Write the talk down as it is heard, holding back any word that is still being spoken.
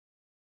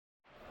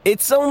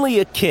It's only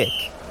a kick,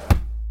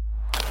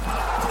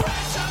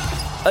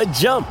 a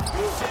jump,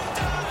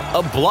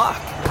 a block.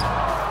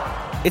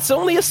 It's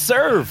only a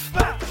serve.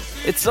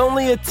 It's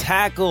only a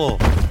tackle,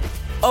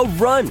 a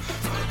run.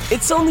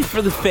 It's only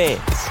for the fans.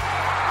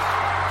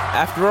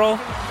 After all,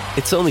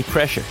 it's only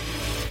pressure.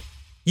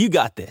 You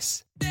got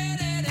this.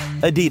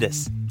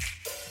 Adidas.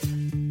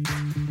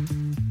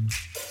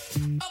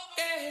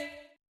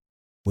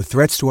 With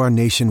threats to our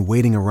nation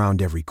waiting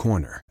around every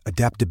corner,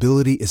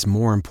 adaptability is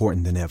more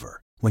important than ever.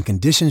 When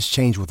conditions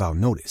change without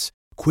notice,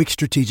 quick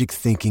strategic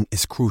thinking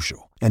is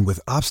crucial. And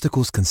with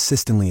obstacles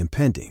consistently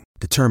impending,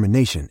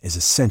 determination is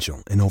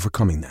essential in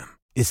overcoming them.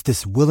 It's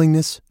this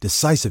willingness,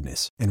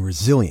 decisiveness, and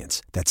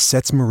resilience that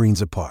sets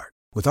Marines apart.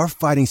 With our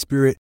fighting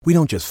spirit, we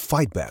don't just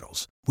fight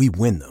battles, we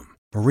win them.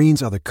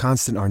 Marines are the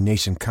constant our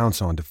nation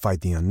counts on to fight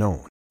the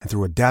unknown. And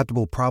through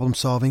adaptable problem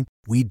solving,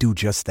 we do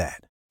just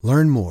that.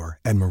 Learn more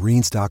at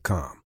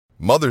marines.com.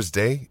 Mother's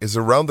Day is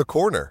around the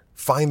corner.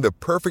 Find the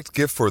perfect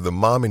gift for the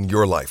mom in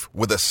your life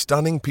with a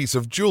stunning piece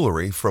of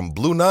jewelry from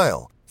Blue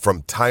Nile.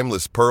 From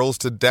timeless pearls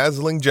to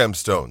dazzling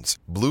gemstones,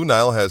 Blue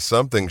Nile has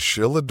something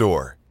she'll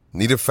adore.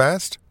 Need it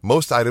fast?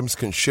 Most items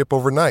can ship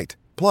overnight.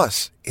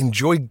 Plus,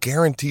 enjoy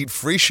guaranteed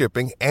free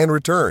shipping and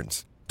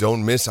returns.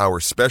 Don't miss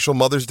our special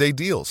Mother's Day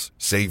deals.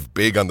 Save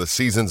big on the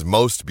season's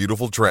most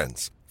beautiful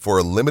trends. For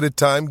a limited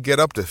time, get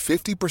up to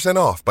 50%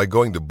 off by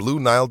going to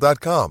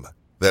BlueNile.com.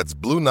 That's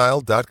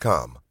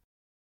BlueNile.com.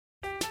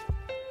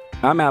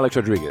 I'm Alex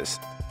Rodriguez.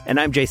 And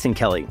I'm Jason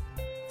Kelly.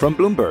 From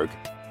Bloomberg,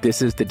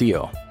 this is The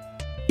Deal.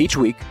 Each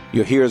week,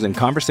 you'll hear us in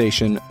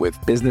conversation with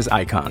business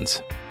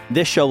icons.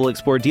 This show will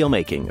explore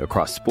deal-making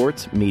across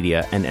sports,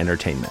 media, and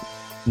entertainment.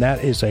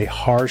 That is a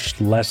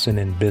harsh lesson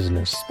in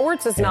business.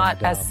 Sports is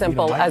not as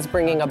simple as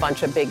bringing a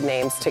bunch of big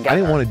names together. I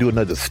didn't want to do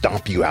another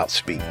stomp you out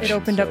speech. It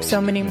opened up so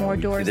many more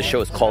doors. The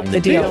show is called The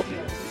Deal.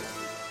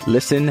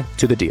 Listen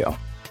to The Deal.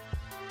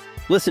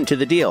 Listen to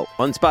The Deal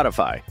on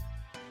Spotify.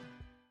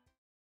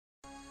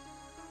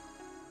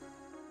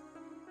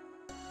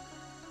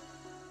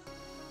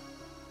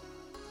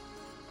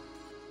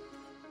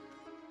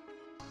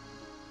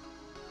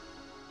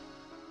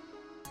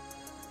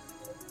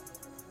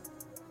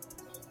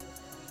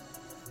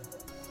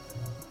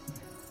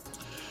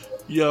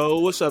 Yo,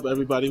 what's up,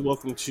 everybody?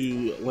 Welcome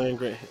to Land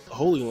Grant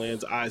Holy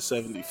Land's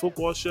I-70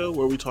 football show,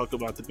 where we talk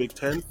about the Big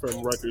Ten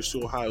from Rutgers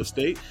to Ohio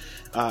State.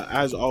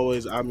 As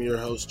always, I'm your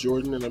host,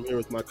 Jordan, and I'm here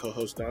with my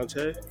co-host,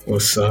 Dante.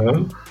 What's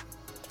up?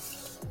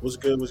 What's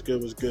good?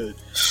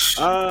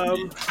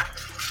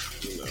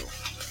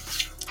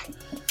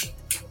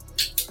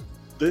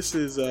 This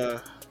is,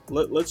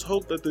 let's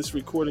hope that this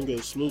recording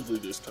goes smoothly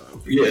this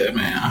time. Yeah,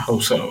 man, I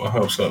hope so.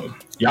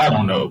 Y'all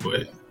don't know,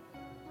 but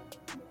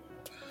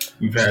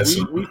we've had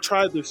we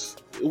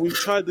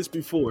tried this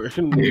before,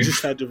 and we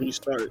just had to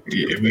restart.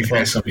 Yeah, we've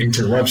had some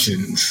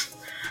interruptions.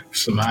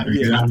 I'm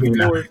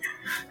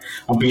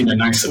being a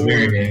nice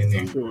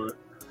Samaritan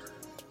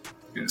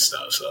and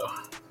stuff. So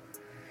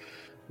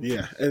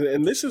yeah,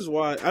 and this is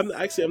why I'm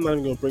not even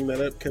going to bring that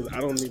up, because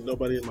I don't need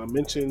nobody in my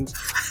mentions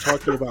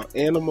talking about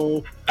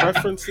animal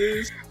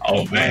preferences.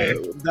 Oh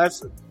man,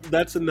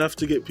 that's enough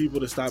to get people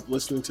to stop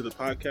listening to the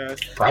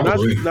podcast.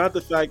 Probably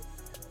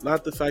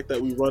Not the fact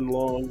that we run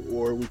long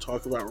or we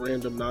talk about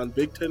random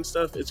non-Big Ten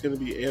stuff. It's going to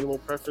be animal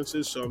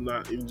preferences, so I'm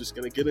not even just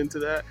going to get into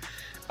that.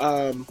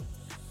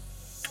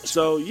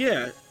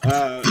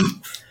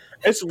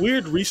 It's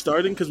weird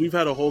restarting because we've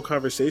had a whole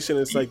conversation.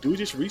 It's like, do we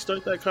just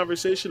restart that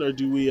conversation, or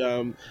do we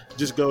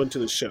just go into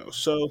the show?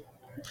 So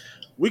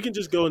we can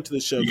just go into the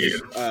show.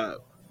 Yeah.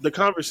 The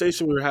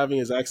conversation we were having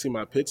is actually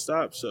my pit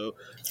stop, so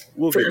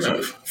we'll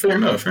Fair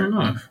enough.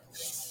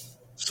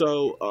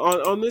 So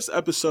on this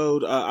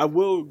episode, I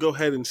will go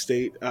ahead and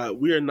state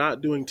we are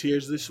not doing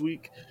tiers this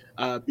week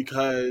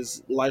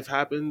because life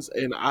happens,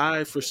 and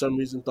I, for some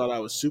reason, thought I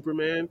was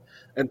Superman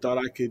and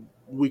thought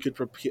we could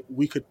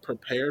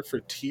prepare for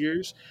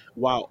tiers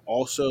while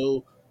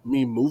also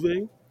me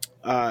moving.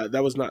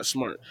 That was not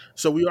smart.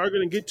 So we are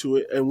going to get to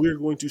it, and we're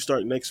going to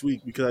start next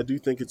week because I do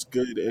think it's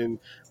good. And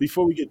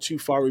before we get too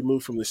far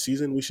removed from the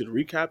season, we should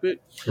recap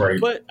it. Right.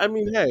 But, I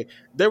mean, hey,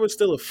 there was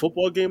still a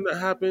football game that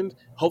happened.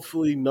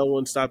 Hopefully no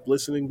one stopped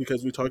listening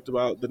because we talked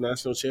about the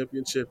national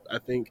championship. I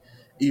think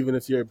even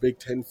if you're a Big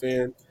Ten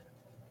fan,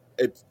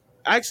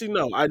 I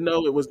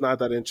know it was not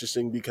that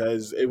interesting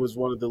because it was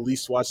one of the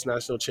least watched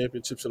national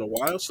championships in a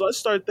while. So let's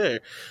start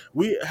there.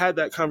 We had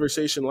that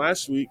conversation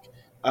last week.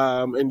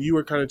 And you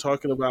were kind of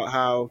talking about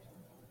how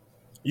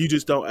you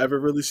just don't ever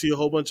really see a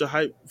whole bunch of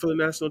hype for the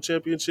national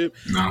championship.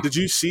 No. Did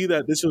you see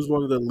that this was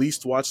one of the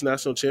least watched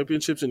national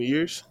championships in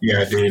years?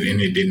 Yeah, I did,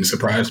 and it didn't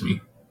surprise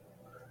me.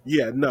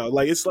 Yeah, no,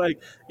 like it's like,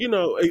 a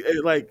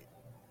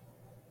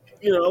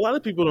lot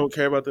of people don't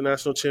care about the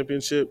national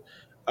championship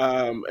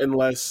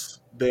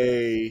unless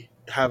they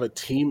have a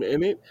team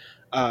in it,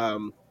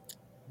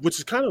 which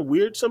is kind of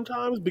weird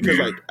sometimes because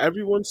like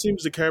everyone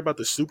seems to care about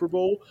the Super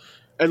Bowl.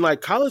 And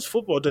like college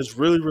football does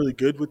really, really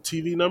good with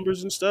TV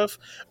numbers and stuff.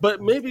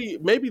 But maybe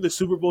the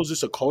Super Bowl is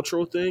just a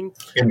cultural thing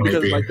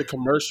because of like the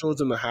commercials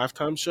and the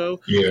halftime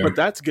show. Yeah. But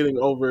that's getting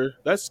over.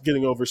 That's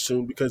getting over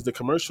soon because the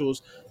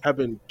commercials have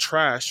been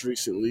trashed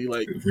recently.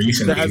 Like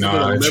that hasn't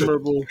been a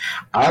memorable.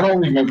 I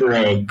don't remember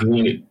a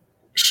good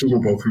Super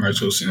Bowl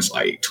commercial since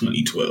like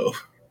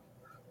 2012.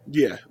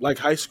 Yeah, like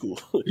high school.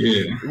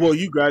 Yeah. Well,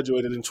 you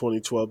graduated in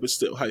 2012, but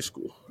still high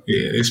school.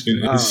 Yeah,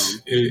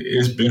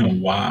 it's been a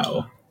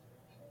while.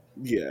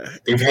 Yeah,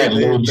 they've had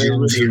little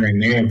gems here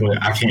and there,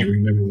 but I can't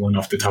remember one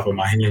off the top of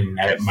my head, and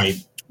that might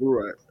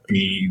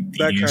be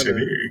the answer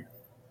there.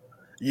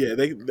 Yeah,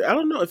 I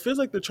don't know. It feels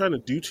like they're trying to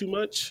do too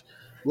much.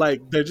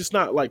 Like they're just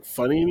not like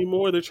funny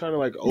anymore. They're trying to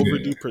like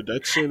overdo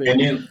production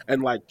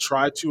and like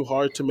try too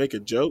hard to make a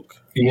joke.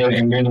 Yeah,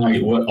 and then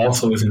like what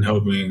also isn't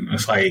helping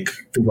is like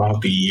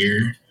throughout the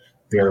year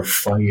there are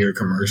funnier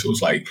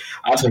commercials. Like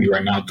I'll tell you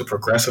right now, the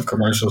Progressive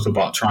commercials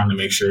about trying to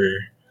make sure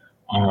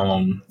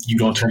you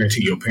don't turn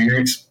into your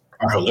parents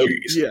are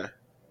hilarious. Yeah.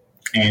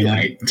 And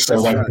like so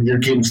like you're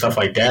getting stuff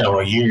like that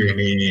all year, and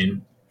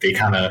then they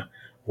kind of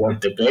work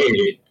the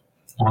bed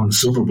on the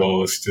Super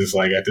Bowl. It's just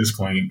like at this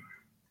point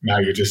now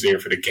you're just there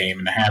for the game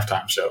and the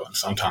halftime show, and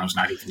sometimes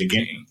not even the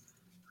game.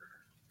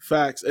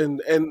 Facts.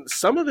 And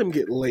some of them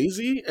get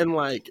lazy and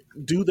like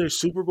do their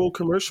Super Bowl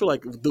commercial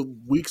like the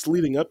weeks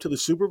leading up to the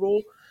Super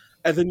Bowl,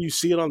 and then you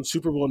see it on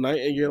Super Bowl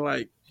night and you're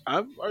like,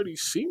 I've already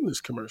seen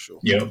this commercial.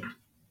 Yep.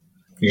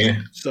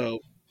 Yeah. So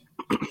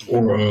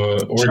or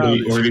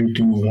they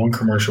do one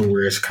commercial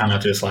where it's kind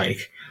of just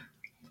like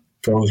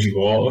throws you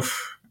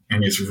off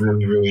and it's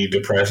really, really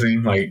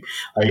depressing. Like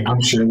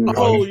I'm sure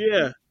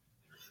yeah.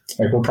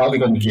 Like we're probably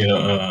going to get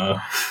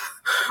a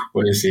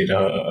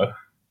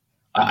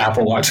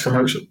Apple Watch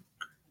commercial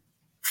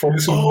for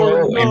the Super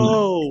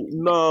Bowl.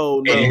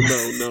 No.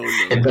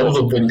 And those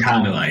have been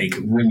kind of like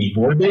really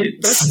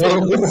morbid. That's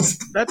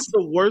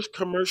the worst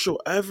commercial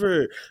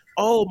ever.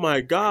 Oh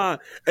my God.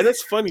 And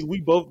it's funny.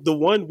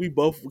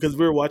 Because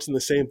we were watching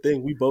the same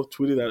thing, we both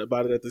tweeted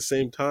about it at the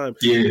same time.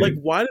 Yeah. Like,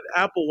 why did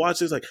Apple Watch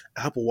this? Like,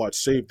 Apple Watch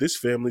saved this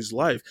family's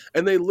life.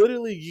 And they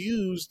literally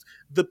used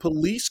the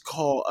police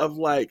call of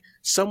like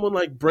someone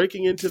like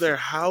breaking into their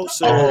house.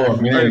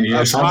 Something like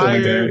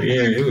that.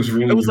 Yeah, it was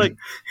really.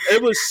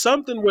 It was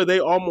something where they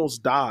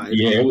almost died.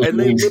 Yeah, it was and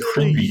they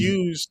literally creepy.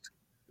 used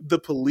the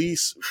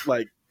police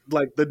like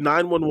the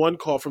 911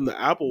 call from the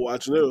Apple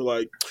Watch, and they were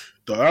like,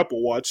 the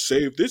Apple Watch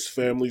saved this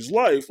family's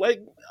life.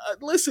 Like,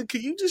 listen,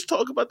 can you just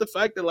talk about the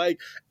fact that like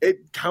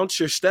it counts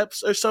your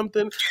steps or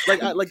something?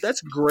 Like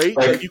that's great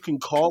that you can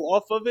call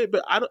off of it,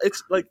 but I don't.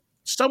 It's like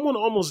someone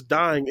almost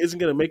dying isn't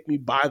going to make me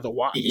buy the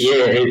watch.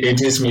 Yeah, it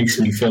just makes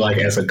me feel like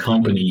as a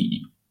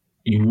company,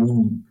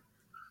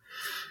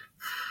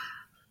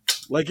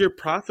 like you're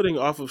profiting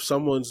off of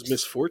someone's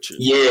misfortune.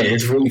 Yeah,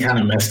 it's really kind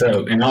of messed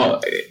up, and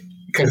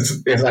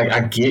because it's like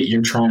I get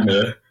you're trying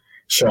to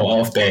show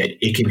off that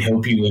it can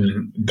help you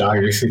in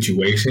dire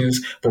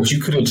situations, but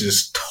you could have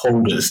just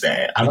told us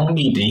that. I don't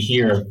need to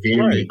hear a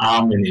very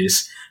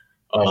ominous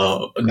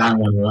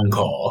 911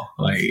 call.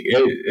 Like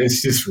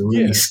it's just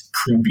really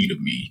creepy to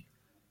me.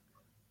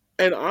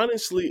 And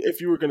honestly, if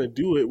you were going to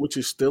do it, which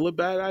is still a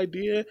bad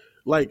idea,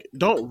 like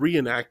don't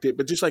reenact it,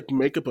 but just like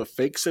make up a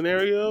fake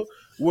scenario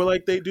where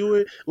like they do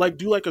it, like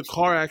do like a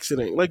car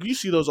accident. Like you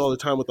see those all the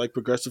time with like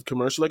Progressive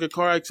commercial, like a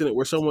car accident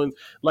where someone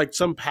like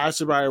some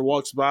passerby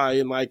walks by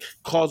and like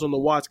calls on the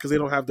watch because they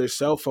don't have their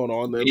cell phone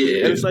on them.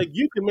 Yeah. And it's like,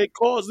 you can make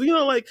calls,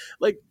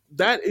 like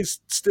that is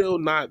still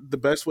not the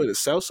best way to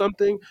sell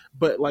something.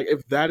 But like,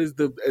 if that is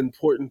the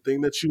important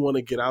thing that you want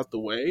to get out the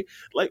way,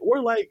 like,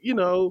 or like,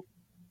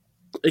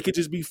 it could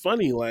just be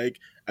funny. Like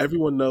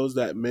everyone knows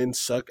that men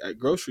suck at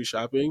grocery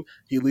shopping.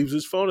 He leaves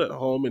his phone at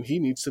home and he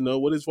needs to know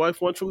what his wife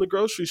wants from the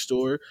grocery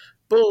store.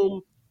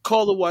 Boom.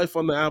 Call the wife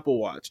on the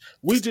Apple Watch.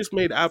 We just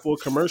made Apple a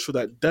commercial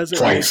that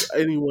doesn't make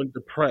anyone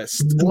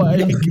depressed.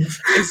 Like,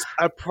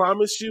 I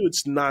promise you,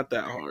 it's not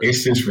that hard.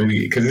 It's just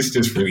really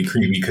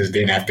creepy. Because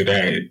then after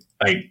that,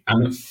 like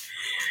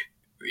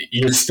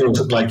you're still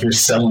like you're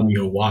selling me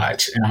a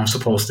watch, and I'm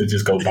supposed to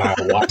just go buy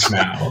a watch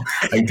now.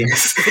 Like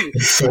that's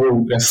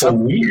so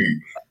weird.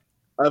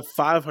 A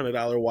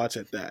 $500 watch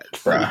at that,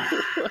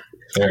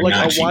 They're like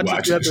not a watch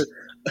watches.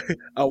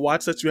 a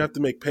watch that you have to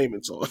make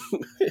payments on.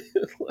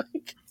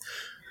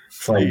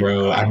 It's like,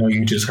 bro, I know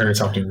you just heard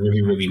something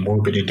really, really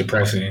morbid and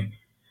depressing,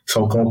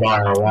 so go buy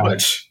a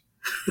watch.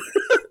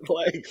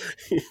 Like,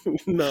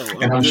 no.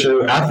 And I'm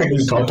sure, I think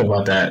we talked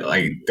about that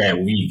like that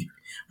week,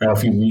 or a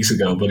few weeks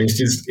ago, but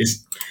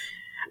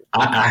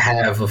I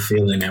have a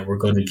feeling that we're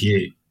going to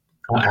get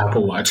an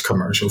Apple Watch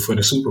commercial for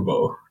the Super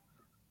Bowl.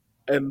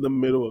 In the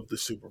middle of the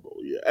Super Bowl,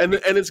 yeah. And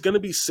it's going to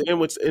be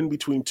sandwiched in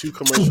between two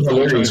commercials. Two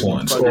hilarious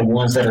ones, or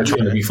ones that are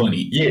trying to be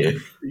funny. Yeah.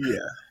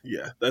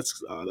 Yeah,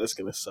 that's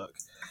gonna suck.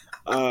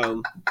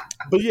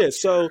 But yeah,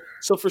 so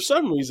for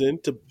some reason,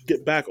 to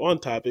get back on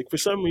topic, for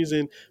some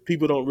reason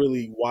people don't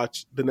really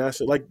watch the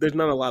national. Like, there's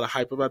not a lot of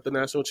hype about the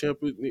national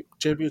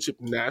championship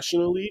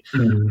nationally,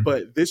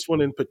 but this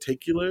one in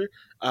particular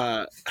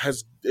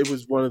it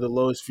was one of the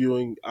lowest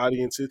viewing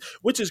audiences,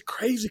 which is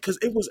crazy because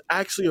it was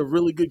actually a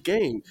really good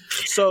game.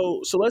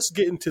 So let's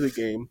get into the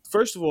game.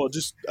 First of all,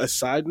 just a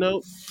side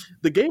note,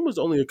 the game was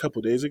only a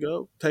couple days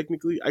ago.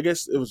 Technically, I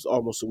guess it was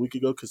almost a week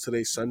ago because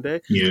today's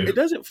Sunday. Yeah. It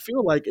doesn't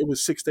feel like it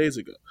was 6 days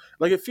ago.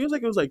 Like, it feels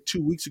like it was like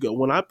 2 weeks ago.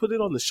 When I put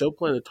it on the show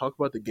plan to talk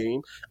about the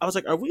game, I was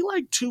like, are we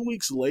like 2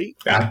 weeks late?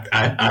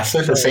 I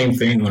said the same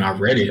thing when I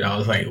read it. I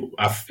was like,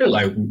 I feel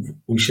like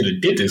we should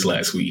have did this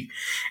last week.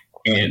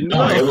 And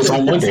no, it was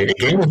on Monday. The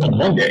game was on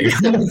Monday.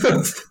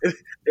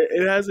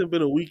 It hasn't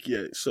been a week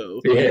yet,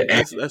 so yeah,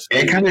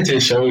 it kind of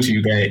just shows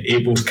you that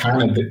it was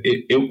kind of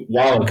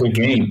while a good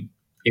game,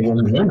 it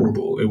wasn't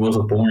memorable. It was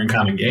a boring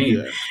kind of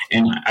game,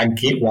 and I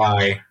get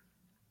why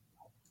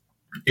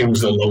it was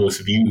the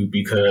lowest viewed,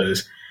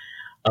 because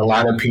a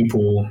lot of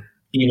people,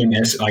 even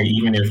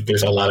if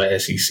there's a lot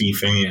of SEC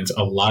fans,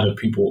 a lot of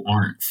people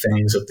aren't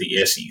fans of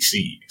the SEC.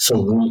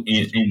 So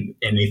and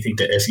they think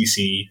the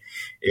SEC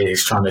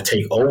is trying to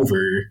take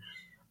over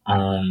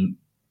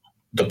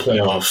the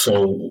playoffs.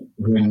 So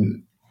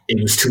when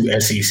it was two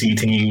SEC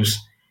teams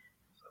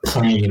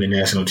playing in the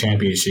national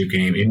championship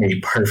game, it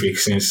made perfect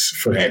sense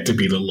for that to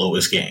be the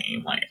lowest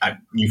game. Like,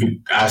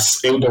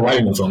 the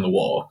writing was on the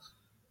wall.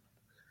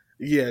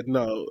 Yeah,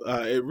 no,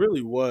 it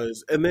really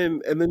was. And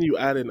then you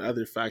add in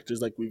other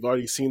factors, like we've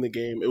already seen the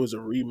game. It was a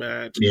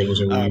rematch. Yeah, it was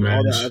a rematch.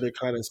 All that other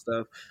kind of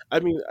stuff. I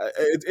mean,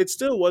 it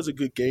still was a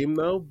good game,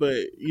 though.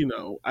 But,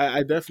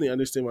 I definitely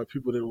understand why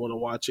people didn't want to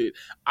watch it.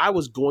 I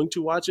was going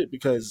to watch it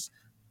because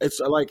it's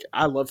like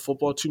I love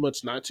football too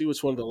much not to.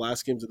 It's one of the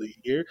last games of the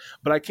year.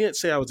 But I can't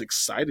say I was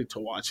excited to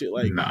watch it.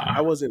 Like, I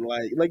wasn't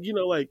like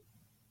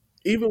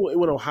even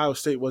when Ohio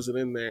State wasn't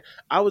in there,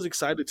 I was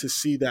excited to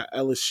see that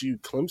LSU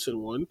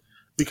Clemson won.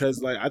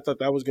 Because I thought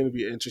that was going to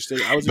be interesting.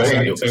 I was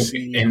excited to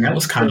see, and that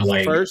was kind of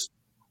like first.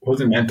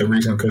 Wasn't that the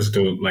reason? Because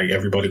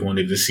everybody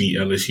wanted to see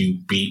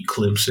LSU beat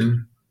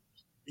Clemson.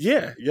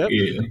 Yeah, yep.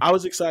 Yeah. I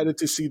was excited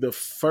to see the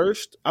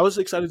first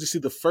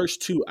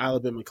two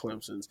Alabama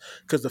Clemsons,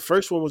 because the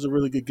first one was a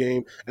really good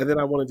game, and then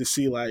I wanted to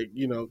see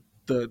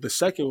the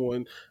second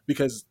one,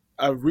 because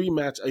a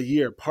rematch a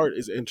year apart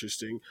is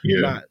interesting,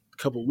 not a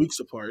couple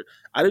weeks apart.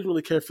 I didn't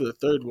really care for the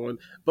third one,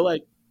 but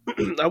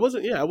I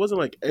wasn't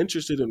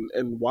interested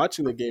in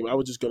watching the game. I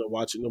was just going to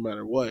watch it no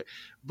matter what.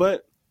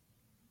 But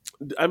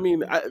I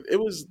mean, it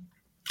was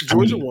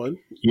Georgia won.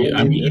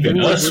 Yeah, even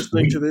us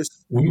listening to this,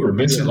 we were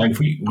missing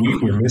we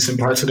were missing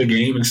parts of the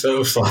game and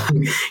stuff. So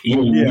we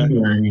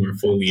weren't even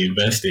fully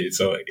invested.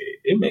 So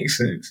it makes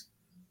sense.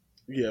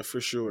 Yeah,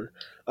 for sure.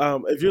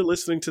 If you're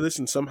listening to this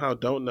and somehow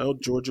don't know,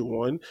 Georgia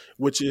won,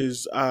 which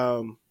is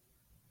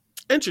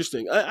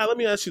interesting. Let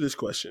me ask you this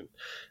question.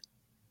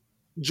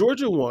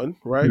 Georgia won,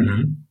 right?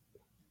 Mm-hmm.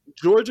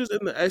 Georgia's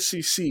in the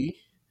SEC.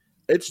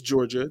 It's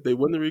Georgia. They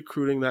win the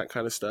recruiting, that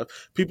kind of stuff.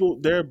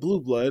 They're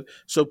blue blood,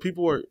 so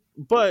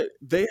but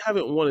they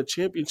haven't won a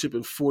championship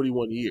in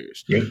 41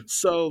 years. Yep.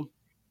 So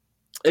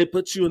it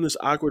puts you in this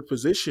awkward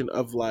position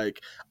of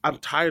I'm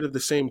tired of the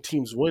same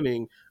teams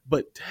winning,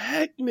 but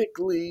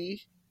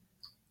technically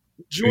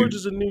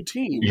Georgia's a new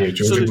team. Yeah,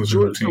 Georgia was a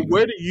new team. So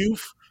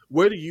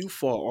where do you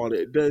fall on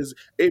it? Does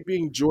it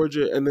being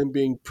Georgia and then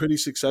being pretty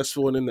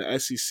successful and in the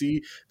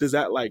SEC, does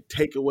that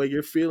take away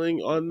your feeling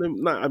on them?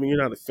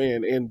 You're not a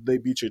fan and they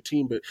beat your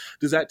team, but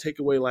does that take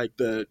away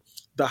the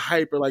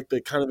hype or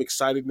the kind of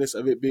excitedness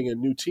of it being a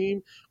new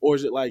team? Or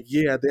is it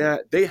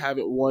they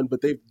haven't won,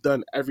 but they've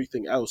done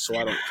everything else, so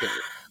I don't care?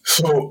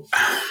 So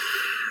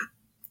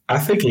I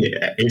think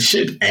it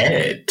should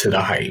add to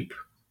the hype,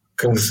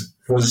 because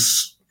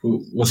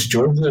was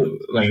Georgia,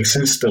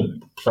 since the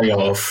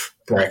playoff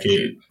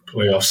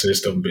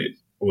system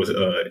was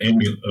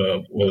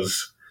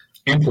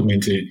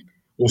implemented,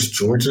 was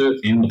Georgia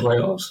in the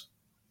playoffs?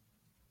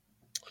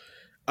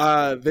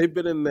 They've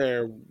been in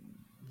there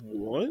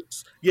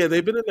once. Yeah,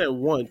 they've been in there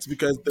once,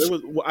 because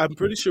I'm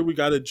pretty sure we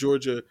got a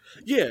Georgia.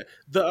 Yeah,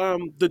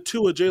 the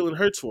Tua Jalen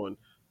Hurts one,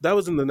 that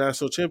was in the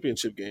national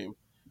championship game,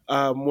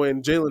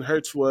 when Jalen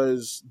Hurts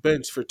was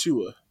benched for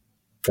Tua.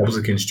 That was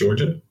against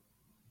Georgia?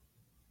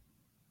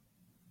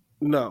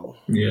 No.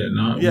 Yeah,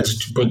 no.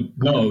 Yes. But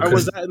no. Or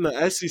was that in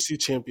the SEC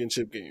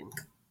championship game?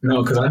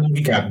 No, because I know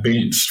he got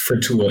benched for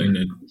Tua in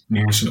the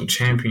national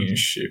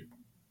championship.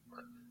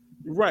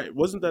 Right.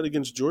 Wasn't that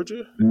against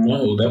Georgia?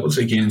 No, that was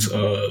against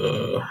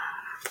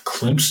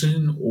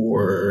Clemson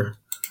or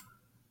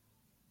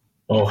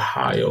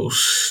Ohio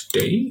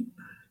State.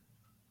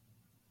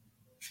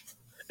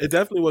 It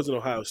definitely wasn't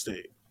Ohio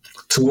State.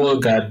 Tua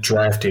got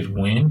drafted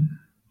when?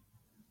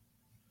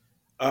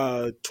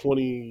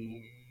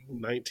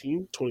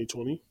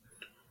 2020.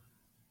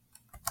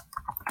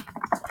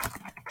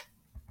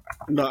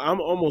 No,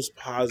 I'm almost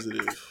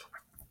positive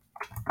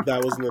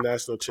that was in the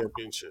national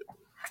championship.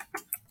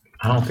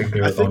 I don't think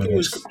they were going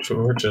against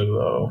Georgia,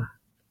 though.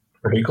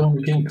 Are they going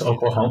against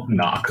Oklahoma?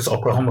 Nah, because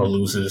Oklahoma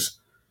loses.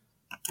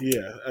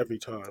 Yeah, every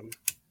time.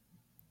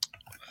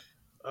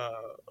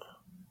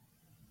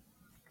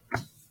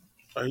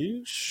 Are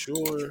you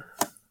sure?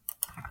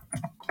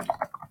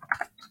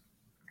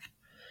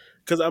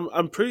 Because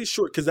I'm pretty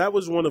sure, because that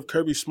was one of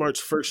Kirby Smart's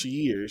first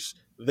years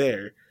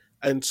there,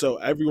 and so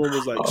everyone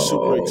was like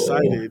super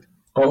excited.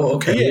 Oh,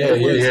 okay, yeah.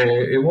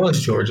 It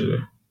was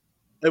Georgia.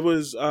 It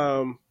was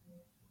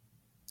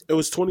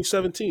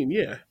 2017.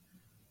 Yeah,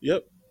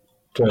 yep.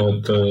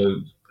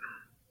 The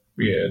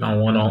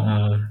one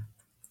on.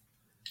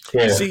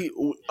 Yeah.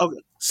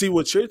 See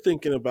what you're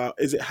thinking about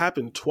is it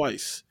happened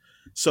twice.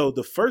 So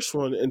the first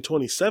one in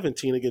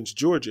 2017 against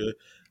Georgia,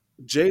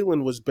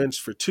 Jalen was benched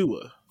for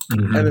Tua,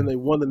 and then they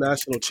won the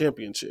national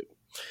championship.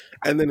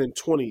 And then in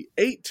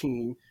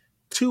 2018,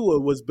 Tua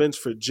was benched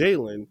for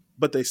Jalen,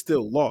 but they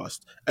still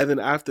lost. And then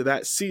after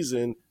that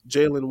season,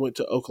 Jalen went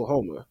to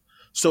Oklahoma.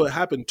 So it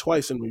happened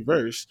twice in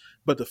reverse,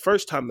 but the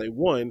first time they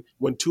won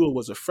when Tua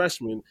was a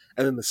freshman,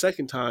 and then the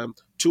second time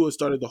Tua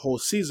started the whole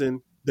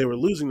season, they were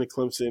losing to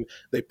Clemson.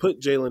 They put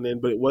Jalen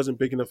in, but it wasn't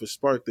big enough a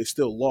spark. They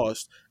still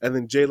lost. And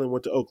then Jalen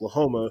went to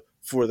Oklahoma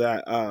for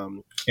that.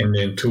 And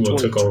then Tua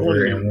took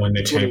over and won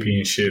the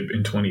championship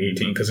in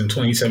 2018. Because in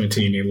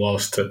 2017, they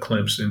lost to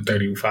Clemson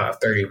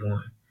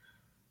 35-31.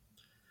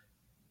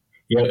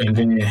 Yeah, and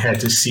then they had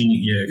to see.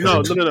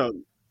 Yeah, No.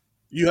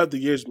 You have the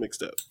years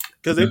mixed up.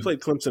 Because they played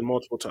Clemson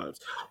multiple times.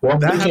 Well,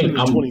 that happened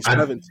in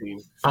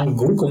 2017. I'm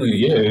Googling it.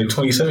 Yeah, in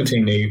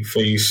 2017, they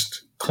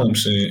faced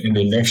Clemson, and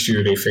then next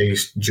year they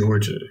faced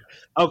Georgia.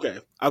 Okay.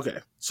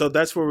 So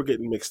that's where we're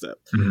getting mixed up.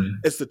 Mm-hmm.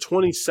 It's the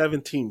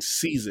 2017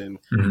 season,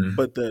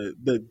 but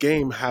the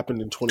game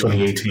happened in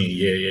 2018.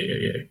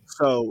 Yeah.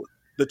 So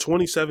the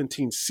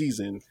 2017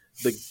 season,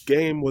 the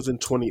game was in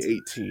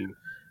 2018.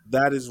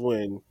 That is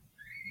when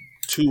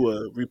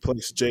Tua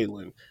replaced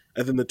Jalen.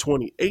 And then the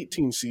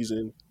 2018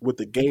 season, with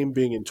the game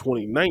being in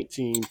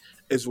 2019,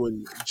 is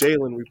when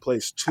Jalen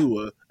replaced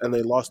Tua, and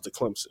they lost to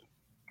Clemson.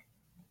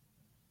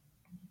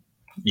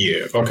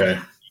 Yeah. Okay.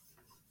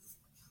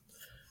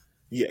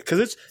 Yeah,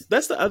 because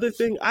that's the other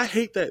thing. I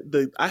hate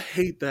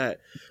that.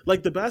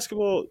 Like the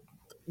basketball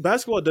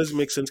doesn't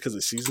make sense because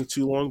the season's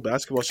too long.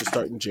 Basketball should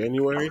start in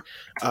January,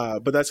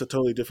 but that's a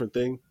totally different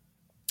thing.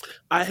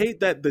 I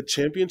hate that the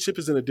championship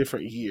is in a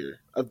different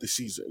year of the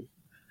season.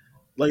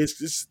 Like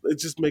it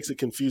just makes it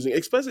confusing.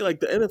 Especially like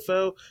the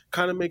NFL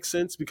kind of makes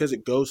sense because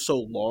it goes so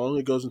long.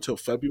 It goes until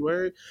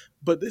February,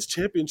 but this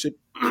championship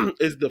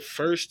is the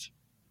first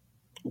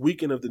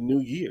weekend of the new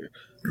year.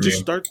 Just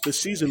start the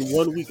season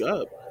 1 week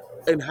up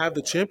and have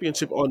the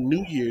championship on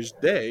New Year's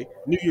Day,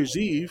 New Year's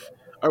Eve,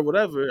 or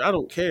whatever. I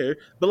don't care.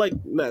 But like,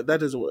 nah,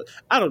 that doesn't work.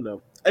 I don't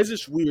know. It's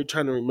just weird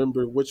trying to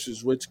remember which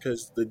is which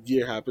because the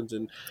year happens.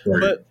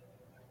 But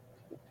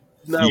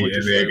now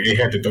they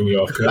had to throw me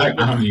off.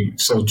 I mean,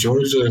 so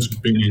Georgia's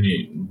been in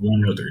it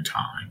one other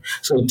time.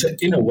 So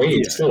in a way,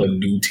 it's still a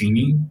new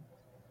team.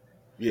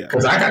 Yeah.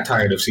 Because I got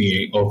tired of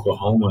seeing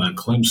Oklahoma and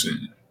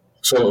Clemson.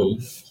 So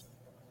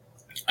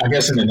I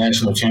guess in the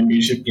national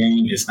championship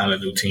game, it's not a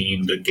new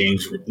team. The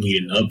games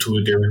leading up to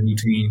it, there were new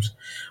teams.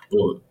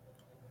 But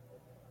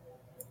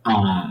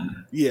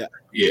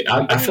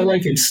I feel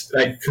like it's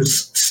like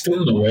because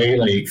still in a way,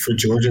 like for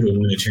Georgia to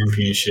win a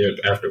championship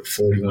after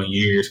 41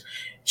 years,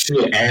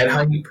 should add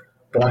hype.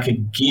 But I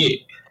can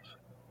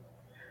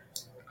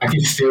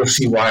still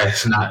see why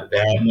it's not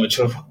that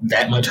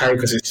much hype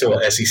because it's still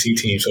an SEC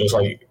team. So it's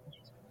like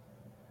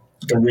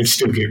the rich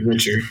still get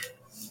richer.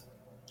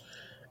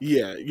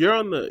 Yeah, you're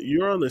on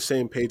the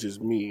same page as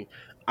me.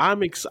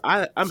 I'm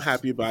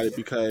happy about it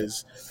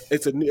because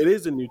it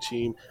is a new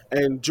team,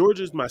 and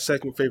Georgia's my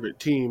second favorite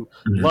team.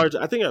 Mm-hmm.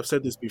 I think I've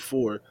said this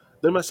before.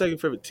 They're my second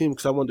favorite team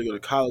because I wanted to go to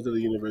college at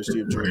the University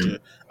of Georgia.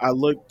 I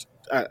looked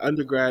at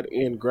undergrad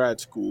and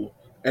grad school,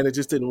 and it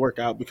just didn't work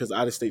out because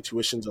out-of-state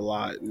tuition's a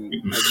lot. And,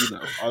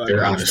 all that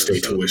their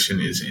out-of-state tuition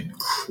is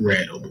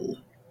incredible.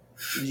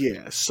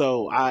 Yeah,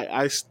 so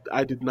I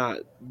did not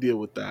deal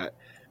with that.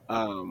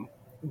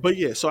 But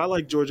yeah, so I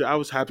like Georgia. I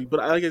was happy, but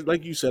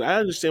like you said, I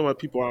understand why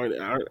people aren't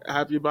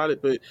happy about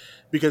it, but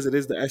because it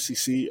is the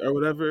SEC or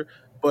whatever.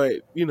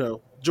 But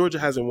Georgia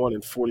hasn't won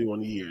in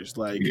 41 years,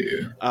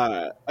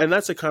 and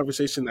that's a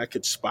conversation that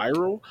could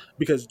spiral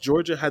because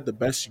Georgia had the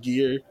best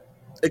year.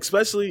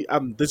 Especially,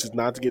 this is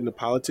not to get into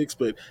politics,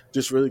 but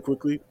just really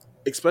quickly,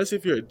 especially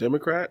if you're a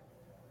Democrat,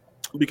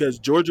 because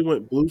Georgia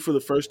went blue for the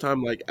first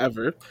time like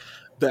ever.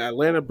 The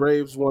Atlanta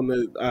Braves won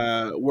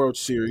the World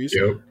Series.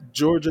 Yep.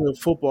 Georgia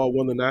football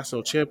won the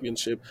national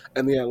championship,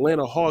 and the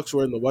Atlanta Hawks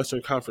were in the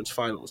Western Conference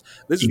Finals.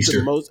 This is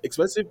the most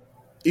expensive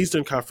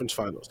Eastern Conference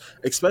Finals.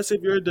 Especially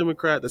if you're a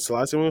Democrat, that's the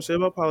last thing I'm going to say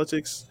about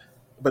politics.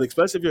 But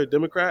especially if you're a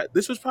Democrat,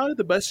 this was probably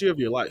the best year of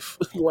your life.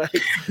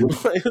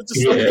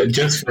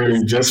 just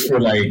for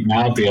like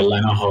now the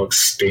Atlanta Hawks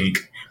stink,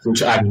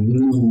 which I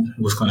knew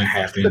was going to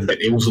happen,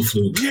 but it was a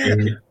fluke. Yeah.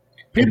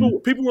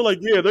 People were like,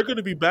 yeah, they're going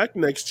to be back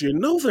next year.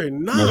 No, they're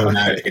not. No, they're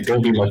not.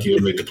 They'll be lucky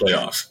to make the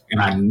playoffs. And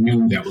I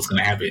knew that was going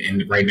to happen.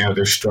 And right now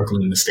they're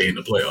struggling to stay in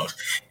the playoffs.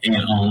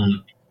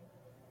 And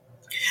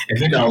I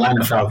think the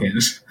Atlanta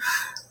Falcons,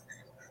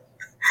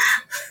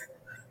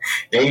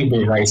 they ain't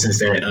been right since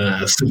that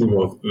Super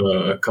Bowl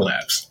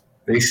collapse.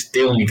 They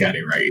still ain't got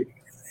it right.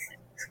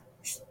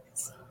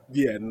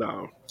 Yeah,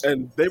 no.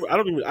 And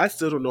I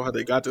still don't know how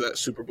they got to that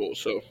Super Bowl,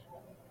 so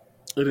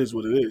it is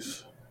what it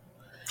is.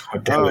 Oh,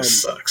 that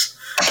sucks.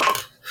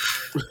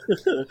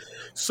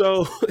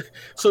 So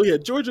yeah,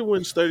 Georgia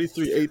wins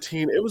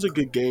 33-18. It was a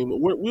good game.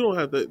 We don't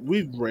have that.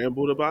 We've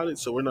rambled about it,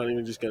 so we're not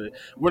gonna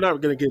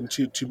get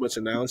into too much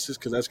analysis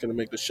because that's gonna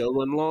make the show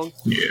run long.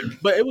 Yeah.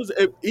 But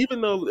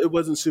even though it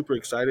wasn't super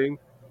exciting,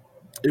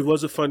 it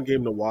was a fun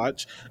game to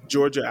watch.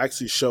 Georgia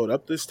actually showed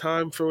up this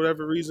time for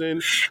whatever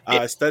reason.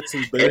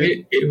 Stetson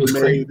Bennett it was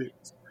crazy.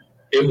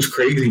 It was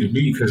crazy to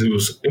me because it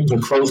was a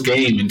close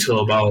game until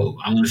about,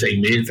 I want to say,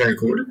 mid-third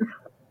quarter.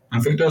 I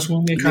think that's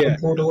when they kind of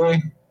pulled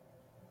away.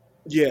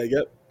 Yeah,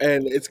 yep.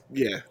 And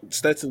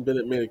Stetson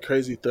Bennett made a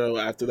crazy throw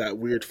after that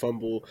weird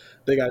fumble.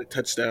 They got a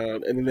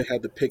touchdown, and then they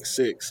had the pick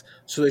six.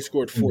 So they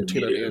scored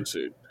 14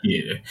 unanswered.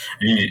 Yeah.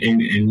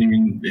 And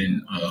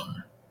then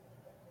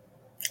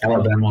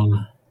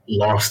Alabama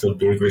lost a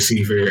big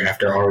receiver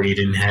after already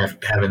didn't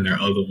having their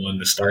other one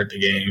to start the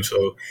game.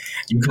 So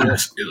you kind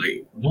of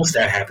like, once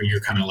that happened,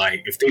 you're kind of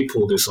like, if they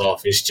pull this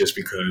off, it's just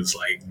because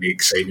like Nick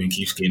Saban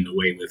keeps getting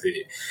away with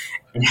it.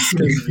 and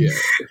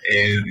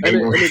they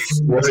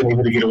wasn't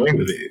able to get away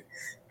with it.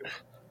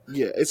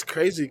 Yeah, it's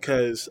crazy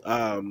because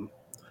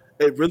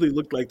it really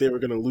looked like they were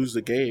going to lose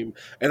the game.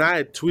 And I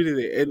had tweeted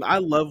it, and I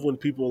love when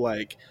people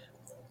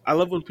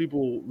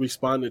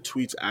respond to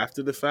tweets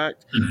after the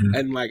fact. Mm-hmm.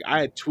 And like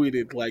I had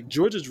tweeted, like,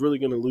 Georgia's really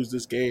going to lose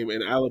this game,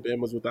 and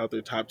Alabama's without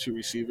their top two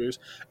receivers.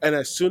 And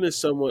as soon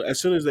as they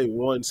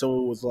won,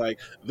 someone was like,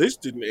 "This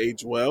didn't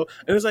age well,"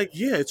 and it's like,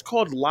 yeah, it's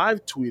called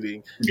live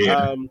tweeting.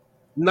 Yeah.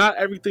 Not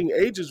everything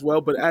ages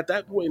well, but at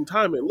that point in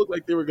time, it looked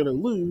like they were going to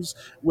lose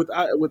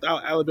without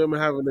Alabama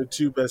having their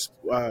two best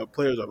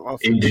players on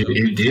offense.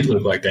 It did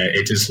look like that.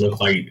 It just looked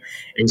like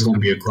it was going to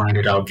be a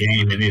grinded out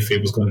game, and if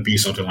it was going to be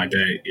something like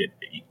that,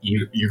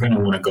 you're going to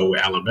want to go with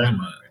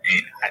Alabama.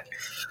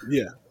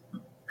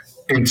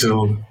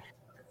 Until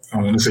I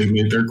want to say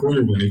mid-third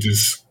quarter when it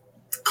just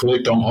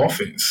clicked on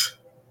offense.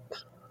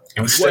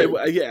 I wouldn't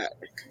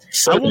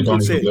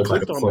say it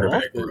clicked on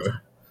offense. Bro.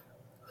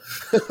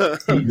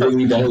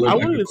 Really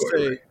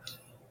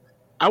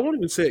I wouldn't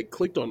even say it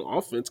clicked on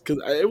offense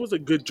because it was a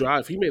good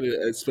drive. He made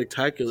a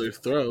spectacular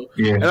throw,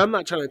 and I'm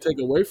not trying to take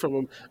away from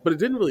him, but it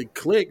didn't really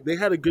click. They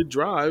had a good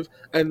drive,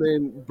 and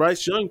then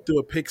Bryce Young threw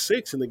a pick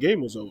six, and the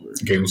game was over.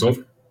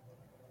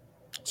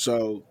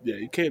 So yeah,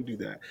 you can't do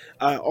that.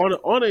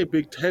 On a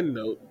Big Ten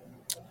note,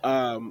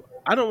 I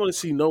don't want to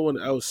see no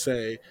one else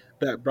say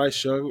that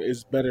Bryce Young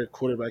is better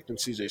quarterback than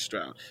C.J.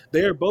 Stroud.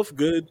 They are both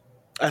good.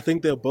 I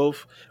think they're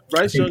both.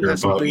 Bryce Young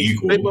has some things.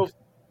 Equal. They both.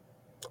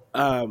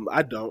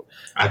 I don't.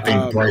 I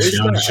think Bryce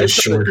Young is just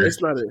shorter.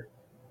 It's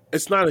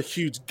not a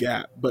huge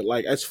gap, but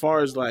like as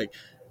far as like,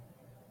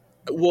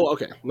 well,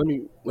 okay. Let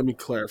me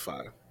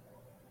clarify.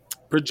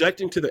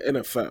 Projecting to the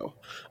NFL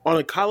on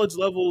a college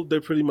level, they're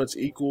pretty much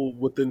equal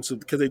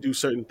because they do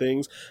certain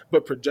things.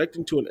 But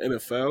projecting to an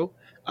NFL,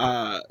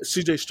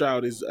 C.J.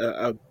 Stroud is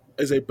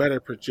a better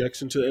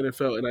projection to the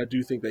NFL, and I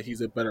do think that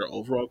he's a better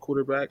overall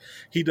quarterback.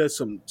 He does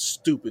some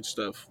stupid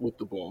stuff with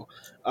the ball.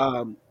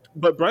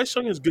 But Bryce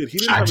Young is good. He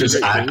didn't have a great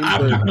game,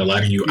 I'm not going to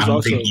lie to you. I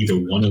don't think either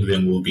one of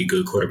them will be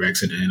good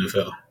quarterbacks in the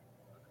NFL.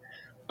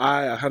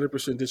 I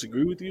 100%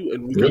 disagree with you,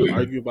 and we can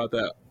argue about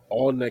that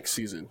all next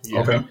season.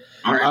 Yeah. Okay.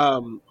 All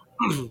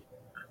right.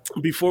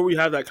 Before we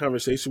have that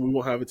conversation, we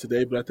won't have it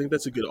today, but I think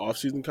that's a good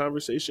off-season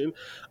conversation.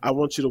 I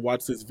want you to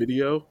watch this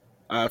video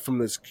from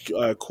this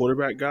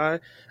quarterback guy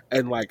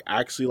and like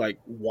actually like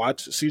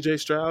watch CJ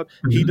Stroud.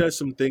 Mm-hmm. He does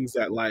some things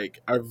that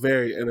like are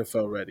very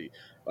NFL ready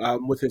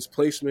with his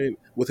placement,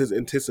 with his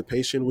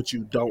anticipation, which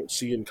you don't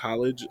see in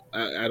college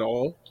at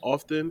all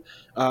often.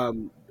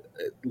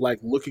 Like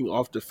looking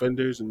off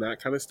defenders and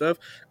that kind of stuff.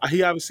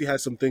 He obviously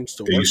has some things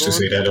to work on. They used to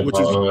say that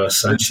about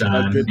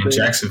Sunshine in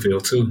Jacksonville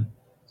too.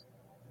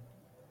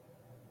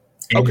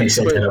 And they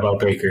said that about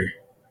Baker.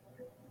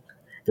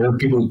 There were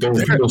people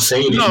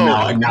saying it.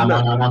 No.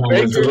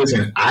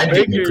 Listen, I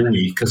didn't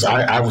agree because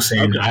I was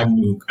saying I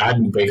knew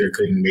Baker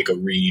couldn't make a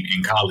read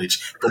in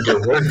college, but there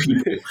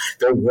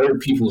were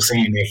people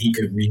saying that he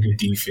could read the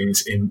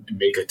defense and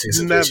make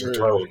anticipation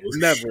throws in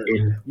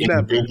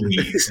the big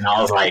leagues, and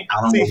I was like,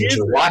 I don't know what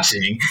you're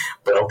watching,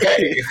 but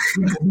okay.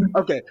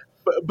 Okay,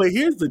 but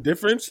here's the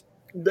difference.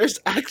 There's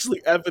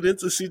actually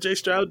evidence of C.J.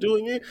 Stroud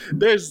doing it.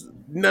 There's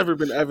never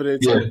been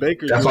evidence of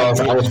Baker. That's why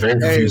I was very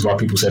confused why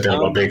people said that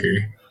about Baker.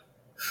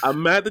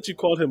 I'm mad that you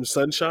called him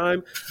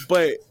Sunshine,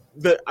 but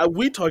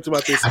we talked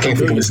about this. I can't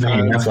think of his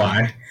name. That's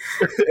why.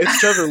 It's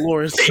Trevor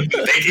Lawrence.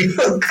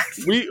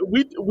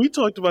 we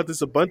talked about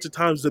this a bunch of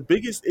times. The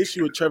biggest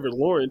issue with Trevor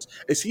Lawrence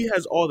is he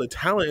has all the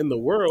talent in the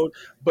world,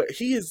 but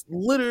he is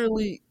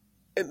literally.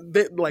 And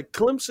like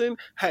Clemson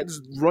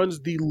runs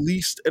the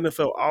least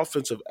NFL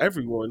offense of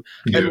everyone,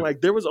 and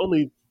like there was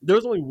only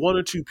one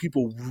or two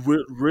people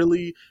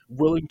really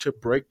willing to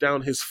break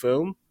down his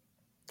film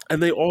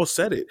And they all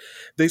said it.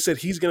 They said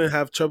he's going to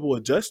have trouble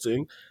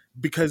adjusting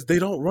because they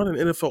don't run an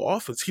NFL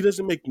offense. He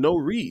doesn't make no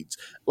reads.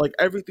 Like,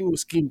 everything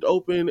was schemed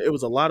open. It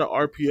was a lot of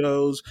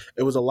RPOs.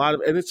 It was a lot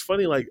of – and it's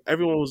funny, like,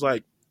 everyone was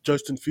like,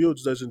 Justin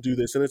Fields doesn't do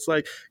this. And it's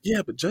like,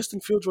 yeah, but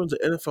Justin Fields runs an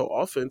NFL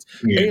offense,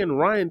 and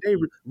Ryan Day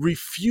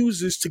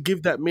refuses to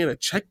give that man a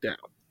check down.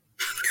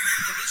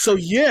 So,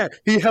 yeah,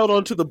 he held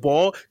on to the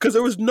ball because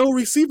there was no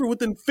receiver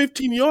within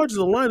 15 yards of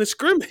the line of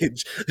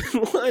scrimmage.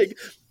 Like,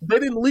 they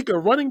didn't leak a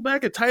running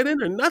back, a tight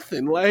end, or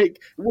nothing.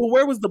 Like, well,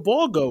 where was the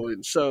ball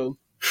going? So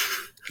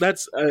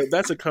that's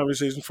a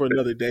conversation for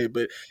another day.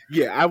 But,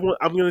 yeah, I'm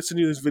going to send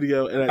you this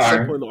video, and at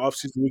some point in the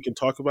offseason we can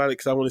talk about it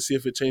because I want to see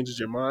if it changes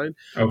your mind.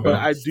 Okay. But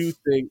I do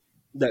think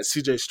that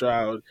C.J.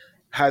 Stroud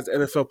has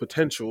NFL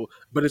potential,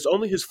 but it's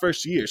only his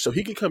first year, so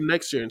he could come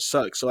next year and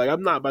suck. So, like,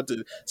 I'm not about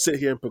to sit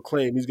here and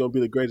proclaim he's going to be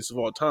the greatest of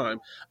all time.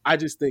 I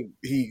just think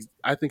he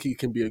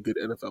can be a good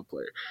NFL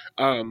player.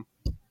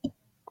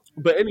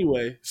 But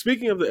anyway,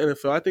 speaking of the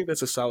NFL, I think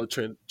that's a solid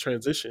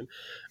transition.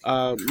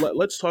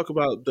 Let's talk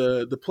about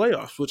the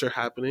playoffs, which are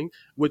happening,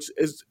 which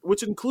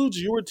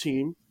includes your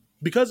team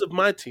because of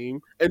my team,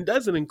 and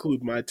doesn't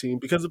include my team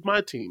because of my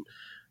team.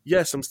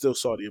 Yes, I'm still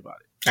salty about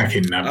it. I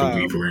cannot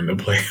believe we're in the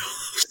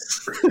playoffs.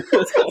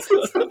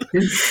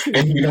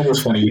 And you know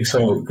what's funny?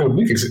 So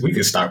we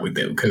could start with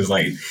them because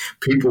like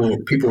people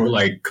are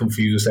like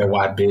confused at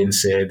why Ben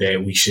said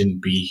that we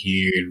shouldn't be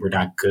here and we're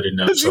not good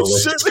enough. So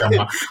let's just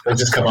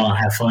come on and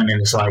have fun.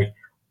 And it's like,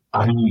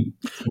 I mean,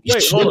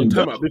 wait, hold on,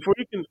 time out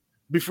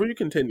before you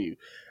continue.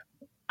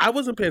 I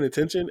wasn't paying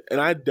attention,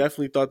 and I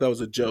definitely thought that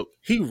was a joke.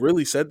 He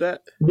really said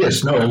that?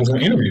 Yes, no, it was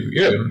an interview.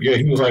 Yeah.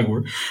 He was like,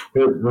 "We're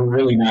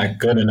really not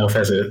good enough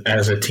as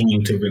a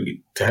team to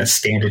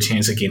stand a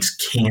chance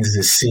against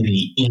Kansas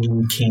City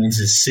in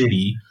Kansas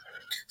City."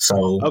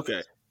 So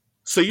okay,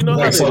 so you know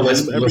how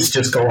let's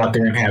just go out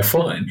there and have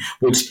fun.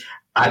 Which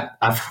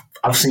I've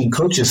seen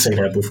coaches say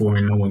that before,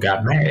 and no one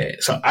got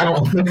mad. So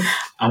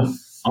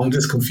I'm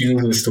just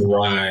confused as to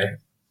why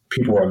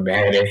people are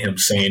mad at him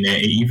saying that.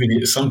 And even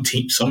some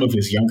of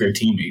his younger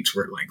teammates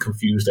were like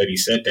confused that he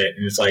said that.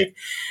 And it's like,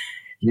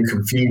 you're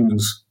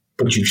confused,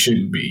 but you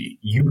shouldn't be.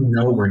 You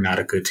know we're not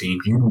a good team.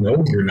 You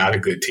know you're not a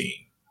good team.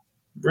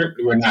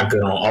 We're not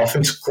good on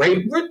offense.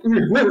 Great. We're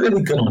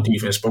really good on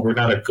defense, but we're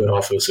not a good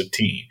offensive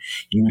team.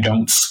 You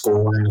don't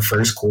score in the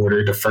first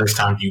quarter. The first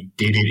time you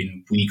did it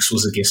in weeks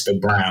was against the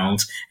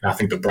Browns, and I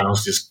think the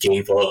Browns just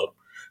gave up.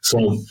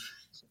 So,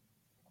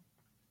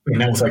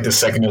 and that was like the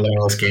second to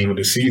last game of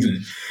the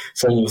season.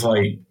 So it was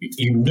like,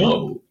 he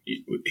knows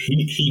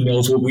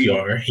what we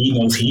are. He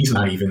knows he's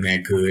not even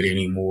that good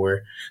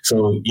anymore.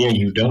 So, yeah,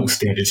 you don't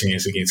stand a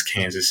chance against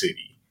Kansas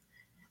City.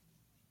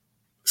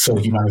 So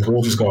you might as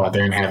well just go out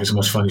there and have as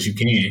much fun as you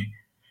can.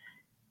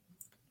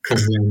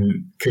 Because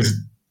you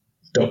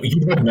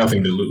have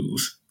nothing to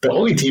lose. The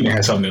only team that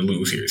has something to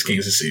lose here is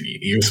Kansas City.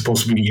 They're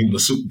supposed to be in the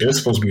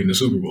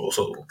Super Bowl.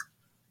 So,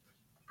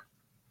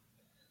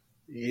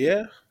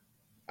 yeah.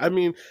 I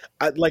mean,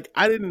 I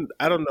didn't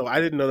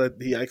know that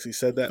he actually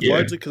said that,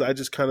 largely because I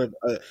just kind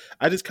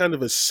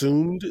of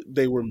assumed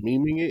they were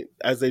memeing it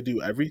as they do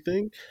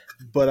everything,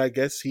 but I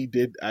guess he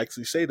did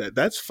actually say that.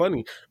 That's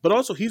funny, but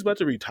also he's about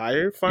to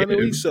retire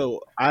finally,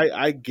 so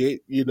I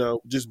get,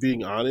 just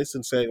being honest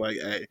and saying like,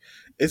 hey,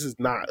 this is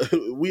not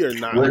we're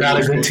not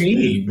a good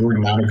team. We're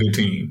not a good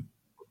team.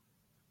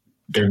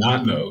 They're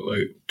not though.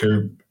 Like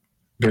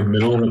they're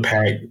middle of the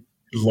pack,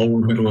 lower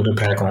middle of the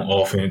pack on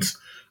offense,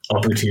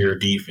 upper tier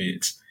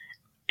defense.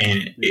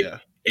 And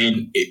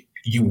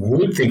you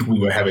would think we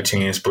would have a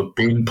chance, but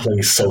Ben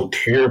plays so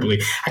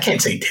terribly. I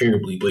can't say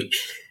terribly, but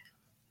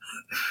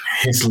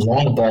his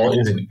long ball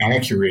isn't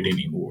accurate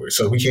anymore.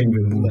 So we can't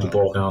even move the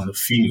ball down the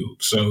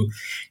field. So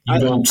you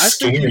don't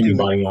scare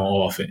anybody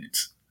on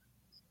offense.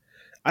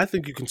 I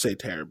think you can say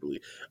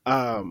terribly.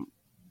 But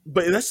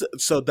that's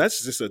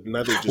just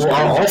another thing. Here's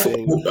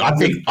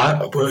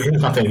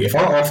my thing. If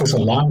our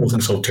offensive line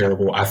wasn't so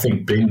terrible, I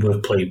think Ben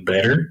would play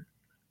better.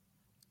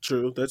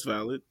 True, that's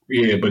valid.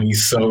 Yeah, but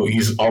he's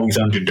always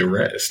under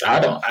duress.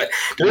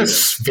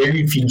 There's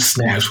very few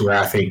snaps where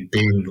I think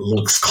Ben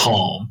looks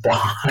calm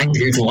behind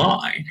his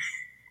line.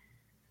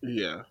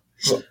 Yeah.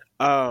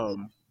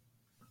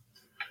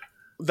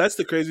 That's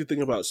the crazy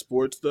thing about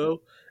sports,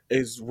 though,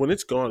 is when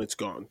it's gone, it's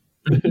gone.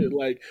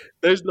 Like,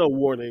 there's no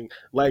warning.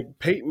 Like,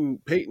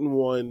 Peyton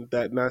won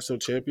that national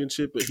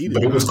championship, but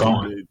it was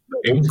gone.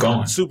 It was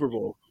gone. Super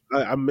Bowl.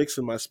 I'm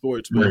mixing my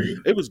sports, but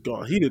it was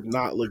gone. He did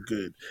not look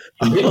good.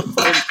 He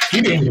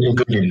didn't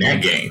look good in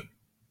that game.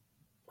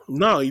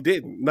 No, he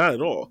didn't. Not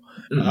at all.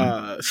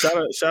 Mm-hmm. Shout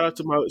out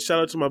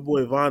to my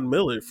boy Von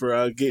Miller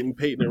for getting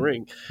Peyton a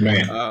ring.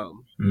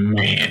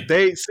 Man.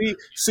 They see.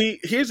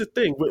 Here's the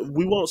thing: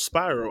 we won't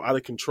spiral out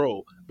of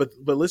control. But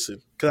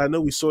listen, because I know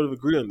we sort of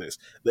agree on this.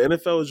 The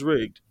NFL is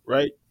rigged,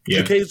 right?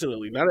 Yeah.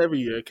 Occasionally, not every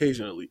year.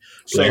 Occasionally.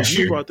 So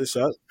you brought this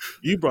up.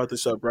 You brought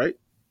this up, right?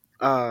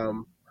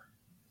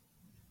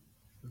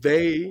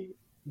 They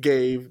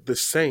gave the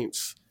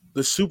Saints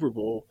the Super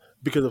Bowl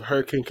because of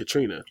Hurricane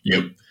Katrina.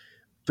 Yep.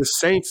 the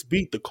Saints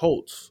beat the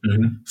Colts.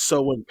 Mm-hmm.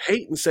 So when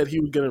Peyton said he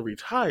was going to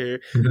retire,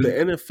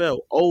 the NFL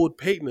owed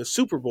Peyton a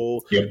Super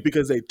Bowl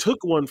because they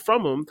took one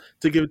from him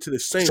to give it to the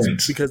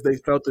Saints because they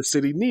felt the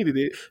city needed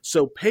it.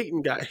 So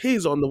Peyton got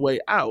his on the way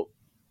out,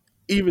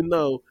 even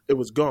though it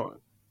was gone.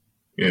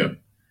 Yeah.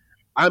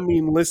 I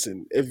mean,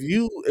 listen, if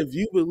you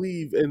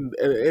believe in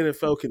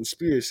NFL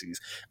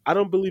conspiracies, I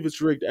don't believe it's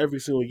rigged every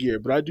single year,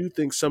 but I do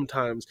think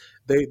sometimes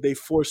they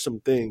force some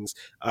things.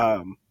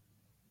 I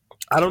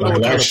don't know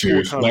what last kind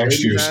of pool Tom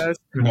Brady has.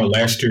 I don't know.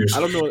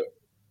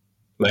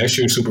 Last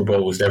year's Super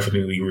Bowl was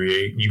definitely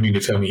rigged. You mean to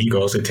tell me he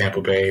goes to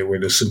Tampa Bay where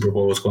the Super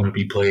Bowl is going to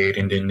be played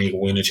and then they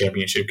win a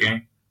championship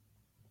game?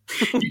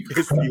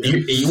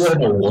 You want to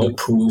know what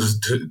proves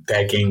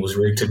that game was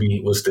rigged to me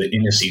was the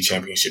NFC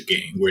Championship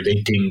game where they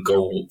didn't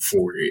go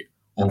for it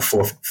on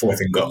fourth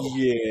and goal.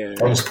 Yeah,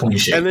 that was point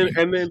shit. And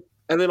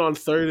then on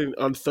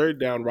third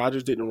down,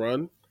 Rodgers didn't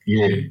run.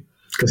 Yeah,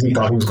 because he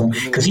thought he was going.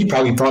 Because he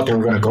probably thought they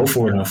were going to go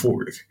for it on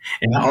fourth.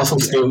 And I also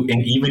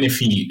even if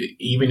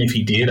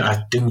he did,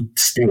 I do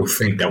still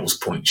think that was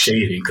point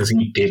shaving because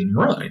he didn't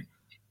run.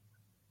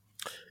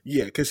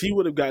 Yeah, because he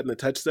would have gotten a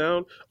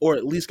touchdown or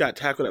at least got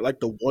tackled at like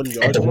the 1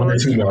 yard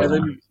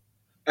line.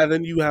 And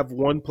then you have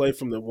one play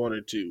from the 1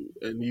 or 2,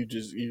 and you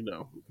just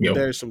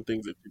there's some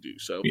things that you do.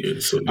 So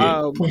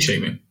point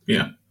shaming.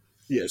 Yeah.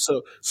 Yeah,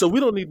 so we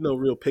don't need no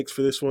real picks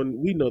for this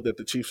one. We know that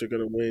the Chiefs are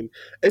going to win.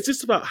 It's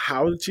just about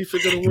how the Chiefs are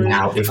going to win.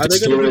 Now, if the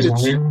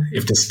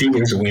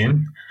Steelers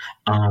win,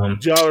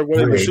 y'all are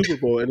winning the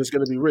Super Bowl, and it's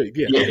going to be rigged.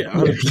 Yeah,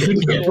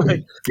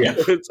 100%. Yeah.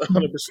 It's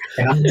 100%.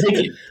 And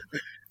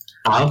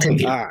I'll take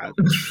it.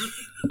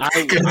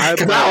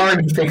 Because I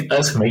already think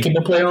us making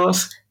the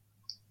playoffs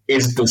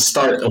is the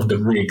start of the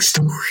rig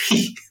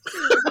story.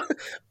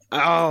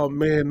 Oh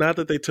man, not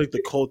that they took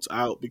the Colts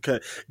out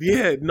because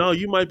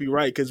you might be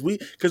right because we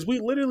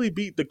literally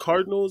beat the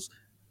Cardinals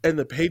and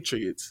the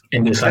Patriots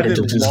and decided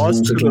to just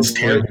lose against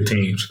terrible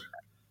teams.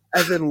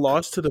 And then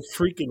lost to the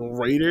freaking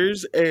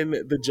Raiders and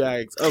the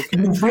Jags. Okay,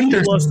 and the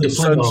Raiders lost the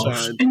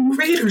Sunshine. And the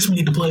Raiders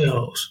made the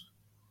playoffs.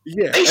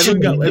 Yeah, they should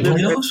make the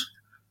playoffs.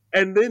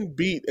 And then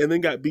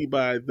got beat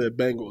by the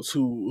Bengals,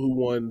 who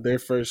won their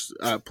first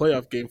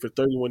playoff game for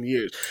 31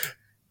 years.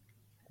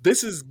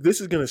 This is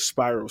going to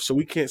spiral, so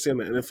we can't stay in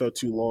the NFL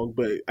too long.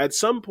 But at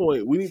some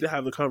point, we need to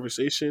have the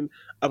conversation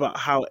about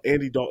how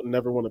Andy Dalton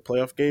never won a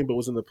playoff game, but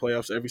was in the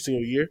playoffs every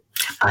single year.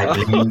 I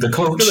blame the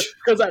coach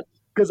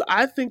because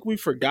I think we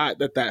forgot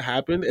that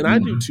happened, and I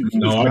do too. He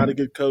was not a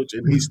good coach,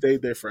 and he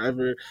stayed there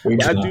forever.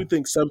 But I do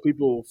think some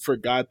people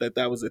forgot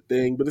that was a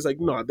thing. But it's like,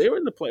 no, they were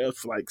in the playoffs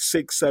for like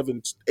 6,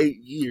 7, 8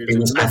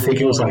 years. I think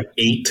it was like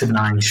 8 to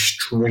 9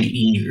 straight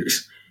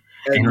years.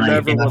 And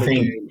never won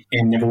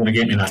a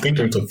game. And I think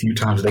there's a few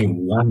times they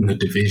won the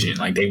division.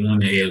 Like they won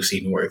the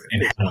AFC North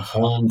and had a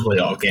home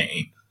playoff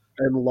game.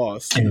 And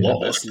lost.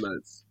 That's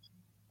nuts.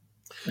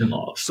 And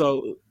lost.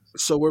 So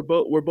we're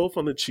both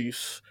on the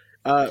Chiefs.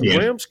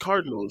 Rams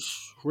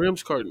Cardinals. Who are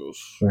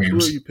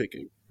you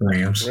picking?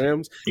 Rams.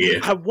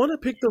 Yeah. I want to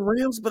pick the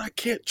Rams, but I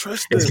can't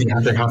trust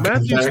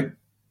them.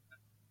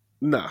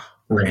 Nah.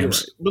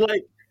 Rams.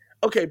 Right.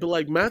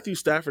 But Matthew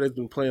Stafford has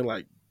been playing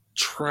like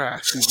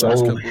trash.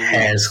 So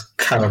has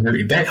Kyler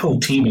Murray. That whole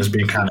team has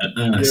been kind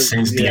of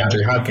since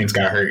DeAndre Hopkins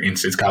got hurt and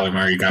since Kyler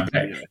Murray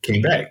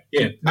came back.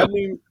 Yeah. No.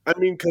 I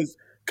mean,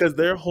 because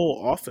their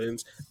whole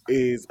offense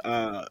is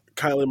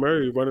Kyler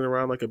Murray running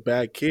around like a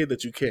bad kid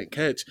that you can't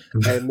catch,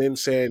 and then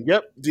saying,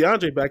 "Yep,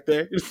 DeAndre back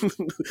there,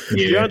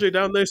 DeAndre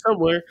down there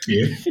somewhere."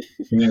 Yeah.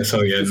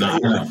 So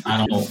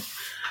I don't.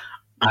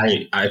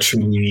 I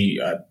truly,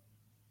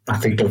 I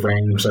think the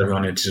Rams are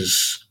going to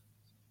just.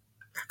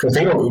 Because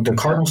the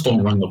Cardinals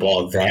don't run the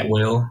ball that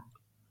well.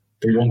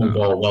 They run the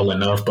ball well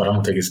enough, but I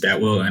don't think it's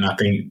that well. And I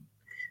think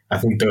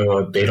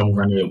they don't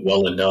run it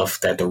well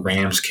enough that the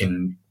Rams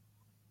can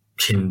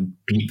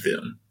beat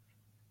them.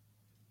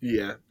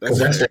 Yeah, because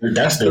that's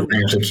the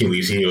Rams'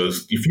 Achilles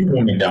heels. If you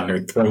run it down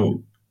their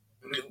throat,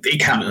 they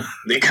kind of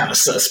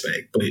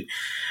suspect. But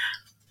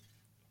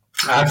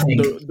I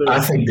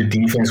think the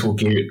defense will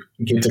get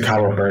to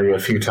Kyler Murray a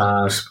few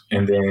times,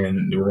 and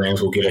then the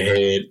Rams will get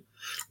ahead,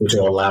 which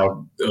will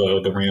allow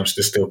the Rams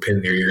to still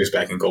pin their ears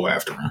back and go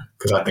after them.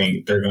 Because I don't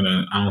think they're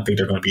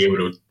gonna be able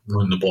to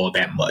run the ball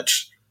that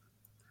much.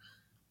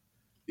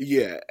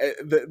 Yeah,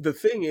 the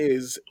thing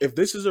is, if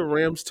this is a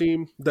Rams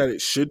team that it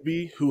should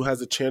be, who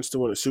has a chance to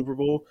win a Super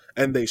Bowl,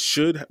 and they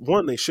should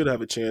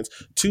have a chance.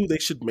 2, they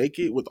should make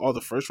it with all the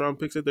first round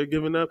picks that they're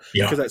giving up.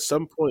 Because at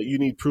some point you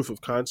need proof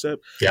of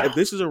concept. Yeah. If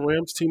this is a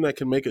Rams team that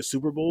can make a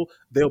Super Bowl,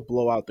 they'll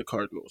blow out the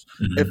Cardinals.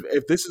 Mm-hmm.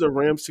 If this is a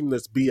Rams team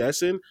that's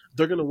BSing,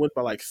 they're gonna win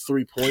by like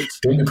 3 points.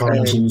 Then the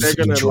Cardinals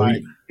they're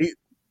gonna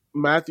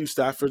Matthew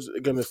Stafford's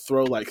gonna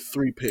throw like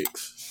 3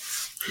 picks.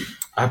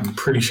 I'm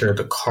pretty sure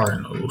the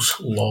Cardinals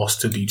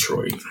lost to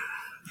Detroit.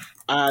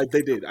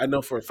 They did. I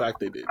know for a fact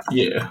they did.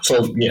 Yeah.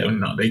 So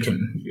no, they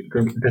can.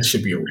 That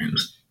should be a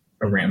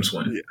Rams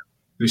win. Yeah.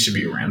 This should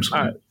be a Rams win.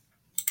 All right.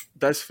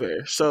 That's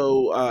fair.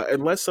 So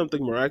unless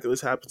something miraculous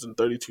happens in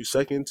 32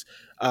 seconds,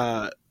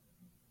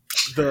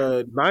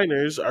 the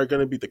Niners are going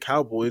to beat the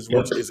Cowboys.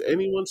 Which, is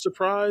anyone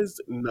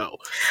surprised? No.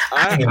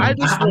 I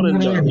just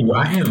want to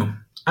know.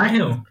 I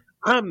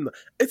am.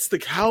 It's the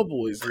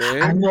Cowboys,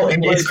 man. I know,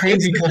 and it's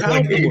crazy because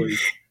I get it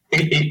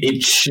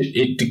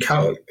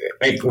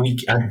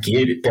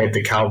that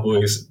the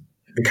Cowboys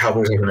are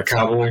going to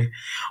Cowboy,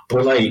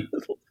 but like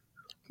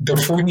the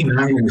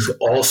 49ers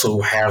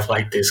also have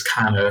like this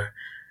kind of,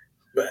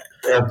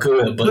 they're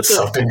good, but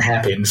something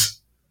happens.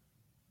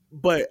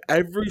 But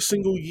every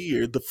single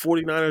year, the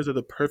 49ers are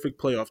the perfect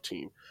playoff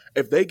team.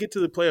 If they get to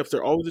the playoffs,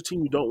 they're always a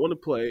team you don't want to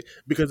play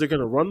because they're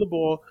going to run the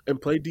ball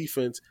and play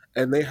defense,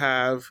 and they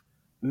have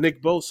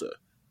Nick Bosa.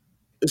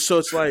 So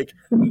it's like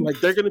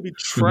they're going to be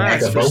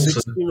trash for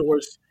 16 or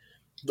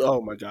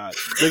oh my God.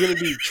 They're going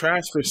to be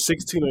trash for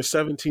 16 or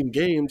 17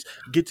 games,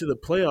 get to the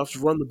playoffs,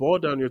 run the ball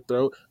down your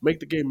throat, make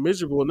the game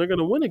miserable, and they're going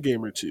to win a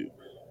game or two.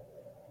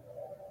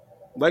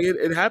 Like,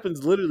 it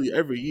happens literally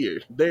every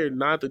year. They're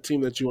not the team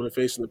that you want to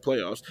face in the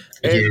playoffs.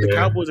 And the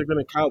Cowboys are going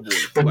to Cowboy.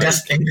 But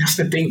that's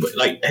the thing. But,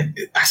 like,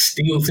 I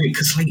still think,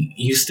 because, like,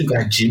 you still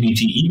got Jimmy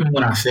G. Even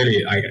when I said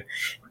it,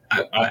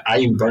 I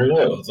even brought it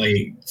up.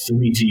 Like,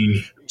 Jimmy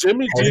G hasn't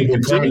been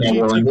playing that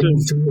well. And then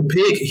he threw a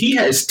pick. He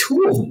has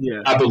 2 of them,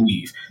 I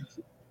believe.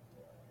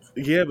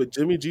 Yeah, but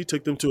Jimmy G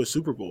took them to a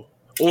Super Bowl.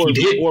 Or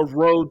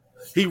rode...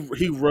 He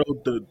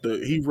rode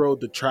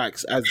the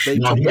tracks as they.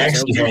 No, he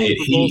actually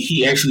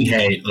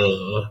had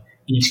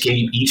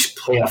each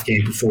playoff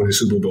game before the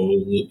Super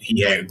Bowl.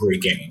 He had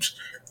great games,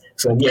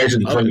 so he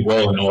actually played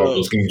well in all of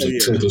those games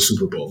until the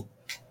Super Bowl.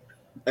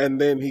 And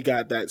then he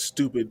got that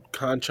stupid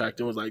contract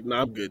and was like,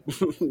 "Nah, I'm good.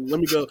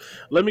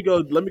 let me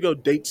go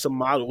date some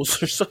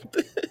models or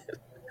something."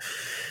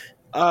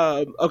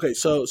 Okay,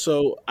 so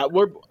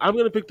I'm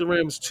gonna pick the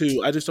Rams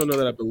too. I just don't know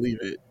that I believe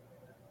it.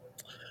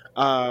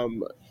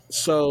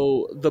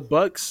 So the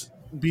Bucks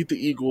beat the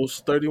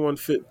Eagles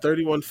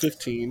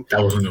 31-15.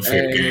 That wasn't a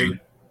fair game.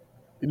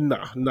 No,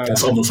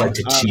 that's almost like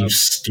the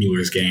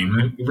Chiefs-Steelers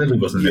game. It really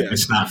wasn't. Yeah.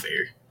 It's not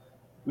fair.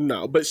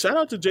 No, but shout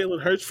out to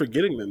Jalen Hurts for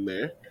getting them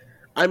there.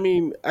 I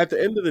mean, at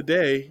the end of the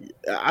day,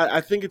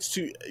 I think it's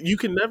too. You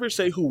can never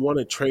say who won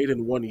a trade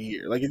in 1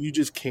 year. Like, you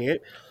just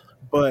can't.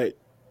 But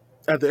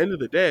at the end of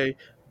the day,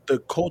 the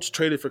Colts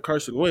traded for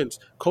Carson Wentz.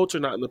 Colts are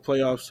not in the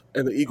playoffs,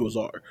 and the Eagles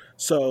are.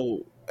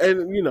 So.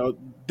 And,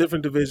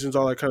 different divisions,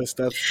 all that kind of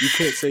stuff. You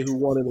can't say who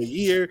won in a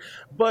year,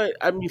 but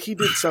I mean, he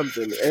did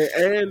something,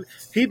 and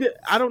he did.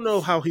 I don't know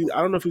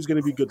if he's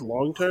going to be good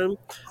long term,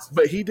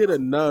 but he did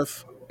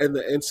enough in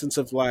the instance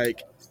of,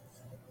 like,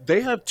 they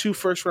have 2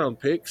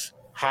 first-round picks,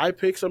 high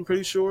picks. I'm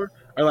pretty sure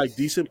are like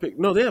decent picks.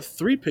 No, they have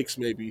 3 picks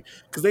maybe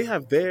because they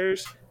have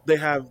theirs. They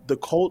have the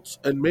Colts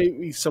and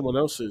maybe someone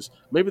else's,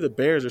 maybe the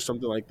Bears or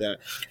something like that.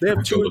 They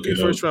have 2 or 3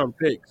 first-round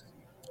picks.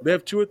 They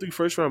have 2 or 3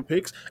 first-round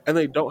picks, and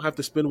they don't have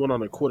to spend one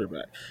on a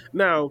quarterback.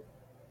 Now,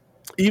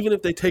 even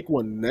if they take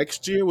one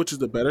next year, which is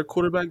the better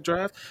quarterback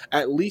draft,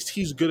 at least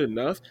he's good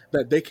enough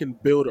that they can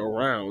build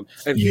around,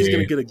 and he's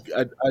going to get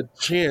a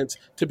chance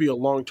to be a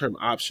long-term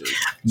option.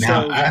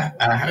 Now,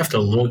 I have to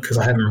look because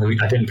I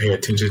didn't pay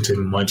attention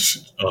to much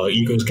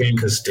Eagles game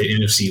because the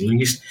NFC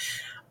least.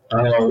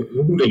 What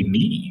do they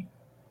need?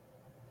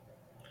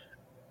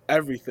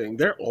 Everything.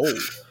 They're old.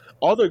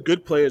 All their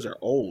good players are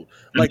old.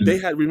 Like, they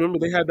had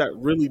that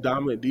really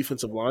dominant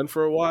defensive line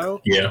for a while.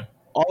 Yeah.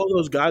 All of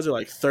those guys are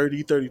like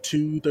 30,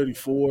 32,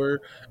 34.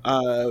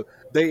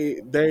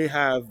 They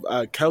have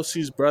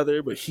Kelsey's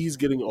brother, but he's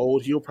getting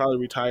old. He'll probably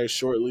retire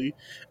shortly.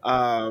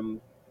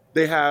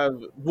 They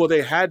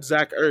had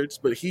Zach Ertz,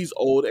 but he's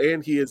old,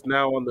 and he is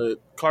now on the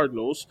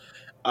Cardinals.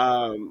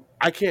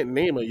 I can't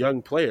name a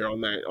young player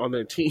on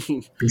their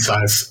team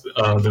besides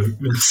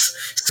the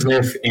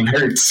Smith and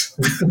Hurts.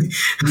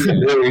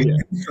 Yeah.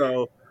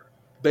 So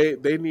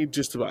they need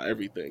just about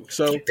everything.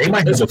 So they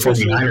might have the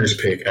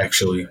 49ers pick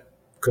actually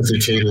because they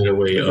traded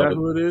away. Is that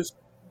who it is?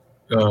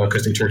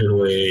 Because they traded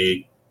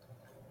away.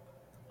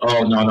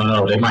 Oh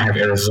no! They might have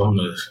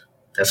Arizona's.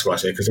 That's what I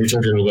said because they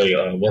traded away.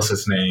 What's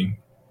his name?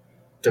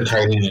 The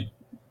tight end.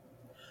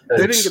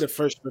 They didn't get a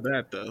first for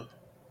that though.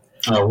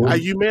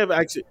 You may have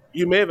actually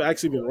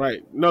been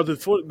right. No, the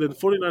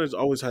 49ers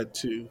always had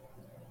 2.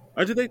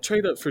 Or did they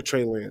trade up for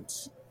Trey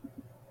Lance?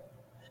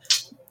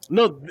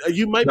 No,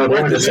 you might be right.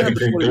 They were the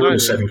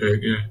second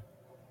pick, yeah.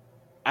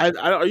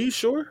 Are you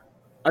sure?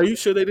 Are you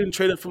sure they didn't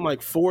trade it from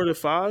like 4 to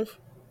 5,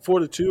 4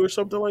 to 2, or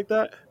something like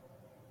that?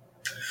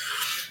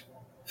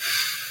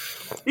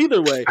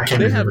 Either way,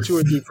 they have 2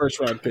 or 3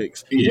 first-round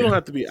picks. Yeah. You don't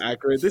have to be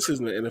accurate. This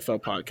isn't an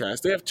NFL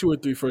podcast. They have 2 or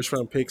 3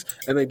 first-round picks,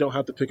 and they don't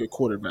have to pick a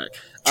quarterback.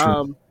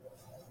 And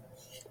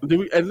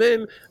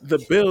then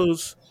the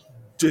Bills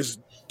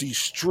just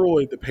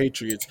destroyed the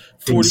Patriots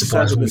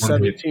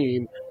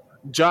 47-17.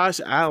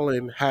 Josh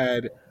Allen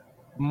had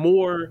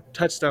more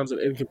touchdowns than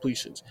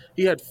incompletions.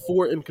 He had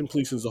 4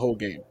 incompletions the whole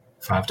game.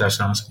 5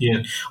 touchdowns.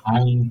 Yeah.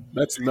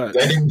 That's nuts.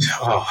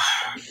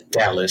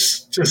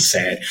 Dallas. Just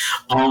sad.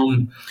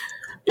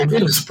 It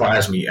didn't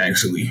surprise me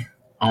actually.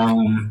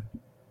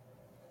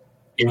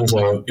 It was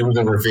a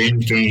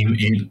revenge game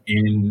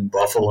in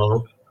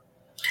Buffalo.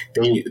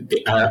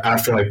 I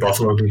feel like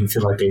Buffalo didn't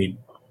feel like they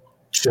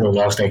should have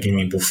lost that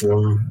game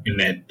before. In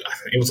that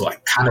it was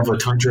like kind of a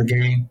tundra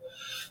game,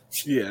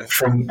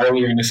 from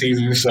earlier in the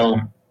season. So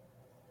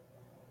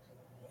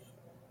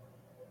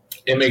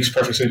it makes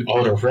perfect sense.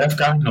 Oh, the ref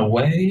got in the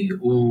way.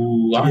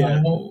 Ooh, I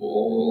don't know.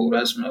 Oh,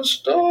 that's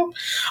messed up.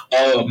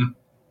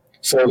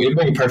 So it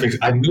made perfect.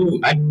 I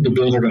knew the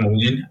Bills were going to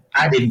win.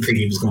 I didn't think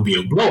it was going to be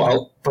a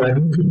blowout, but I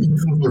knew they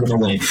were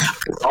going to win.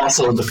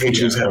 Also, the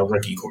Patriots had a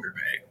rookie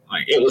quarterback.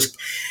 Like it was,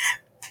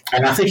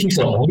 and I think he's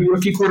the only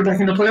rookie quarterback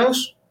in the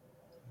playoffs.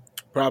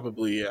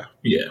 Probably, yeah.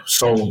 Yeah.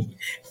 So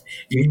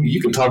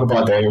you can talk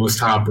about that. It was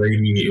Tom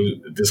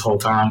Brady this whole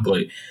time,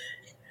 but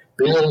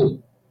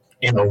Bill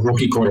and a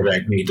rookie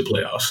quarterback made the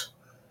playoffs.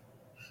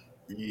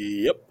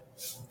 Yep.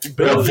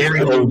 A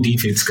very old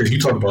defense, because you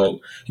talk about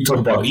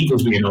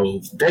Eagles being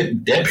old.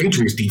 That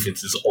Patriots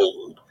defense is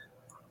old.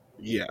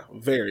 Yeah,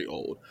 very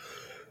old.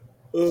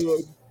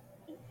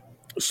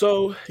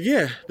 So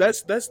yeah,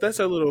 that's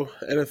our little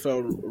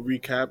NFL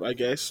recap, I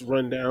guess,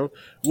 rundown.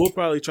 We'll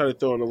probably try to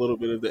throw in a little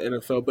bit of the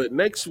NFL, but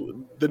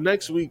the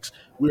next weeks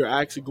we're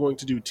actually going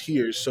to do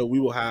tiers, so we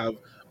will have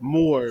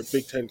more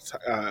Big Ten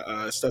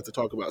stuff to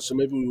talk about. So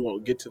maybe we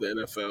won't get to the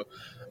NFL.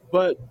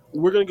 But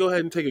we're going to go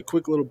ahead and take a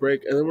quick little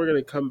break, and then we're going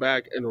to come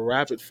back and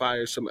rapid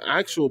fire some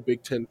actual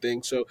Big Ten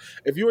things. So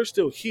if you are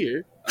still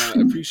here, I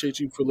appreciate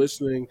you for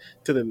listening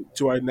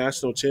to our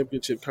national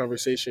championship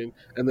conversation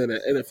and then an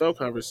NFL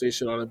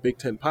conversation on a Big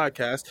Ten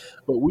podcast.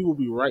 But we will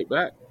be right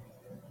back.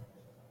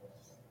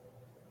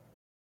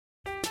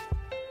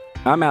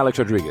 I'm Alex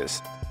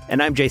Rodriguez.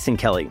 And I'm Jason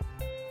Kelly.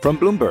 From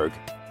Bloomberg,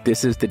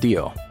 this is The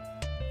Deal.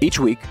 Each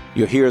week,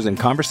 you'll hear us in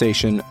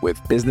conversation with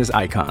business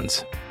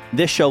icons.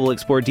 This show will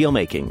explore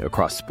deal-making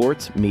across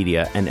sports,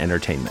 media, and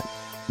entertainment.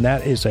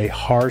 That is a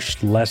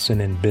harsh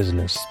lesson in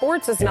business.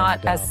 Sports is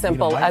not as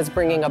simple as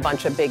bringing a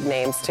bunch of big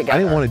names together. I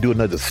didn't want to do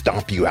another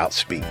stomp you out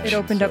speech. It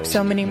opened up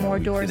so many more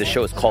doors. The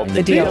show is called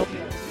The Deal.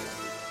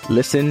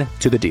 Listen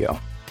to The Deal.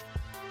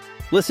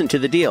 Listen to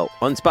The Deal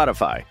on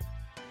Spotify.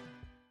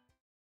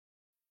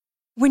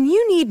 When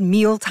you need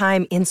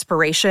mealtime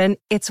inspiration,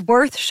 it's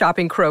worth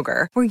shopping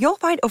Kroger, where you'll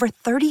find over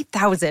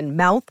 30,000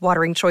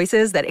 mouth-watering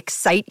choices that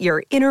excite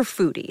your inner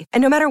foodie.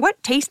 And no matter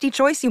what tasty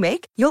choice you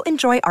make, you'll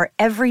enjoy our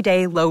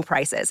everyday low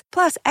prices,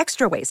 plus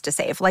extra ways to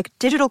save, like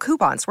digital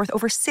coupons worth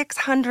over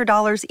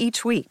 $600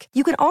 each week.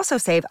 You can also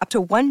save up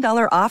to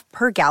 $1 off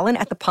per gallon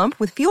at the pump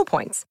with fuel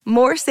points.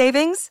 More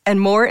savings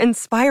and more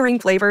inspiring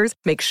flavors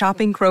make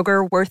shopping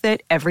Kroger worth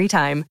it every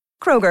time.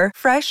 Kroger,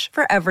 fresh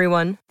for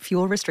everyone.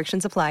 Fuel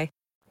restrictions apply.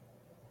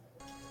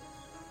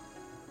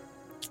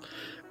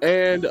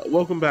 And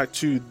welcome back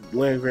to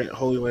Land Grant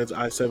Holy Land's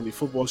I-70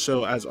 football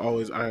show. As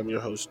always, I am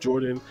your host,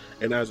 Jordan.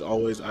 And as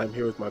always, I'm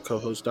here with my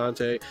co-host,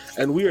 Dante.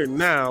 And we are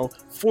now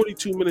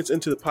 42 minutes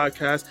into the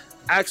podcast,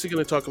 actually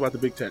going to talk about the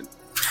Big Ten.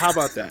 How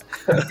about that?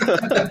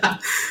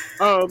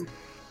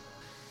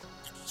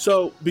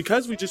 So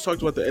because we just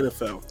talked about the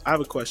NFL, I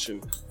have a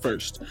question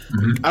first.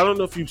 Mm-hmm. I don't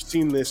know if you've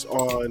seen this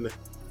on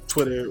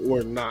Twitter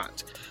or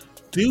not.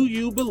 Do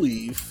you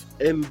believe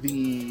in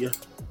the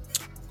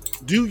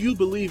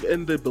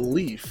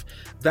belief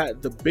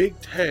that the Big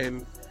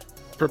Ten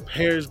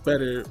prepares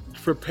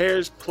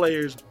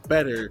players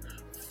better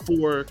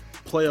for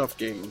playoff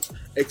games,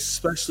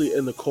 especially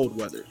in the cold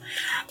weather?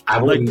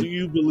 Do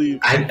you believe?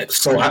 I'm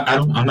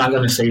not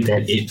going to say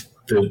that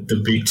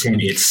the Big Ten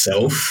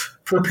itself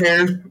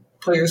prepares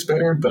players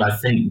better, but I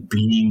think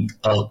being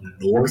up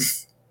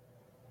north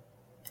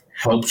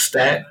helps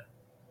that.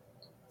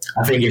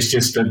 I think it's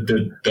just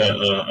the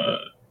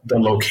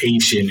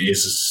location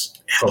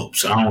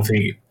helps. I don't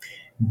think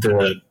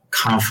the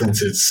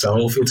conference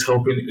itself is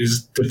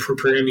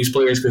preparing these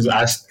players, because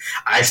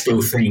I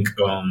still think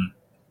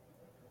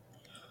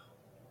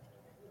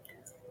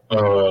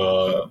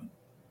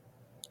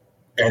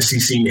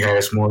SEC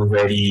has more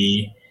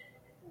ready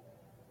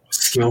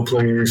skill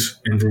players,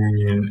 and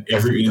then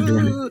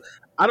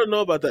I don't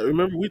know about that.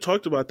 Remember, we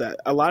talked about that.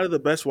 A lot of the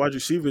best wide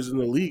receivers in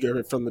the league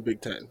are from the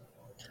Big Ten.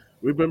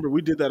 Remember,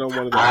 we did that on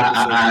one of the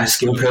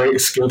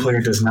episodes. Skill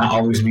player does not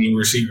always mean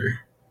receiver.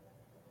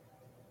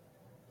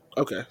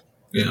 Okay.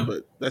 Yeah,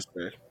 but that's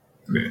fair.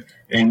 Yeah.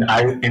 And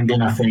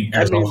then I think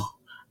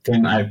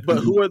But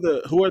who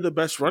are the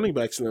best running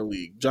backs in the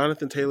league?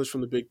 Jonathan Taylor's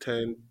from the Big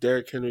Ten.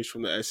 Derrick Henry's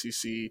from the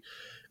SEC.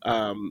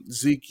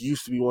 Zeke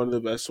used to be one of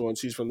the best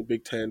ones. He's from the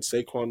Big Ten.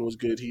 Saquon was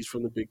good. He's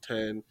from the Big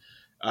Ten.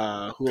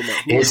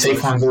 Is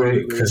Saquon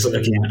good? Because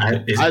again,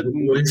 I've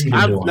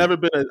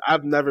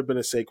never been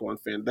a Saquon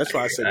fan. That's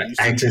why I said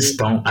I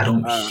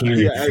don't hear.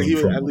 He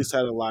at least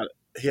had a lot.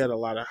 He had a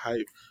lot of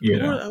hype. Yeah.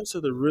 Who else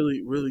are the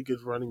really, really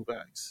good running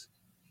backs?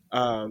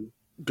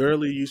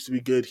 Gurley used to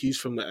be good. He's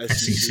from the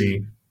SEC.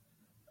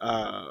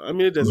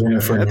 It doesn't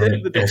matter. At the end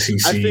of the day, SEC.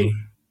 I think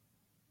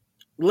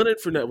Leonard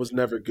Fournette was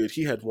never good.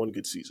 He had one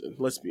good season.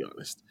 Let's be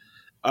honest.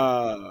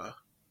 I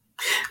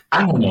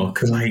don't know,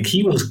 because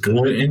he was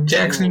good in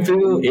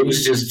Jacksonville. It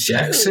was just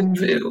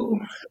Jacksonville.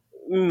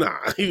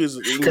 Nah, he was.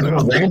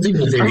 Because Ramsey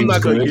was there. I'm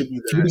not going to give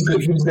you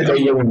that. He was good that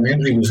year when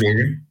Ramsey was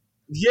here.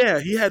 Yeah,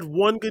 he had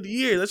one good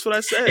year. That's what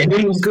I said. And then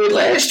he was good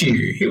last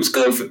year. He was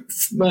good for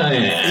not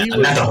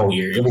the whole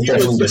year. It was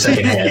definitely the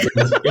second half. It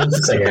was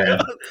the second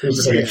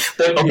half.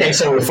 But okay,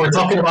 so if we're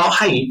talking about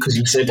hype, because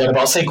you said that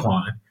about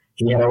Saquon,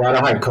 he had a lot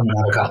of hype coming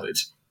out of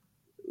college.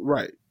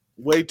 Right.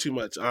 Way too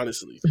much,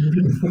 honestly.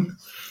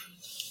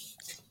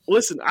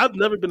 Listen, I've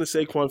never been a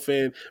Saquon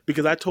fan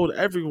because I told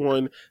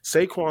everyone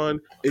Saquon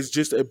is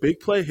just a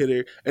big play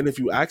hitter, and if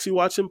you actually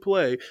watch him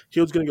play, he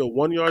was going to go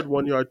 1 yard,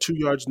 1 yard, 2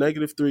 yards,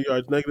 -3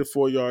 yards,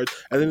 -4 yards,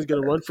 and then he's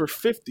going to run for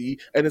 50,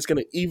 and it's going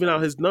to even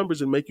out his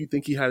numbers and make you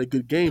think he had a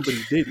good game, but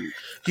he didn't.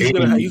 He's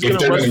going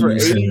to rush for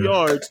 80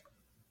 yards.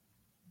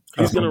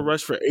 He's going to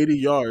rush for 80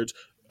 yards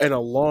and a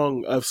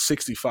long of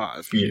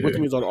 65, which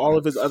means on all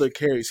of his other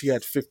carries, he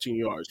had 15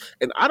 yards.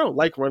 And I don't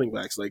like running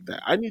backs like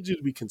that. I need you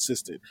to be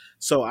consistent.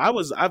 So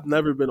I've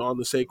never been on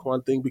the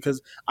Saquon thing because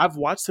I've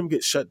watched him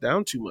get shut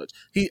down too much.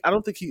 I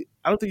don't think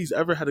he's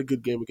ever had a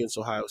good game against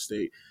Ohio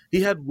State. He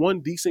had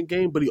one decent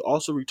game, but he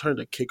also returned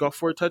a kickoff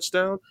for a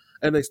touchdown,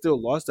 and they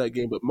still lost that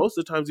game. But most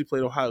of the times he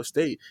played Ohio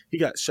State, he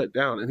got shut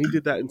down, and he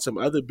did that in some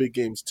other big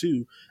games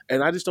too.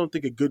 And I just don't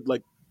think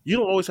you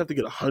don't always have to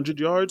get 100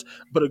 yards,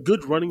 but a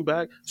good running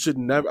back should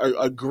never –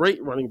 a great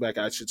running back,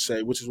 I should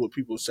say, which is what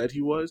people said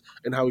he was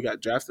and how he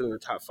got drafted in the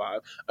top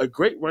 5. A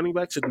great running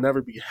back should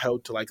never be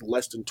held to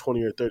less than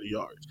 20 or 30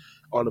 yards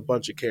on a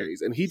bunch of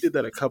carries. And he did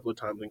that a couple of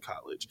times in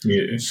college.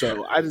 Yeah.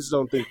 So I just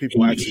don't think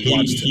people actually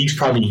watched him. He's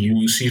probably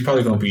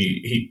going to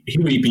be – he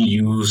would be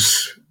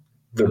used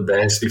the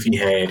best if he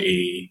had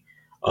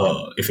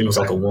if it was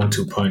like a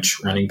 1-2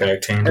 punch running back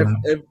tandem.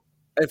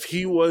 If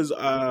he was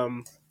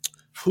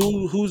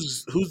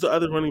Who's the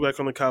other running back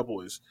on the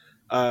Cowboys?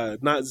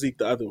 Not Zeke,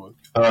 the other one.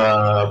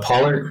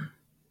 Pollard.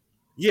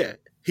 Yeah,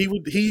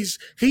 he's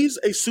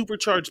a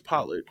supercharged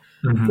Pollard.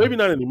 Mm-hmm. Maybe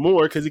not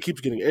anymore because he keeps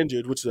getting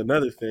injured, which is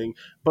another thing.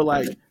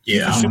 But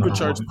he's a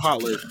supercharged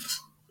Pollard.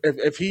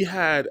 If he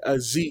had a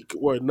Zeke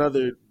or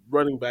another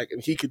running back,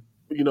 and he could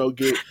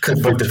get.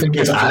 But the thing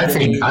is, I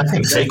think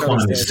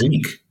Saquon is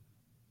Zeke.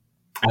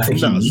 I think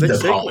he needs a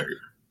Pollard.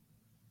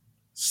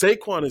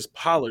 Saquon is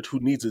Pollard who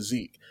needs a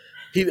Zeke.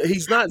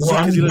 He's not Zeke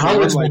because he doesn't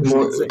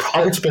run like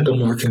Pollard's been a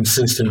more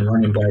consistent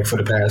running back for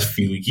the past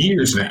few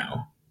years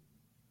now.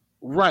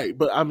 Right,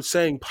 but I'm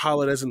saying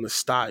Pollard as in the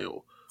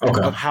style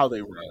of how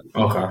they run.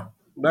 Okay.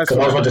 Because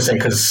I was about to say,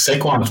 because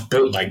Saquon's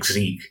built like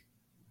Zeke.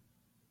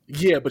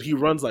 Yeah, but he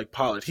runs like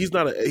Pollard. He's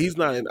not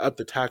an up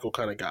the tackle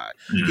kind of guy.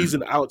 Mm. He's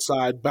an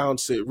outside,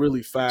 bounce it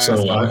really fast. So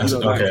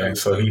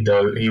so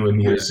he would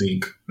need a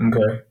Zeke.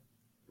 Okay.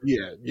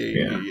 Yeah.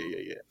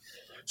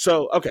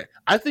 So, okay,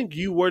 I think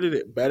you worded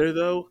it better,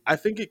 though. I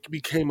think it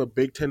became a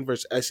Big Ten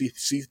versus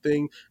SEC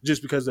thing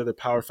just because of the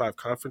Power 5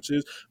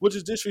 conferences, which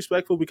is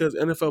disrespectful because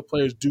NFL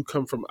players do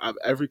come from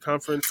every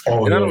conference.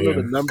 Oh, and I don't know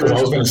the numbers. I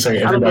was going to say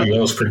everybody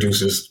else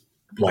produces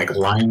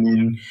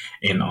linemen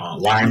and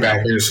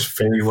linebackers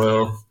very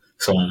well.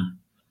 So,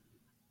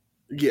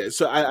 yeah,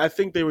 so I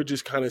think they were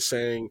just kind of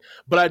saying,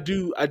 but I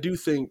do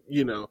think,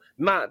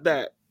 not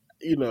that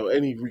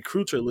any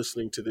recruits are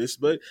listening to this,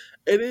 but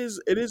it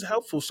is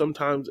helpful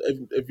sometimes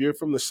if you're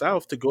from the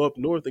South to go up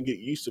north and get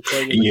used to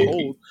playing in the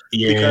cold.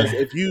 Yeah. Because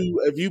if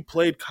you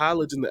played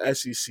college in the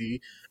SEC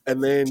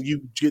and then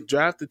you get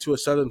drafted to a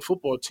Southern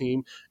football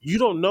team, you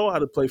don't know how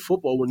to play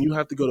football when you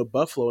have to go to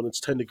Buffalo and it's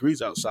 10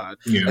 degrees outside.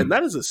 Yeah. And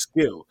that is a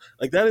skill.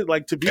 That is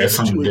to be able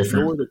to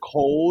ignore the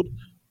cold.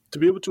 To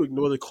be able to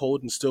ignore the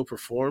cold and still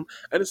perform.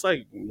 And it's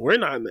we're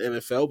not in the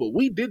NFL, but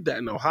we did that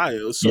in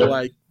Ohio.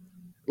 So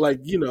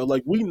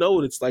we know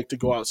what it's like to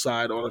go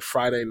outside on a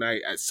Friday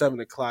night at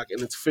 7:00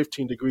 and it's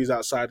 15 degrees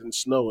outside and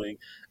snowing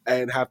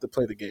and have to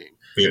play the game.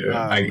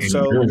 Yeah,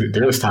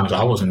 there's times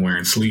I wasn't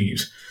wearing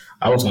sleeves.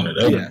 I was one of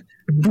them.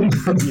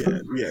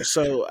 Yeah.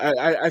 So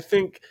I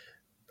think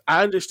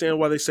I understand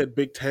why they said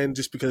Big Ten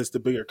just because it's the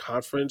bigger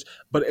conference,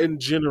 but in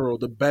general,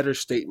 the better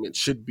statement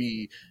should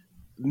be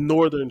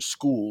northern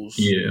schools.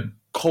 Yeah.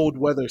 Cold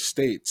weather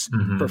states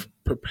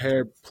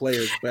prepare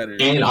players better,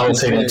 and I would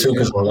say that too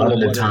because a lot of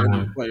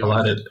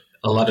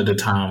the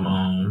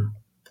time,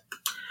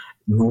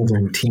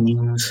 northern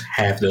teams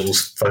have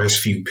those first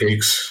few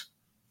picks.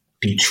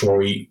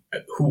 Detroit,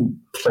 who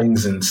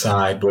plays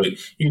inside, but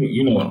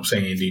you know what I'm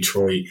saying.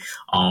 Detroit,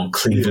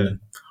 Cleveland,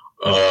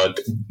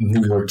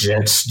 New York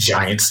Jets,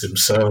 Giants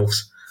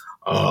themselves.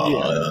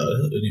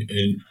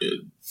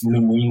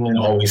 New England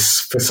always,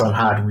 for some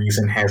odd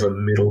reason, has a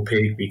middle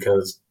pick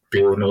because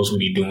Bill knows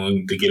what he's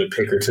doing to get a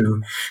pick or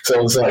two.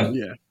 So it's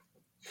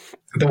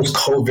those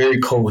very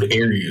cold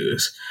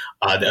areas.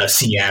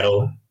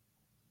 Seattle,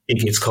 it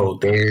gets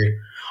cold there.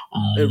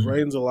 It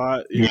rains a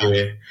lot.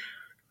 Yeah.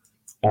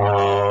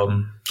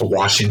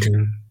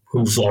 Washington,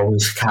 who's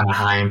always kind of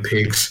high in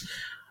picks,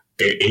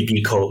 it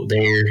get cold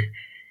there.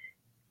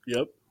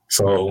 Yep.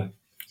 So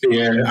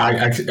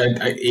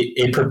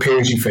it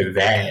prepares you for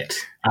that.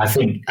 I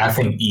think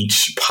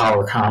each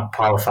Power 5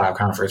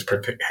 conference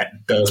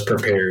does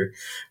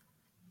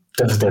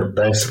their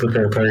best to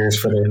prepare players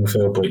for the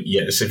NFL. But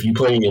yes, if you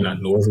play in a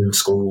northern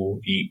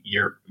school,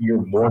 you're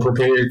more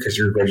prepared because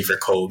you're ready for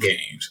cold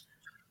games.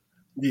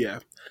 Yeah,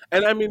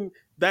 And I mean,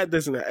 that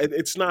doesn't.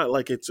 It's not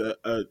like it's a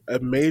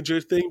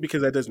major thing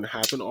because that doesn't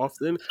happen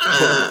often.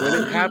 But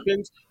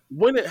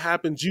when it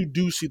happens, you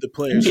do see the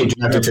players. You get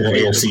drafted to the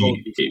AFC.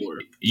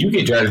 You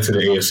get drafted to the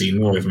AFC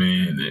North,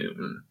 man.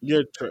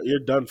 You're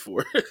done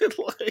for.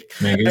 Like,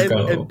 man,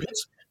 and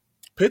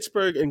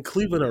Pittsburgh and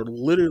Cleveland are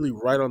literally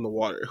right on the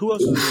water. Who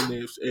else is in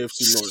the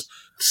AFC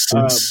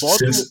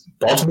North?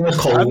 Baltimore's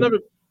cold.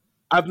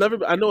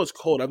 I know it's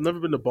cold. I've never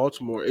been to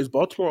Baltimore. Is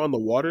Baltimore on the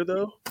water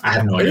though? I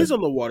have no idea. It is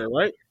on the water,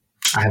 right?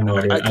 I have no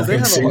idea. I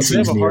think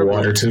Cincy's near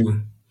water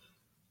too.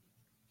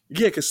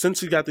 Yeah, because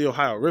Cincy got the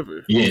Ohio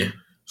River. Yeah.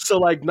 So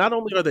like, not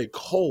only are they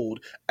cold,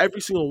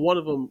 every single one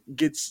of them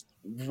gets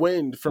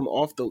wind from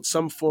off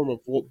some form of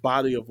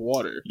body of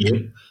water. Yeah.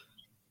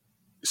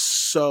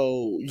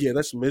 So yeah,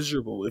 that's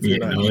miserable. If you're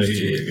not used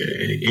to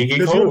it.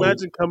 Because you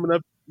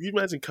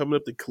imagine coming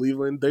up to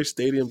Cleveland, their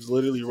stadium's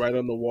literally right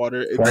on the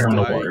water. It's right on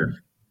the water.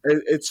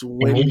 It's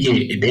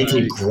windy. They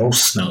get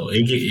gross snow.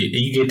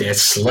 You get that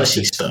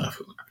slushy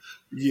stuff.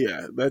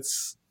 Yeah,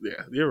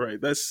 you're right.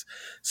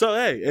 So.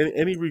 Hey,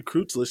 any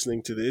recruits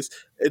listening to this,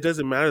 it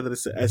doesn't matter that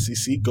it's the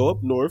SEC. Go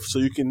up north so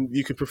you can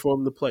perform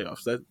in the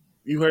playoffs. That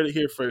you heard it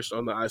here first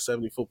on the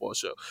I-70 football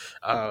show.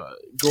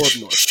 Go up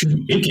north.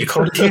 It get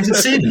cold in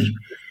Kansas City.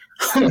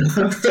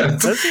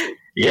 Does it?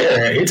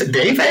 Yeah,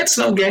 they've had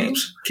snow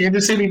games.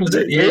 Kansas City was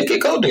there. Yeah, it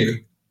get cold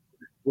there.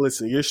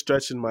 Listen, you're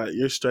stretching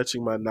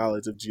my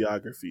knowledge of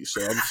geography,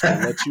 so I'm just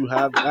gonna let you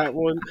have that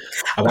one.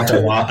 I've watched a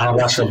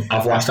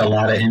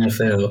lot of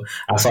NFL.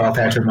 I saw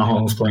Patrick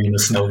Mahomes playing the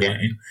snow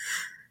game.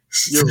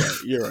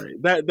 You're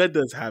right. That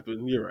does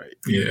happen. You're right.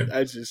 Yeah.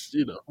 I just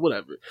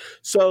whatever.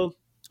 So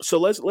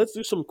let's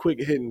do some quick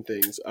hitting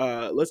things.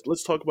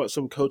 Let's talk about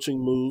some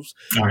coaching moves.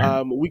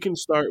 Right. We can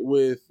start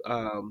with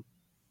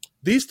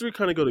these three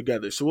kind of go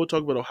together. So we'll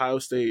talk about Ohio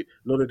State,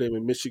 Notre Dame,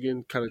 and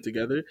Michigan kind of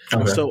together.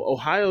 Okay. So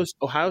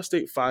Ohio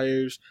State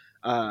fires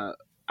Al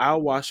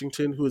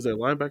Washington, who is their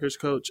linebackers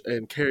coach,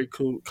 and Kerry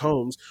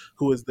Combs,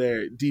 who is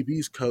their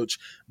DBs coach.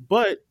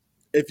 But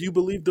if you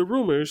believe the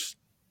rumors,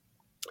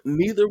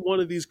 neither one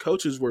of these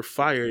coaches were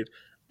fired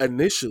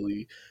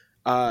initially.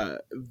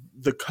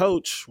 The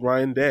coach,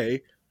 Ryan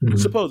Day,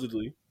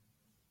 supposedly,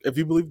 if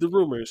you believe the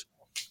rumors,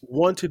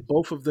 wanted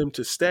both of them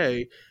to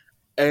stay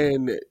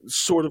and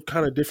sort of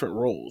kind of different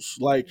roles.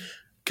 Like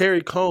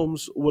Kerry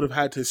Combs would have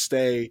had to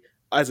stay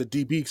as a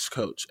DB's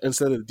coach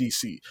instead of the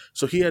DC.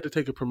 So he had to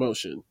take a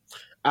promotion.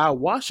 Al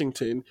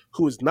Washington,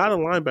 who is not a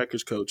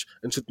linebackers coach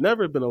and should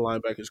never have been a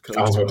linebackers coach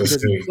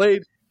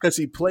because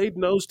he played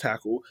nose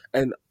tackle,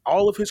 and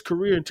all of his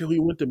career until he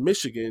went to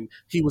Michigan,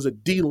 he was a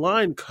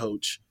D-line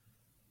coach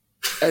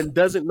and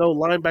doesn't know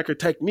linebacker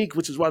technique,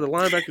 which is why the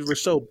linebackers were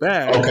so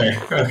bad.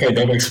 Okay,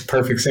 that makes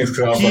perfect sense.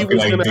 He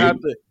was going to have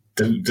to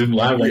the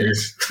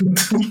linebackers.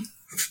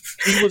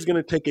 He was going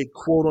to take a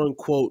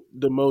quote-unquote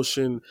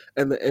demotion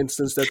in the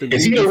instance that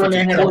is he the one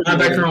that had a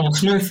linebacker on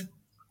Smith?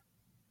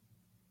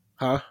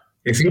 Huh?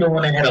 Is he the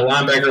one that had a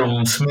linebacker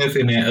on Smith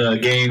in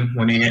that game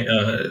when he had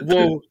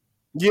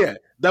yeah,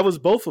 that was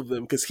both of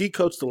them because he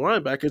coached the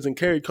linebackers and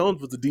Kerry Combs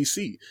was the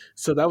DC.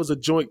 So that was a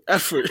joint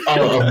effort.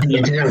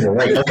 Being terrible,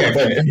 right?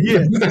 Okay,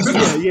 yeah.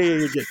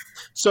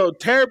 So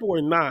terrible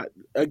or not,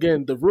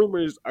 again, the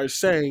rumors are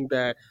saying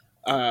that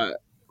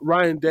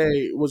Ryan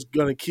Day was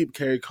going to keep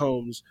Kerry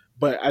Combs,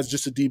 but as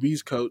just a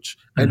DB's coach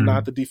and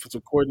not the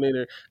defensive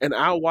coordinator. And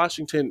Al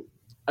Washington,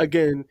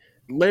 again,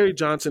 Larry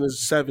Johnson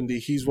is 70.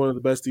 He's one of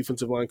the best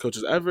defensive line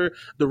coaches ever.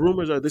 The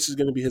rumors are this is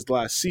going to be his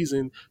last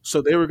season.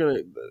 So they were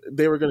going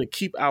to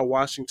keep Al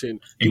Washington.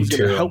 He was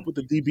going to help with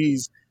the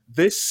DBs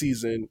this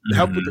season,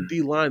 help with the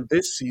D line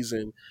this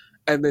season,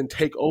 and then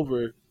take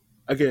over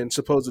again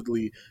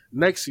supposedly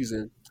next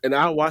season. And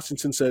Al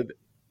Washington said,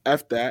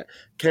 F that.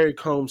 Kerry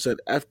Combs said,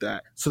 F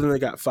that. So then they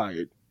got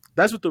fired.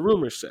 That's what the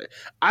rumors say.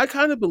 I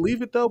kind of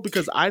believe it, though,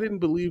 because in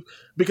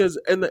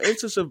the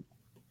instance of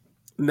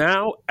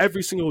now,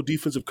 every single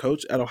defensive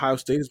coach at Ohio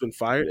State has been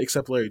fired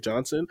except Larry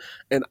Johnson,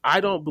 and I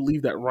don't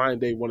believe that Ryan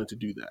Day wanted to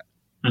do that.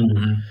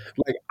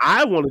 Like,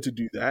 I wanted to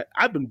do that.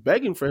 I've been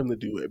begging for him to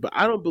do it, but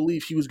I don't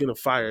believe he was going to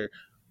fire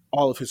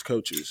all of his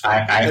coaches.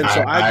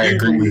 I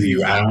agree with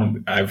you.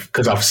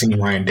 Because I've seen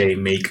Ryan Day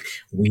make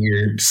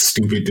weird,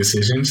 stupid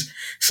decisions.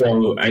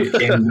 So,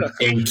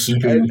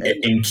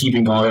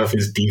 keeping all of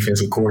his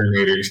defensive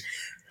coordinators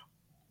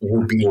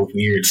would be a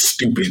weird,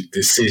 stupid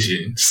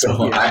decision.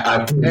 So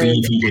I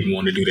believe he didn't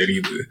want to do that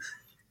either.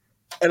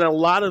 And a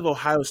lot of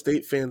Ohio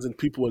State fans and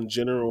people in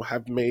general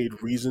have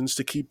made reasons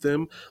to keep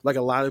them. Like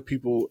a lot of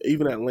people,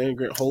 even at Land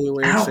Grant Holy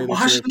Land,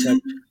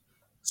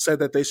 said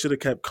that they should have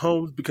kept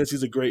Combs because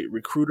he's a great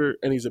recruiter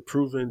and he's a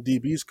proven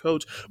DB's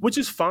coach, which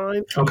is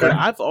fine. Okay. But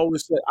I've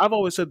always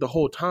said the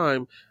whole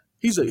time,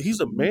 he's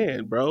a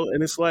man, bro.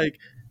 And it's like,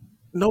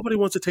 nobody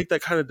wants to take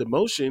that kind of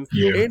demotion,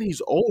 and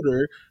he's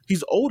older.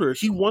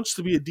 He wants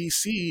to be a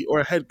DC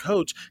or a head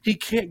coach. He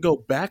can't go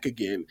back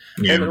again.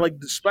 And like,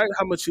 despite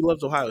how much he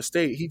loves Ohio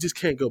State, he just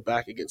can't go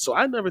back again. So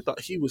I never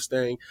thought he was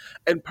staying.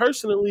 And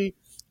personally,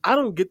 I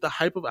don't get the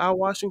hype of Al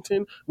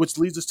Washington, which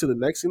leads us to the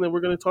next thing that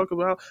we're going to talk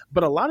about.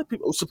 But a lot of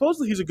people,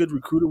 supposedly he's a good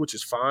recruiter, which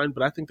is fine,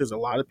 but I think there's a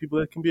lot of people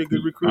that can be a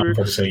good recruiter. I'm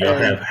going to say y'all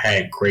have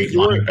had great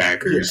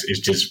linebackers. It's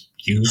just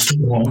used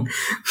wrong.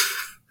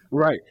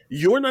 Right.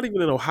 You're not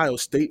even an Ohio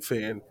State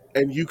fan,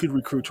 and you could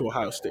recruit to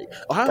Ohio State.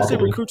 Ohio State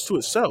recruits to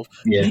itself.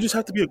 Yeah. You just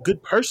have to be a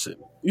good person.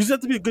 You just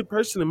have to be a good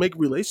person and make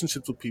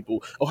relationships with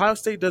people. Ohio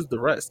State does the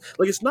rest.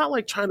 Like, it's not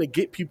like trying to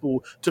get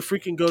people to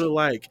freaking go to,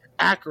 like,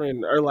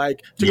 Akron or,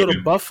 like, to go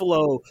to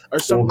Buffalo or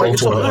something. Like,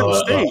 it's Ohio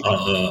State.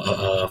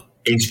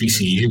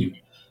 HBCU.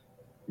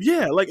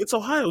 Yeah, like, it's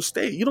Ohio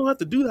State. You don't have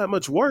to do that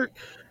much work.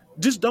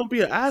 Just don't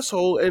be an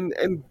asshole and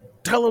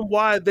tell them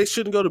why they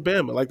shouldn't go to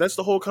Bama. Like, that's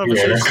the whole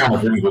conversation. Yeah, that's kind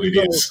of really what it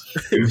is.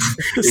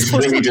 It's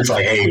really just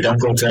like, hey, don't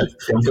go to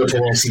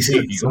the SEC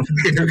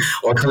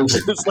or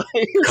Clemson.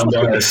 Come to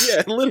us.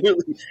 Yeah,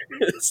 literally.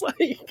 It's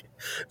like,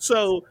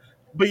 so,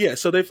 but yeah,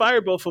 so they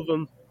fired both of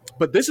them.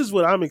 But this is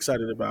what I'm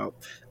excited about,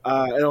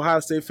 and Ohio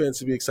State fans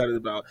should be excited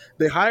about.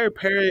 They hired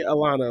Perry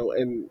Alano,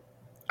 and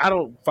I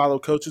don't follow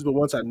coaches, but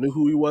once I knew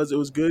who he was, it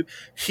was good.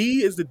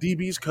 He is the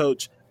DB's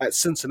coach at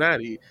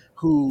Cincinnati,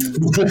 who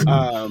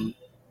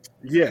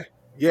Yeah.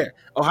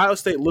 Ohio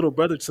State little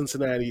brother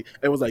Cincinnati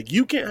and was like,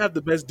 you can't have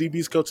the best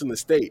DB's coach in the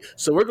state.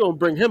 So we're going to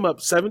bring him up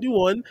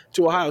 71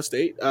 to Ohio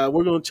State.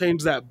 We're going to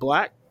change that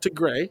black to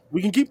gray.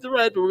 We can keep the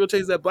red, but we're going to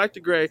change that black to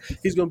gray.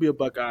 He's going to be a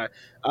Buckeye.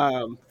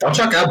 Don't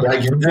check out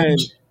black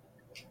uniforms.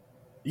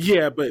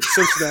 Yeah, but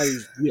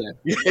Cincinnati's, yeah,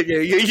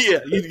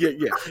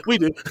 we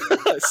do.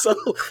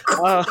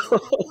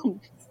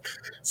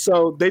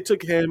 So they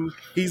took him.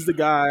 He's the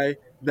guy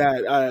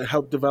that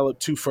helped develop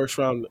 2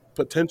 first-round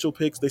potential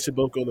picks. They should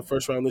both go in the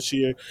first round this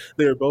year.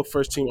 They are both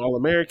first-team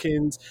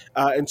All-Americans.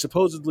 And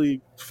supposedly,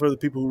 for the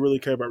people who really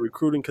care about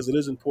recruiting, because it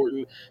is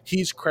important,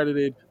 he's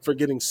credited for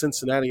getting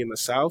Cincinnati in the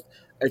South.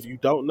 If you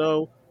don't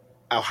know,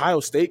 Ohio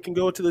State can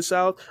go to the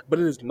South, but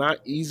it is not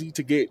easy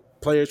to get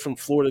players from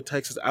Florida,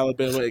 Texas,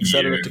 Alabama, et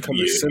cetera, to come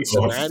to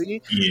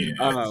Cincinnati.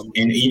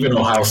 And even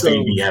Ohio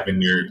State be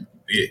having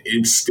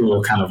it's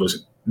still kind of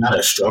not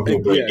a struggle,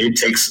 but it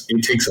takes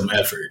some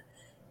effort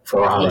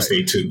for Ohio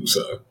State too.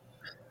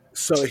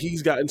 So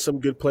he's gotten some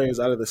good players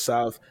out of the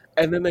South.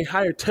 And then they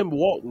hired Tim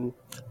Walton,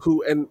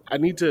 who, and I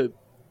need to,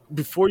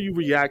 before you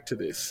react to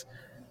this,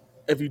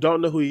 if you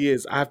don't know who he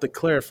is, I have to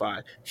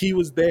clarify. He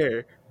was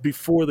there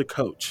before the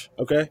coach,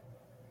 okay?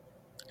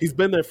 He's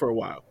been there for a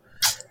while.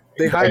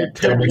 They hired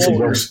Tim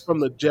Walton from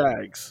the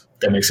Jags.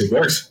 That makes it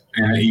worse.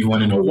 And you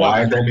want to know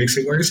why that makes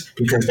it worse?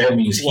 Because that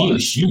means he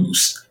is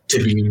used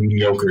to being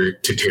mediocre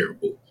to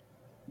terrible.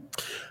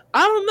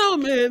 I don't know,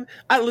 man.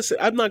 Listen,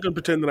 I'm not going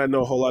to pretend that I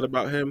know a whole lot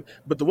about him,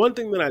 but the one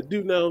thing that I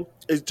do know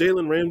is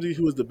Jalen Ramsey,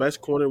 who is the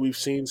best corner we've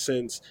seen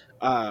since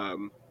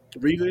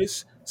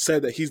Revis,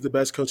 said that he's the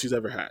best coach he's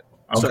ever had.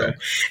 Okay.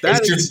 So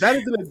that is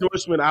an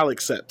endorsement I'll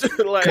accept.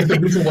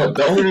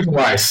 The only reason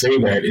why I say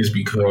that is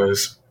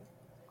because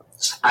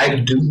I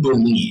do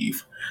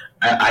believe,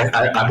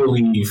 I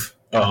believe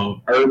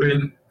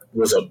Urban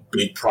was a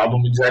big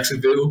problem in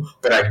Jacksonville,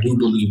 but I do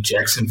believe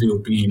Jacksonville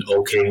being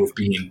okay with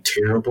being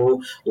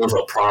terrible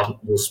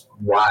was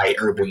why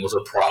Urban was a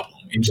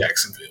problem in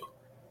Jacksonville.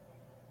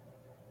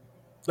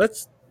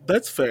 That's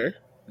fair.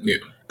 Yeah,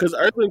 because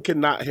Urban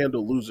cannot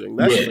handle losing.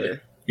 That's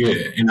fair. Yeah,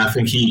 and I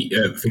think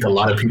a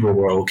lot of people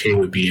were okay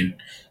with being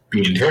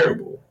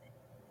terrible,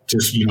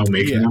 just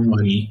making their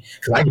money.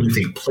 Because I even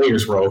think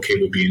players were okay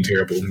with being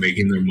terrible,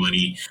 making their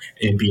money,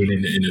 and being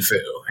in the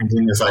NFL. And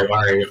then it's like, all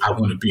right, I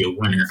want to be a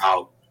winner.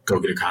 I'll go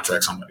get a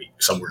contract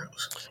somewhere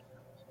else.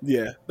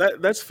 Yeah,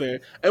 that's fair.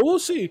 And we'll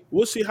see.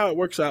 We'll see how it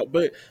works out.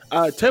 But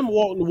Tim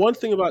Walton, one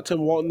thing about Tim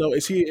Walton, though,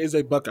 is he is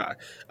a Buckeye.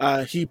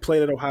 He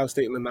played at Ohio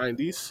State in the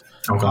 90s.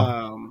 Okay.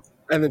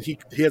 And then he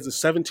has a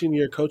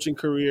 17-year coaching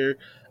career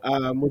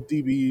with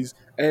DBs.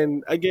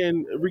 And,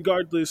 again,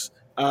 regardless,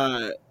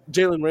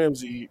 Jalen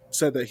Ramsey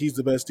said that he's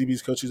the best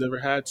DBs coach he's ever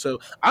had. So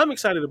I'm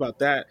excited about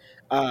that.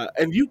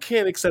 And you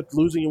can't accept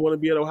losing and want to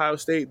be at Ohio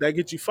State. That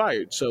gets you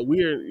fired. So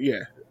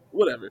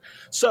whatever.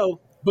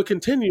 So, but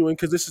continuing,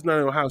 because this is not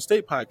an Ohio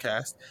State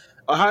podcast,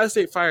 Ohio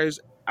State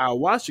fires Al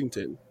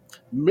Washington.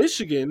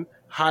 Michigan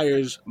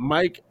hires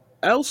Mike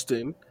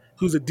Elston,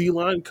 who's a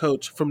D-line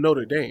coach from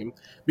Notre Dame,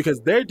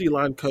 because their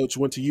D-line coach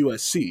went to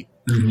USC.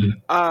 Mm-hmm.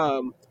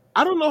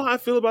 I don't know how I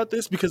feel about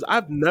this, because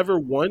I've never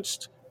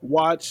once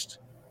watched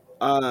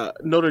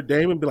Notre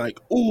Dame and be like,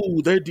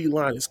 ooh, their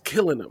D-line is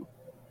killing them.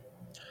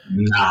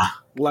 Nah.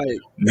 So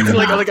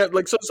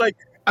it's like,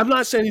 I'm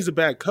not saying he's a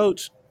bad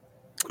coach,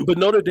 but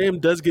Notre Dame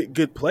does get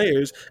good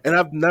players, and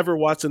I've never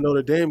watched a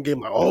Notre Dame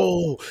game like,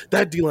 oh,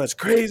 that D-line's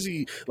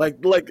crazy. Like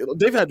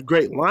they've had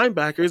great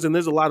linebackers, and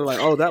there's a lot of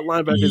that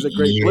linebacker is a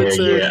great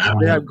blitzer.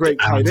 They have great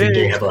tight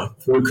ends.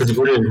 Because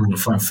we're in the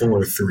front 4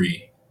 or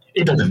 3.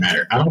 It doesn't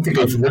matter. I don't think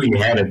they've really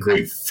had a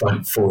great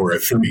front 4 or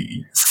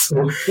 3.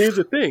 So. Here's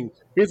the thing.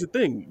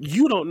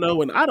 You don't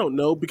know, and I don't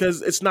know,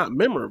 because it's not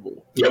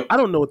memorable. Yep. I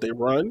don't know what they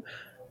run.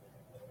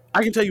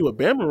 I can tell you what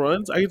Bama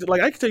runs. I can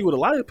tell you what a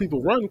lot of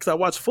people run because I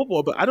watch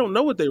football, but I don't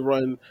know what they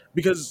run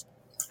because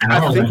And I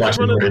don't like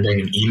watching Notre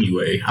Dame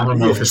anyway. I don't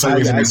know if for some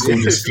reason this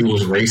school just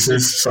feels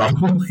racist, so I'm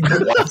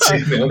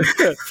watching them.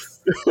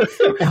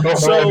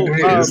 So,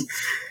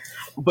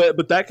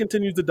 but that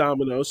continues the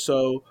domino.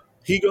 So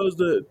he goes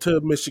to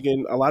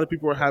Michigan. A lot of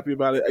people are happy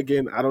about it.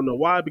 Again, I don't know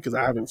why, because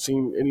I haven't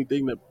seen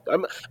anything that.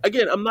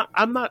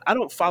 I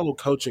don't follow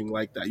coaching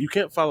like that. You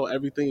can't follow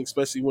everything,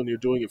 especially when you're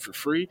doing it for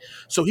free.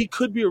 So he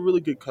could be a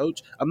really good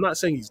coach. I'm not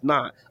saying he's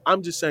not.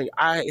 I'm just saying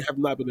I have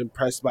not been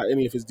impressed by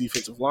any of his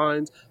defensive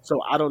lines.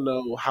 So I don't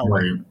know how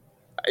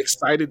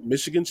excited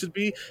Michigan should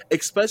be,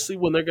 especially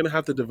when they're going to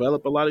have to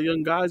develop a lot of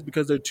young guys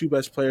because their two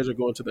best players are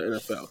going to the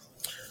NFL.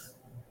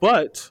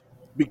 But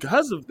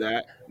because of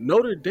that,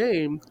 Notre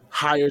Dame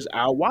hires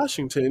Al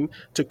Washington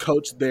to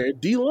coach their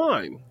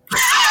D-line.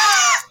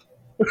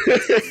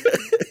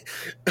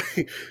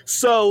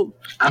 So,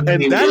 at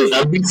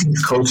least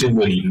he's coaching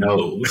what he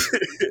knows.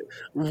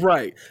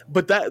 Right.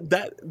 But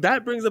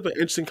that brings up an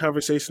interesting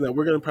conversation that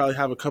we're going to probably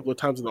have a couple of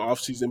times in the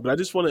offseason. But I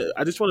just want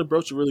to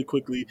broach it really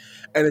quickly.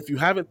 And if you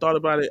haven't thought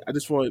about it, I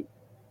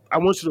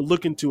want you to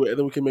look into it, and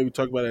then we can maybe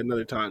talk about it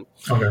another time.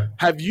 Okay.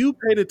 Have you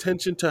paid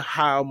attention to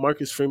how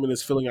Marcus Freeman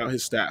is filling out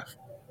his staff?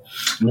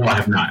 No, I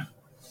have not.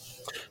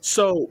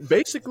 So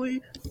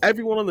basically,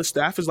 everyone on the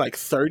staff is like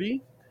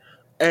 30,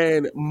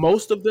 and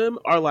most of them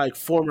are like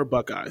former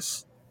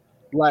Buckeyes.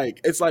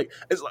 Like it's like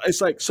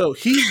so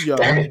he's young.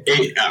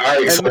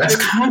 So that's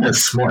kind of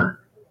smart.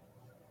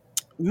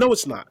 No,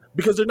 it's not,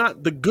 because they're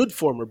not the good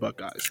former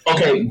Buckeyes.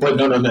 Okay, but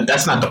no,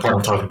 that's not the part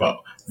I'm talking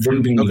about.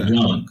 Them being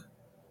young,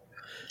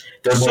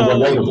 they're more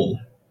relatable.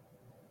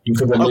 You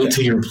can relate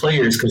to your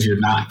players because you're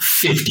not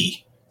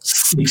 50,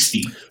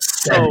 60,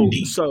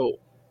 70. So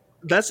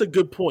that's a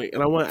good point,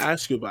 and I want to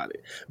ask you about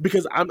it,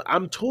 because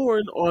I'm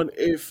torn on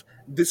if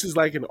this is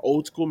like an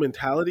old school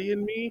mentality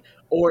in me,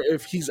 or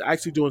if he's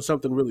actually doing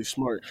something really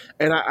smart.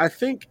 And I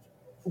think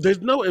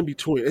there's no in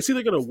between. It's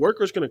either going to work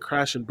or it's going to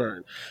crash and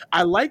burn.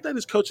 I like that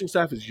his coaching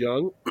staff is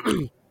young.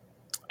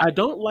 I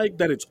don't like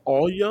that it's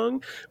all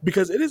young,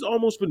 because it has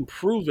almost been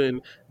proven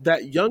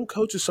that young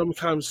coaches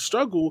sometimes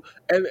struggle,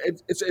 and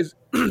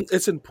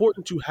it's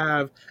important to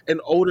have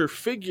an older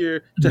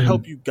figure to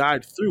help you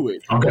guide through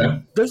it. Okay,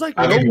 there's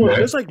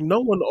no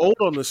one old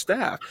on the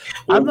staff.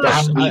 Well,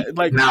 now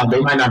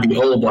they might not be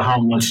old, but how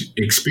much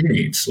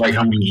experience? Like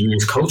how many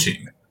years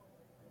coaching?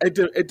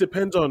 It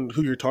depends on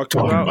who you're talking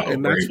about,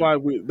 and that's why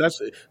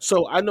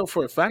so I know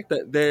for a fact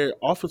that their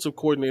offensive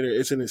coordinator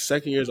is in his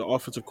second year as an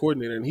offensive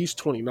coordinator, and he's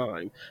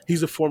 29.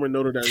 He's a former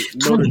Notre Dame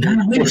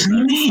quarterback.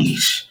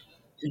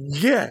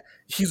 Yeah,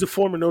 he's a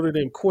former Notre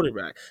Dame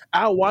quarterback.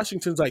 Al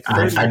Washington's like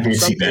 30. I did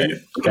see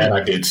that. That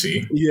I did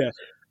see. Yeah.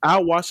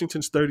 Al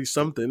Washington's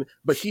 30-something,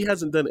 but he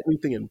hasn't done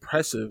anything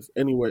impressive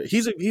anywhere.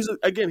 He's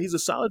a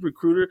solid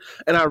recruiter,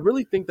 and I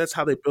really think that's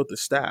how they built the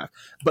staff.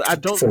 But I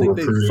don't think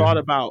they thought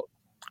about.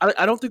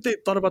 I don't think they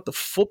thought about the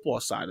football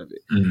side of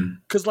it.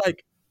 Because,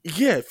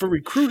 for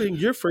recruiting,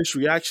 your first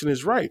reaction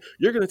is right.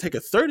 You're going to take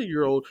a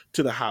 30-year-old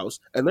to the house,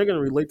 and they're going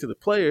to relate to the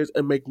players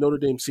and make Notre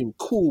Dame seem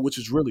cool, which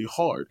is really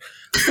hard.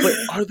 But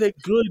are they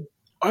good?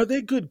 Are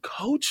they good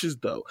coaches,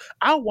 though?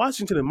 Al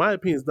Washington, in my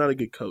opinion, is not a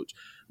good coach.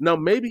 Now,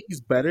 maybe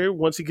he's better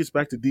once he gets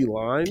back to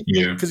D-line,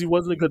 because he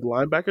wasn't a good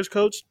linebackers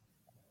coach.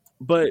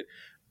 But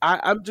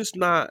I'm just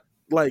not,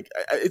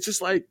 it's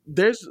just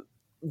there's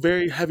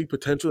very heavy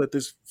potential that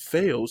this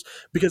fails,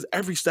 because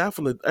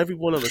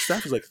everyone on the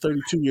staff is like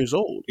 32 years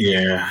old.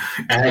 Yeah,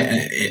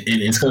 and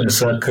it's going to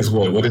suck because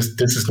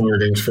this is Notre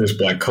Dame's first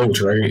black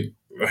coach, right?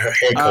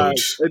 Head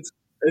coach. It's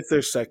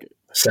their second.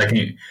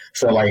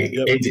 So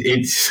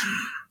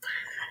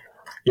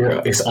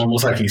it's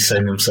almost like he's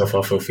setting himself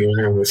up for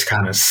failure, which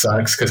kind of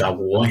sucks because I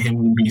want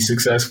him to be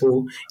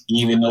successful,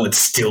 even though it's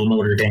still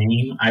Notre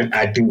Dame.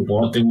 I do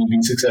want them to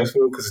be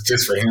successful because it's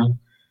just for him.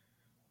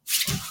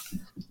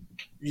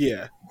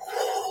 Yeah,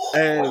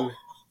 and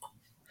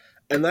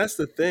that's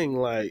the thing.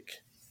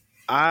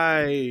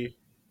 I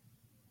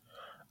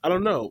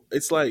don't know.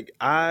 It's like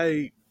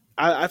I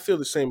feel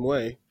the same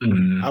way.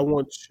 Mm-hmm. I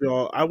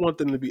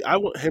want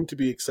him to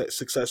be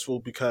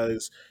successful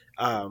because,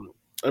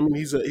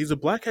 he's a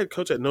black head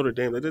coach at Notre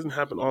Dame. That doesn't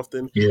happen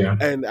often. Yeah,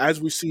 and as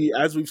we've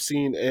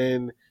seen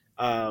in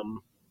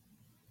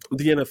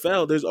the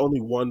NFL, there's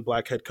only one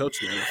black head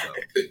coach in the NFL.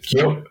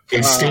 Yep.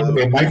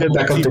 It might go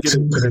back up to two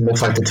because it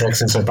looks like the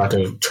Texans are about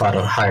to try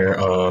to hire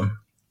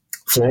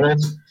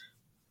Flores.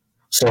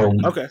 So,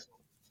 okay.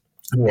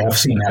 Yeah, I've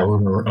seen that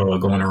rumor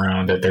going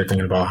around that they're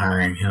thinking about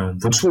hiring him,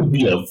 which would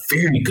be a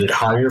very good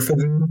hire for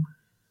them.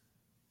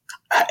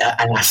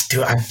 I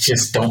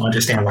just don't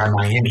understand why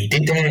Miami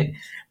did that.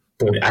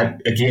 But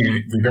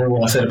again, remember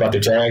what I said about the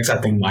Jags?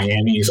 I think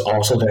Miami is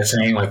also that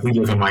same. Like, we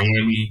live in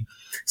Miami.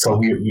 So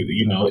we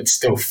it's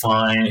still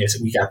fun.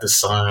 We got the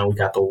sun, we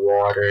got the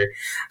water.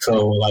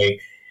 So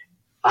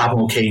I'm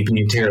okay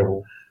being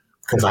terrible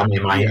because I'm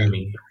in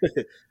Miami.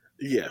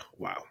 Yeah,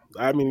 wow.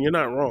 You're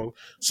not wrong.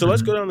 So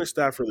let's go down the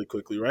staff really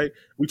quickly, right?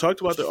 We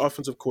talked about their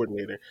offensive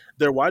coordinator,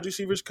 their wide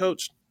receivers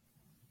coach.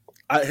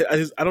 I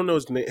don't know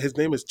his name. His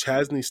name is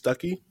Chasney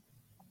Stuckey.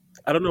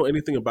 I don't know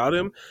anything about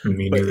him,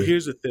 but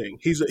here's the thing.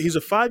 He's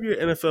a 5-year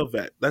NFL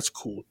vet. That's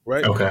cool,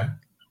 right? Okay.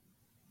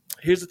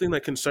 Here's the thing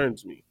that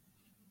concerns me.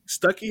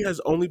 Stuckey has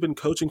only been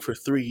coaching for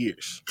 3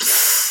 years.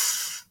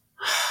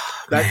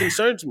 That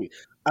concerns me.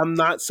 I'm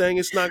not saying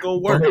it's not going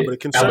to work, but it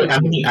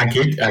concerns me. I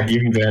give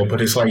you that,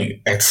 but it's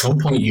like at some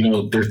point,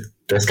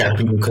 there's got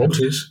to be new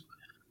coaches.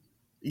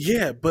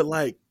 Yeah, but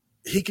like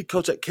he could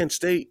coach at Kent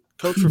State,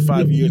 coach for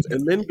 5 years,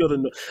 and then go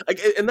to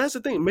and that's the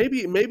thing.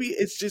 Maybe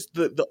it's just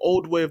the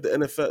old way of the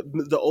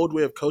NFL, the old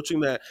way of coaching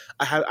that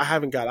I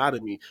haven't got out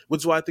of me,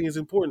 which is why I think is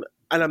important.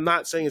 And I'm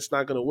not saying it's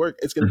not going to work.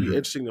 It's going to be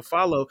interesting to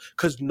follow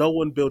because no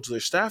one builds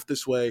their staff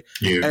this way,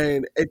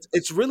 and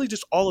it's really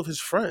just all of his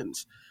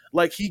friends.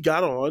 Like he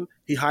got on,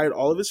 he hired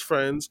all of his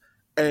friends,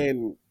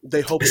 and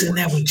they hope. Isn't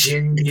that what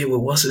Jerry did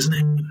with what's his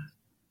name?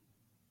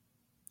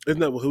 Isn't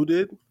that what who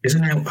did?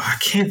 Isn't that I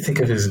can't think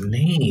of his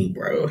name,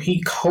 bro.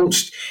 He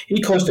coached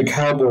the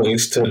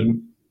Cowboys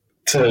to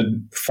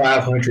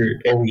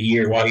 500 every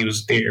year while he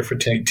was there for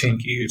 10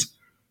 years.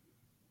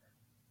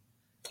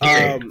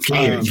 Gary,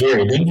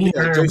 didn't he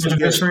hire one of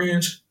his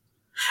friends?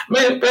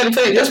 Man, matter of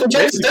fact, that's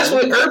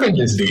what Urban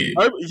just did.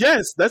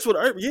 Yes, that's what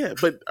Urban. Yeah,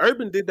 but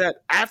Urban did that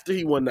after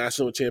he won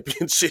national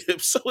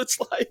championships. So it's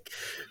like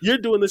you're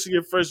doing this in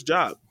your first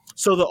job.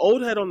 So the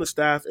old head on the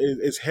staff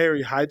is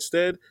Harry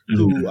Heidstead,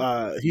 who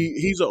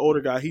he's an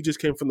older guy. He just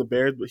came from the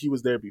Bears, but he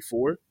was there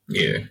before.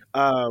 Yeah.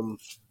 And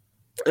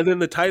then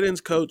the tight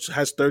ends coach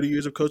has 30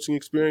 years of coaching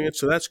experience,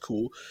 so that's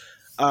cool.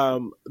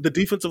 The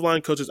defensive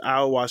line coach is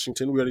Al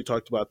Washington. We already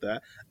talked about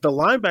that. The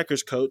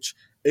linebackers coach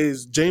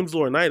is James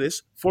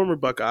Laurinaitis, former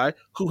Buckeye,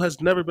 who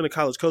has never been a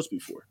college coach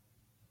before.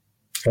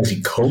 Has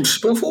he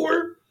coached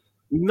before?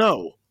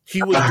 No.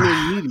 He was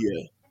doing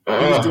media.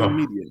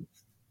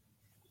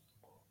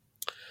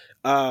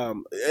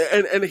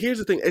 And here's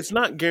the thing. It's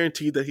not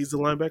guaranteed that he's the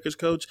linebackers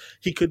coach.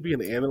 He could be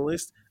an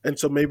analyst, and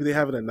so maybe they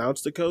haven't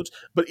announced the coach.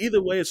 But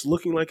either way, it's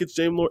looking like it's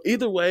James Laurinaitis.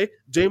 Either way,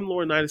 James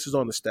Laurinaitis is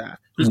on the staff,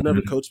 who's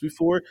never coached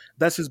before.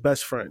 That's his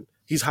best friend.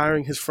 He's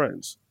hiring his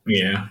friends.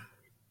 Yeah.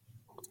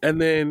 And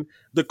then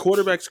the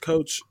quarterbacks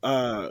coach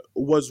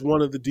was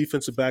one of the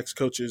defensive backs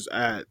coaches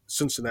at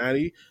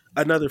Cincinnati.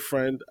 Another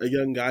friend, a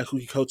young guy who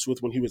he coached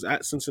with when he was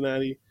at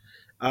Cincinnati.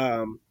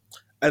 And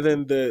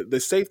then the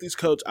safeties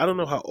coach, I don't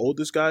know how old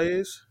this guy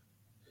is.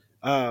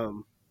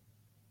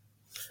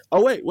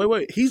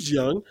 Wait. He's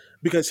young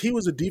because he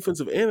was a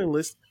defensive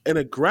analyst and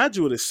a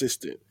graduate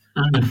assistant.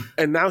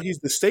 And now he's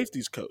the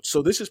safeties coach.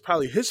 So this is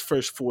probably his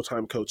first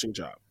full-time coaching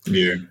job.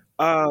 Yeah.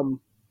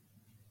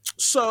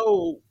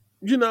 So,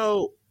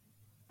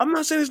 I'm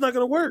not saying it's not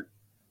going to work.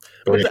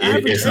 But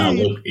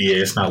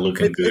it's not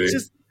looking good.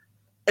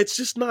 It's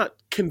just not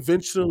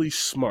conventionally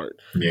smart.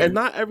 Yeah. And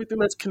not everything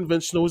that's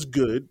conventional is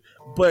good,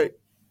 but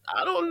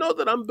I don't know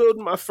that I'm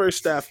building my first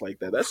staff like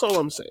that. That's all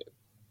I'm saying.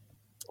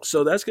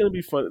 So that's going to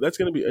be fun. That's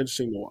going to be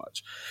interesting to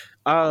watch.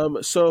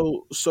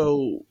 So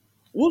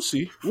we'll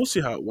see. We'll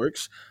see how it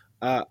works.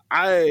 I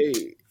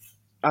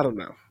don't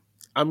know.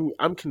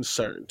 I'm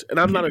concerned, and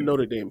I'm not a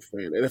Notre Dame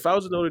fan. And if I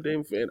was a Notre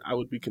Dame fan, I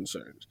would be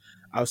concerned.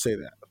 I'll say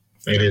that.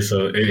 It is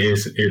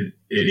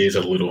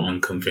a little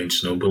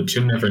unconventional, but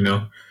you never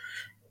know.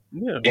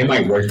 Yeah, it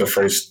might work the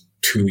first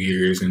 2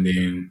 years, and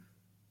then.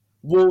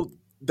 Well,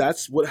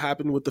 that's what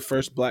happened with the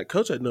first black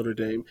coach at Notre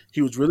Dame.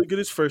 He was really good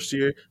his first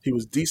year. He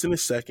was decent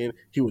his second.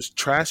 He was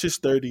trash his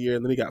third year,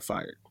 and then he got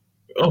fired.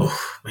 Oh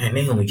man,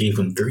 they only gave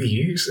him 3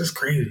 years. That's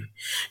crazy.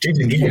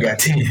 Jason Garrett got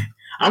 10.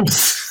 I'm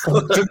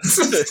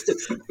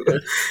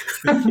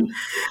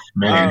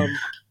man.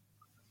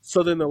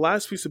 So then the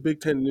last piece of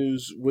Big Ten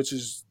news, which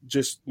is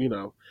just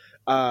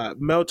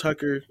Mel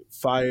Tucker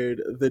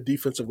fired the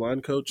defensive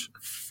line coach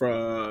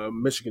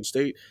from Michigan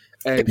State,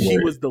 and he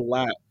was the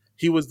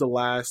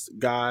last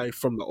guy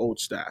from the old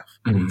staff.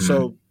 Mm-hmm.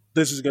 So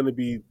this is going to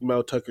be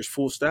Mel Tucker's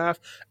full staff,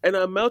 and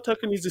Mel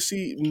Tucker needs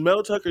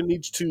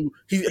to.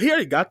 He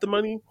already got the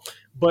money,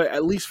 but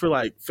at least for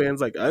like fans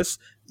like us,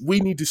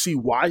 we need to see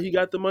why he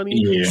got the money.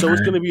 Yeah. So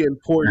it's going to be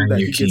important that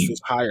he gets this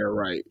hire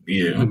right.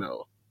 Yeah,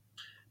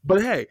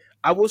 But hey,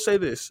 I will say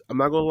this. I'm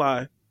not going to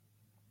lie.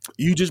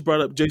 You just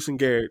brought up Jason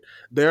Garrett.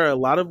 There are a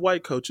lot of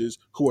white coaches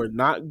who are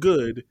not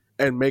good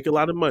and make a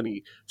lot of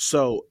money.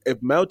 So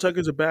if Mel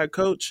Tucker's a bad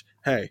coach,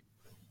 hey,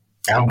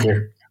 I don't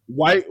care.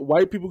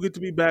 White people get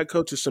to be bad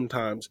coaches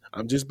sometimes.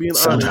 I'm just being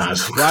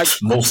honest.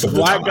 Most of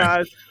the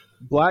time.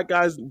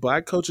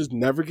 Black coaches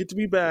never get to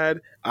be bad.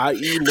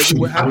 I.e., look at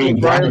what happened. I mean,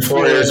 Brian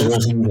Flores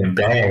wasn't even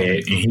bad,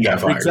 and he got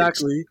fired.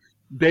 Exactly.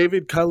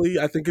 David Culley,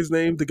 I think his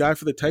name, the guy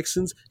for the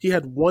Texans, he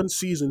had one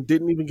season,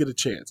 didn't even get a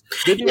chance.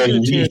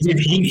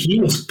 He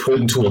was put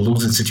into a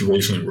losing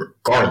situation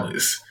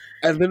regardless.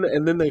 And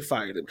then they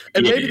fired him.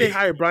 And maybe they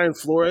hired Brian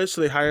Flores,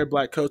 so they hired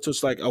black coach, so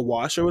it's like a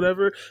wash or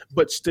whatever.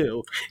 But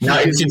still,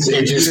 because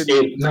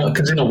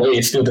in a way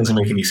it still doesn't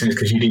make any sense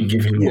because you didn't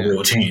give him a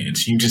real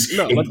chance. You just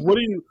what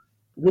are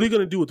What are you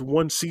going to do with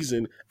one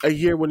season, a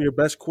year when your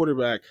best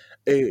quarterback,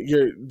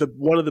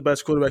 one of the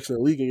best quarterbacks in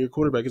the league, and your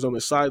quarterback is on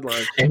the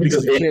sideline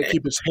because he can't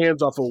keep his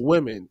hands off of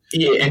women?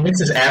 Yeah, and this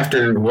is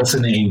after what's the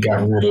name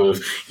got rid of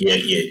your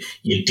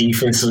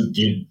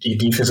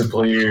defensive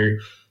player,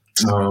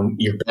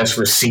 your best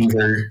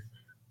receiver,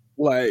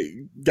 like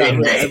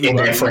in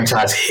that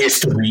franchise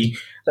history.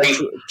 Like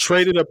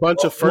traded a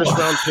bunch of first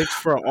round picks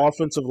for an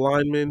offensive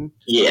lineman.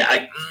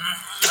 Yeah,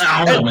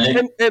 I don't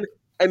know, man.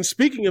 And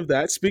speaking of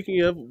that,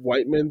 speaking of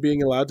white men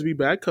being allowed to be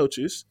bad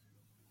coaches,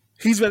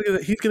 he's going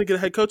to get a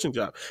head coaching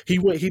job. He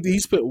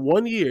spent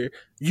 1 year.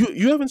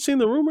 You haven't seen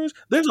the rumors?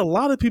 There's a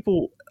lot of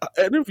people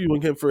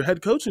interviewing him for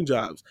head coaching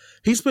jobs.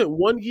 He spent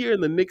 1 year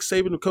in the Nick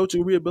Saban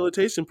coaching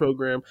rehabilitation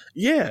program.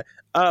 Yeah.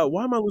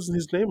 Why am I losing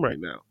his name right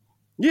now?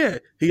 Yeah,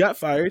 he got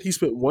fired. He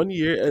spent 1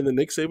 year in the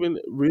Nick Saban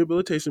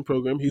rehabilitation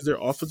program. He's their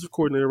offensive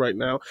coordinator right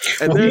now.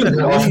 And he was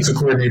the offensive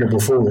coordinator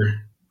before.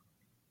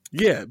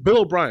 Yeah,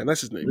 Bill O'Brien,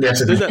 that's his name. That's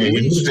his name.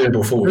 He was there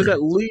before. There's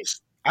at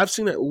least, I've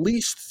seen at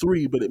least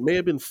 3, but it may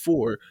have been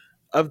 4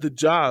 of the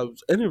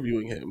jobs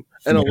interviewing him.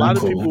 And a lot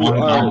of people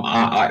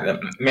are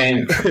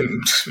man.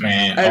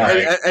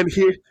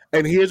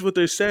 And here's what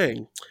they're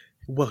saying.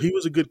 Well, he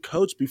was a good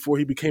coach before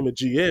he became a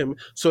GM.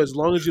 So as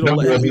long as you don't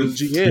let him be a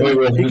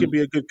GM, he can be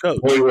a good coach.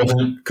 No, he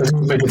wasn't, because he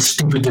was making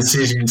stupid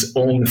decisions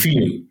on the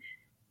field.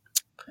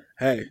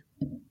 Hey,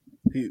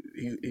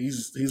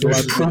 he's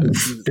there's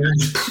proof.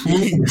 There's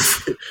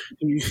proof.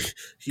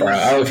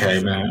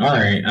 Okay, man. All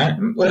right.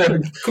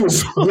 Whatever. Cool.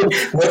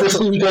 Whatever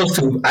school he goes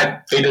to,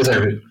 they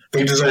deserve it.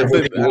 They deserve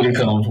what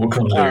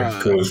comes there.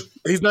 Because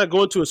he's not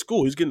going to a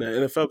school. He's getting an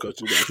NFL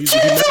coaching job.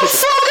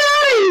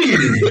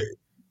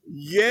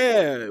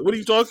 Yeah, what are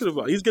you talking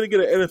about? He's going to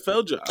get an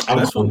NFL job.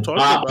 That's what I'm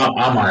talking about.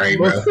 I'm all right,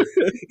 bro.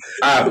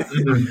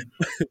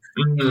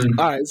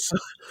 All right,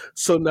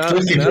 so now...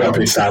 Let's get you off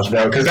these styles,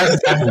 bro, because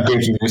that's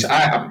ridiculous.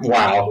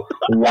 Wow.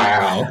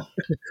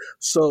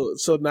 So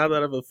now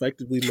that I've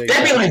effectively made...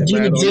 That'd be like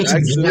Jimmy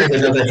Jackson deserves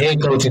another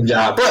head coaching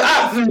job. But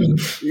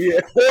yeah.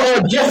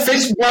 Jeff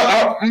Fish,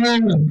 bro,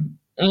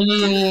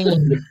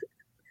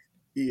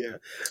 yeah.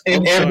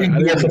 And every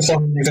year for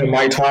some reason,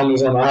 Mike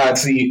Tomlin's on the hot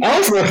seat.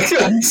 I'm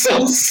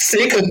so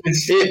sick of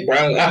this shit,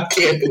 bro. I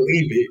can't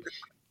believe it.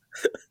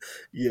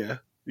 Yeah.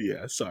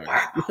 Sorry,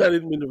 I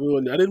didn't mean to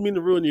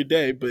ruin your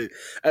day, but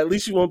at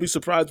least you won't be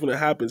surprised when it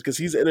happens because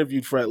he's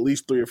interviewed for at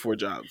least 3 or 4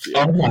 jobs.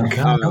 Yeah. Oh my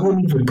god! I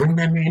wouldn't even bring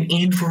that man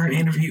in for an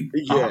interview.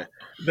 Yeah,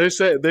 they're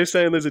saying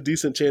there's a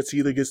decent chance he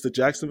either gets the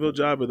Jacksonville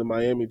job or the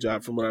Miami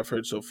job, from what I've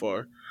heard so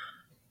far.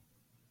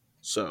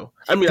 So,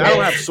 I mean, I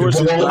don't have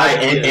sources.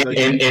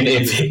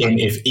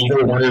 If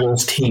either one of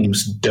those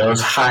teams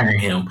does hire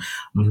him,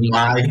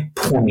 my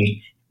point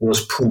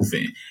was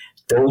proven.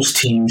 Those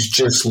teams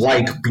just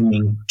like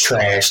being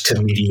trash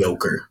to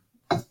mediocre.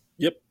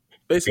 Yep,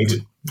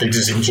 basically. They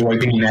just enjoy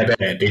being that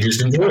bad. They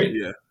just enjoy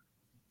it.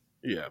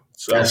 Yeah.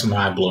 So that's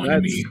mind blowing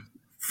to me.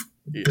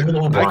 Yeah.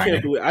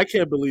 I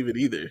can't believe it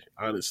either,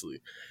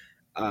 honestly.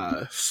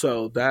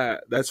 So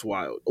that's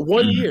wild.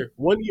 1 year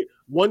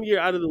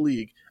out of the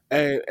league.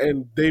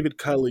 And David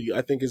Culley,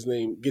 I think his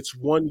name, gets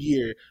 1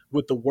 year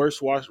with the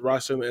worst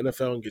roster in the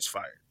NFL and gets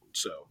fired.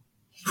 So,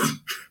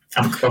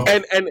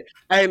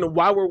 and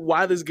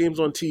while this game's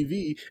on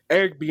TV,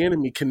 Eric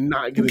Bieniemy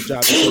cannot get a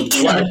job.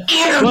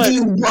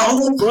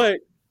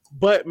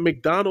 But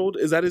McDonald,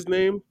 is that his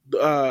name?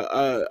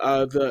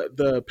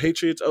 The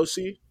Patriots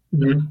OC.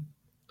 Mm-hmm.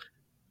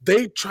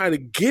 They try to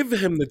give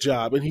him the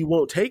job and he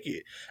won't take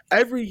it.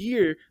 Every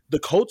year, the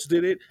Colts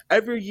did it.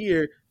 Every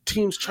year,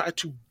 teams try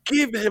to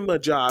give him a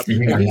job,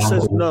 and he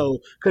says no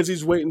because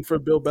he's waiting for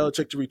Bill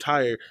Belichick to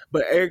retire.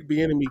 But Eric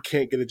Bieniemy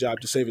can't get a job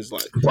to save his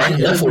life. Brian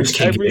Leftwich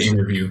can't get an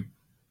interview.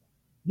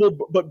 Well,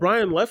 but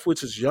Brian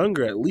Leftwich is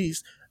younger, at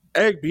least.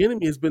 Eric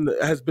Bieniemy has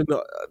been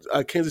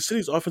Kansas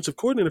City's offensive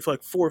coordinator for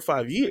like 4 or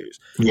 5 years.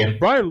 Yeah,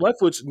 Brian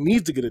Leftwich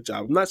needs to get a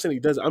job. I'm not saying he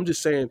doesn't. I'm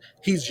just saying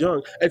he's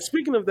young. And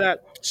speaking of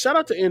that, shout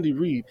out to Andy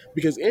Reid,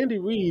 because Andy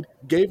Reid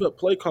gave up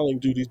play calling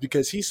duties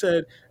because he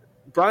said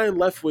Brian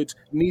Leftwich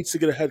needs to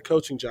get a head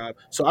coaching job,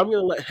 so I'm going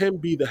to let him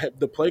be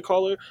the play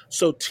caller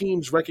so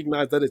teams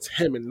recognize that it's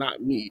him and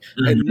not me.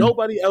 Mm-hmm. And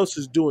nobody else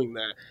is doing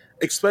that.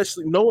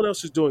 Especially, no one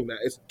else is doing that.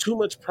 It's too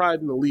much pride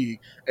in the league,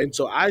 and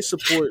so I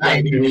support him for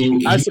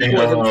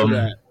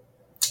that.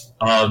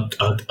 No,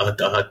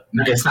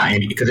 it's not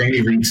Andy, because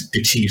Andy Reid's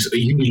the Chiefs.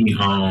 You mean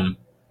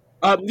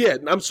yeah,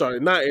 I'm sorry,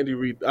 not Andy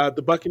Reid.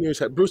 The Buccaneers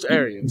had Bruce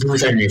Arians.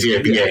 Bruce Arians, yeah.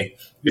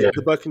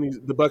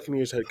 The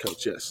Buccaneers head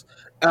coach, yes.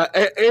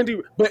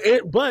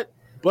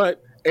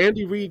 But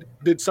Andy Reid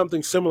did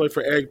something similar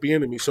for Eric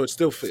Bieniemy, so it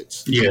still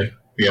fits. Yeah.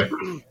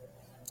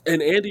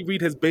 And Andy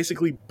Reid has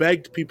basically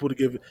begged people to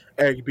give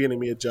Eric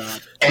Bieniemy a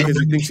job because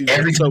he thinks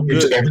he's so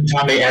good. Every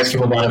time they ask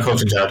him about a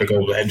coaching job, they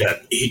go,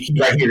 "He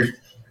right here."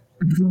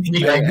 He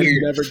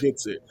never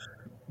gets it.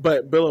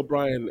 But Bill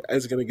O'Brien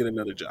is going to get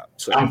another job.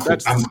 So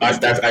that's what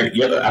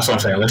I'm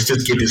saying. Let's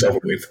just get this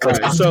over with.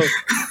 Right,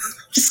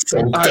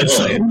 So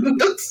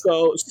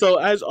So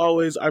as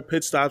always, our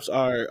pit stops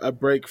are a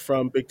break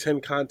from Big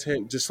Ten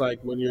content, just like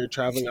when you're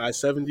traveling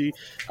I-70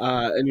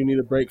 and you need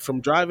a break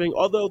from driving.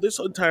 Although this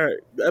entire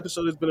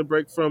episode has been a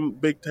break from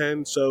Big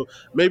Ten, so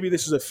maybe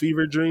this is a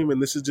fever dream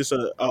and this is just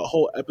a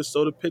whole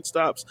episode of pit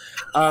stops.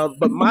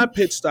 But my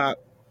pit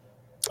stop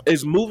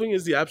is moving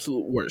is the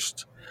absolute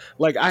worst.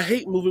 Like, I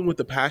hate moving with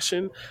a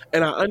passion,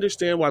 and I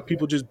understand why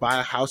people just buy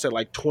a house at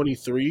like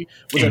 23,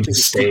 which I think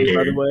is stupid,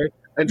 by the way,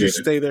 and just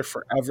stay there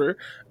forever.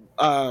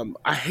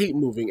 I hate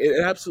moving. It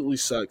absolutely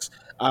sucks.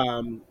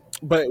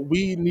 But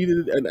we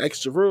needed an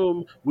extra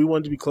room. We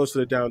wanted to be close to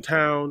the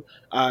downtown.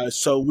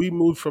 So we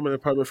moved from an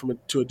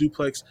apartment to a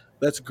duplex.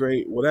 That's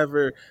great,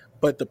 whatever.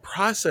 But the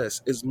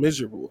process is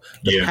miserable.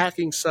 The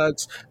packing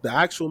sucks. The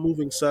actual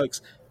moving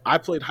sucks. I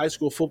played high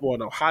school football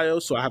in Ohio,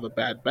 so I have a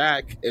bad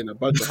back and a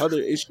bunch of other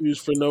issues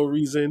for no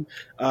reason.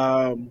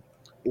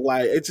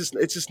 Like, it's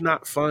just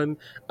not fun.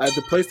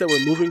 The place that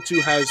we're moving to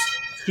has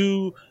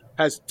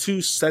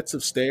two sets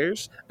of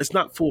stairs. It's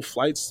not full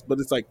flights, but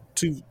it's like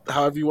two,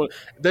 however you want.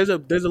 There's a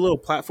little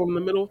platform in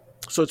the middle,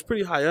 so it's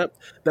pretty high up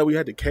that we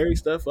had to carry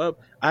stuff up.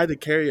 I had to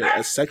carry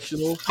a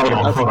sectional Hold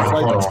on.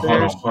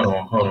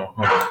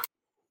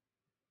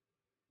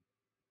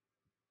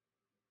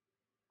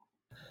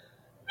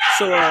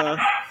 So,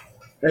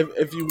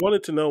 if you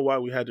wanted to know why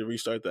we had to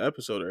restart the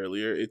episode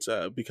earlier, it's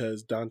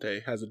because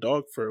Dante has a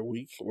dog for a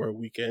week or a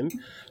weekend.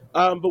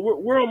 But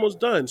we're almost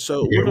done,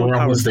 so we're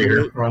almost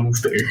there. We're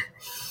almost there.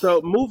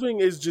 So moving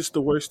is just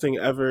the worst thing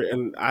ever,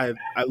 and I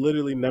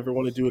literally never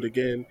want to do it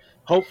again.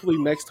 Hopefully,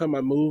 next time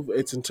I move,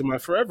 it's into my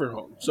forever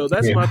home. So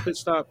that's my pit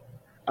stop.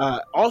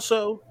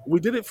 Also, we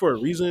did it for a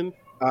reason.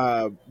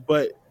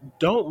 But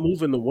don't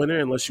move in the winter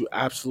unless you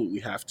absolutely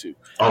have to.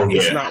 Oh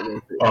yeah, it's not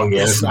worth it. Oh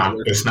yeah, it's not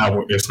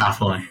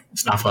fun.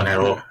 It's not fun at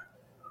all.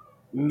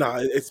 Nah,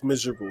 it's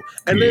miserable.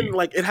 And then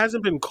like it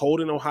hasn't been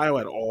cold in Ohio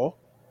at all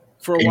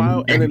for a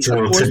while. And then of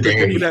course the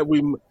day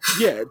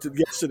that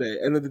yesterday,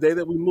 and then the day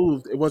that we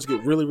moved, it was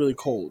get really really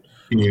cold.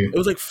 Yeah. It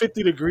was like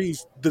 50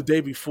 degrees the day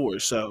before.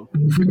 So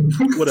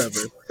whatever.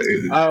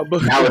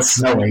 But now it's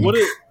snowing.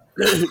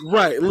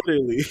 Right,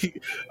 literally.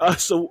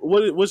 So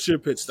what's your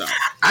pit stop?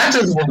 I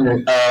just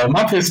want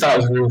my pit stop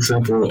is real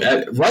simple.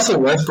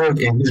 Russell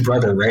Westbrook and his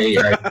brother Ray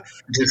are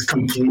just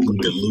completely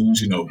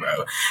delusional,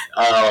 bro.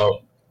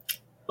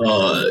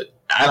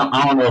 I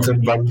don't know if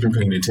anybody's been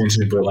paying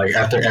attention, but like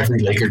after every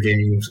Laker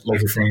games,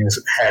 Laker fans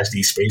has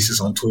these spaces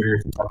on Twitter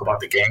to talk about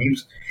the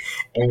games,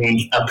 and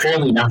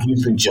apparently now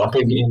he's been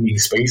jumping in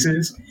these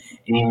spaces.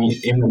 And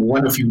in the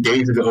one a few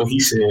days ago, he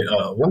said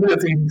one of the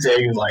things he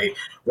said is like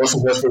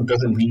Russell Westbrook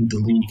doesn't lead the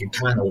league in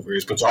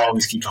turnovers, but you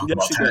always keep talking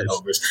about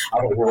turnovers.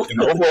 In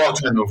overall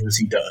turnovers,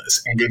 he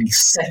does, and then he's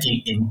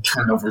second in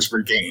turnovers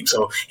per game.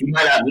 So he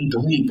might not lead the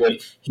league,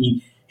 but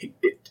he's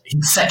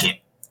second.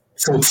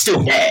 So it's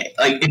still bad.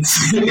 Like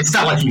it's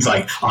not like he's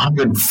like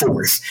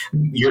 104th.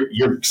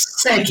 You're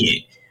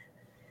second,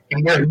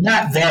 and you're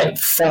not that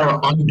far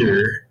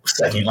under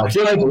second. Like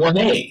you're like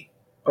 1A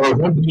or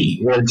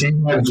 1B, where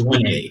James Harden's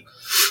 1A.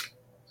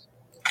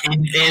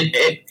 And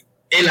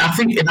I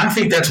think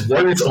that's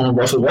words on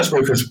Russell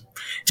Westbrook because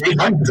James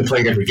Harden hasn't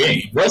played every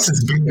game. Russ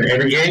has been there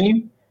every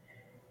game,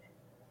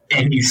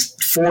 and he's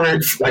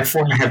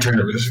 4.5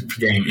 turnovers per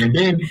game. And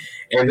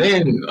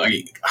then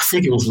like I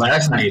think it was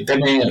last night that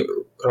man.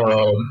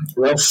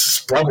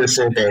 Russ's brother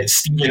said that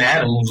Steven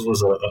Adams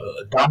was a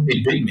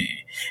dominant big man,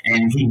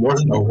 and he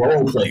wasn't a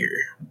role player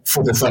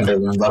for the Thunder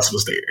when Russ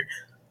was there.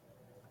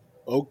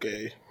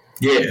 Okay.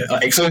 Yeah,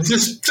 so it's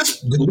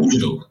just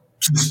delusional.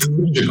 Just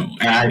delusional.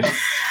 And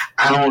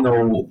I don't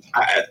know.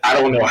 I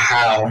don't know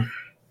how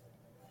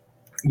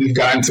we've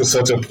gotten to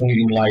such a point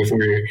in life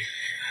where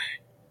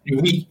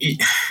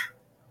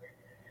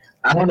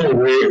I don't know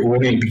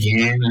when it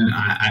began.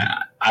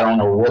 I don't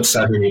know what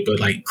started it, but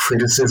like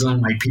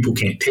criticism, like people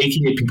can't take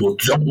it. People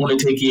don't want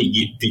to take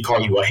it. They call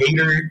you a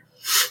hater,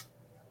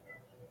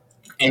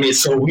 and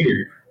it's so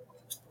weird.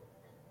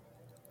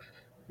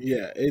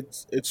 Yeah,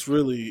 it's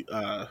really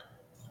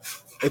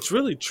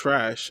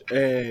trash.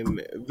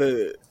 And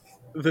the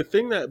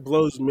thing that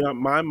blows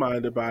my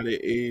mind about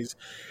it is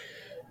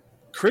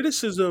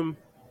criticism.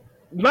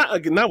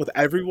 Not with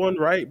everyone,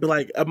 right? But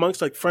like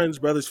amongst like friends,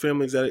 brothers,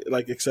 families,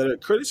 like etc.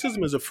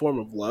 Criticism is a form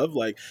of love.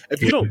 Like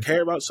if you don't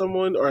care about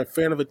someone or a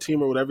fan of a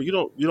team or whatever, you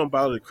don't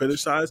bother to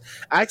criticize.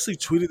 I actually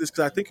tweeted this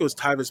because I think it was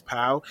Tyvis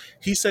Powell.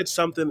 He said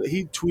something.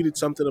 He tweeted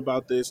something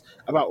about this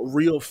about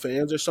real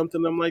fans or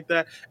something like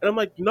that. And I'm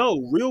like,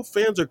 no, real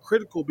fans are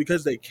critical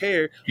because they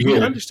care. We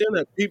understand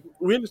that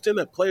we understand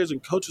that players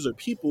and coaches are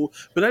people,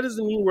 but that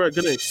doesn't mean we're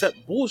going to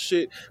accept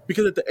bullshit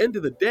because at the end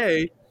of the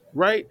day,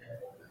 right?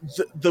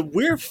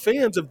 We're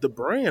fans of the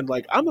brand.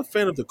 Like I'm a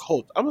fan of the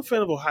Colts. I'm a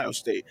fan of Ohio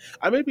State.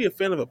 I may be a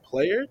fan of a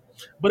player,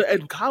 but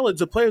in college,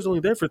 the player's only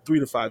there for 3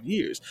 to 5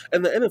 years.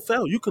 And the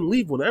NFL, you can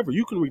leave whenever.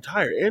 You can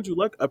retire. Andrew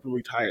Luck up and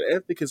retired.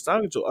 Anthony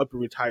Castonzo up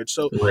and retired.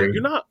 So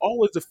you're not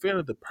always a fan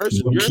of the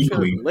person. You're a fan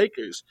of the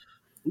Lakers.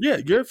 Yeah,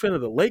 you're a fan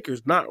of the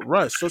Lakers, not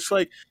Russ. So it's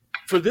like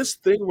for this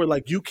thing where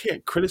like you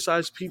can't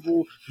criticize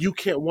people, you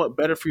can't want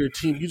better for your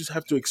team. You just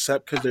have to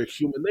accept because they're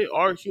human. They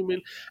are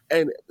human,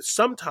 and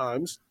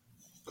sometimes,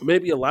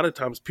 maybe a lot of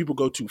times, people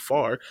go too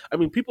far. I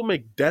mean, people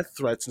make death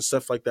threats and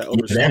stuff like that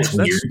over sports.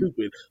 That's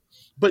stupid.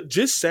 But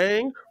just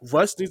saying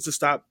Russ needs to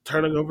stop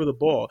turning over the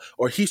ball,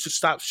 or he should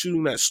stop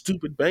shooting that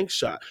stupid bank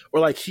shot, or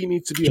like he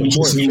needs to be. He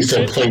just needs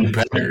to play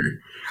better.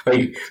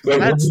 Like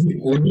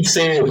when you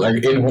said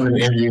like in one of the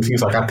interviews, he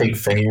was like, "I think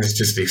fans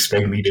just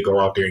expect me to go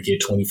out there and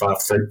get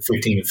 25, 30,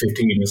 15, and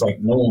 15." And it's like,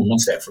 no one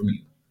wants that from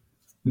you.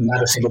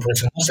 Not a single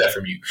person wants that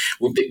from you.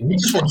 We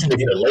just want you to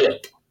get a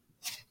layup.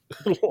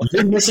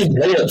 You're missing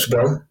layups,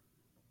 bro.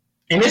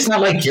 And it's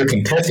not like you're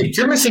contested.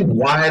 You're missing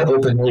wide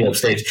open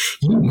layups that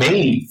you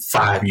made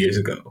 5 years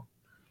ago.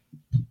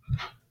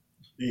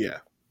 Yeah.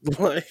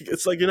 Like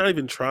it's like you're not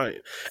even trying.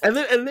 And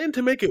then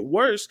to make it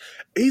worse,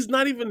 he's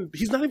not even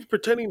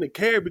pretending to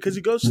care, because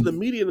he goes to the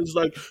media and is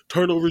like,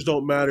 turnovers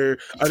don't matter.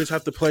 I just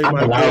have to play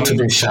my game. To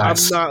make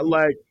shots. I'm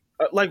not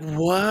like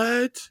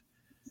what?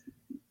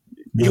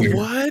 Weird.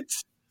 What?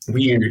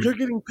 Weird. You're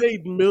getting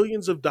paid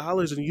millions of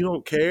dollars and you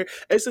don't care.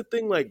 It's a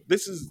thing like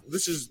this is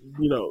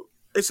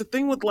it's a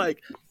thing with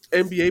like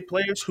NBA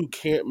players who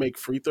can't make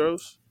free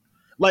throws.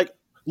 Like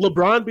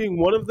LeBron being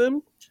one of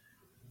them.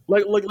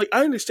 Like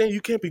I understand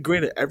you can't be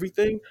great at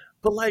everything,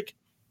 but like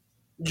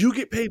you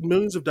get paid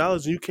millions of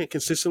dollars and you can't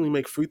consistently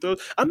make free throws.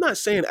 I'm not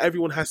saying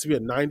everyone has to be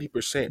at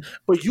 90%,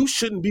 but you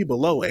shouldn't be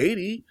below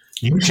 80.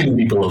 You shouldn't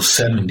be below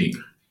 70.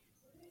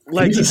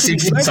 Like he's a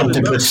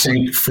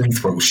 60-something% free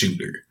throw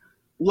shooter.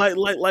 But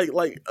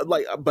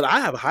I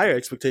have a higher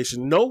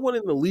expectation. No one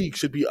in the league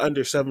should be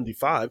under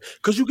 75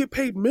 because you get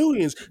paid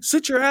millions.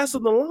 Sit your ass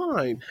on the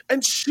line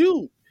and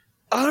shoot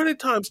 100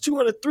 times,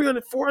 200,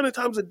 300, 400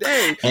 times a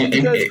day.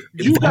 Because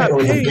you got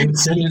paid.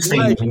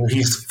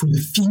 He's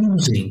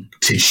refusing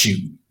to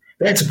shoot.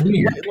 That's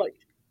weird. Like,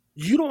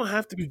 you don't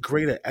have to be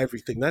great at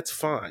everything. That's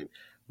fine.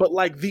 But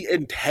like the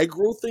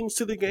integral things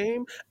to the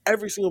game,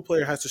 every single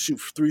player has to shoot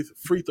free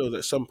throws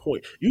at some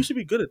point. You should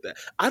be good at that.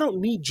 I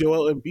don't need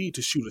Joel Embiid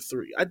to shoot a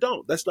three. I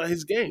don't. That's not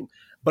his game.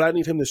 But I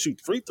need him to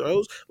shoot free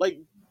throws. Like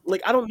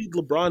I don't need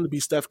LeBron to be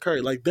Steph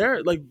Curry.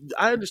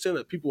 I understand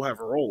that people have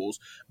roles,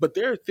 but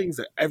there are things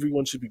that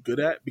everyone should be good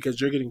at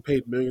because you're getting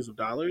paid millions of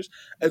dollars.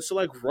 And so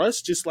like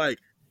Russ just like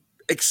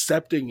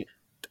accepting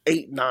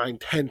 8, 9,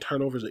 10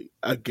 turnovers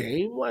a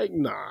game, like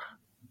nah.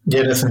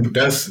 Yeah,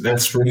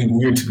 that's really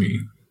weird to me.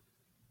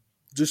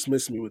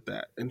 Dismiss me with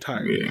that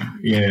entirely.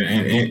 Yeah,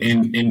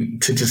 and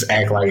to just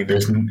act like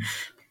there's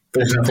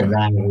nothing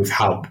wrong with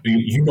how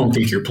you don't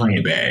think you're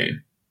playing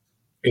bad.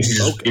 It's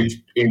just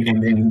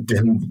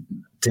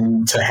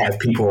then to have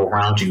people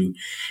around you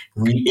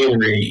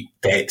reiterate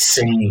that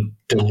same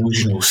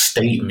delusional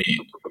statement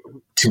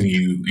to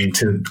you and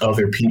to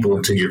other people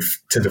and to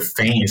the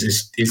fans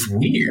is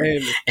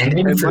weird.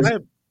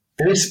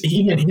 There's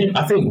even him.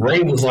 I think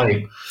Ray was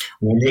like,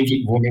 when they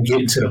get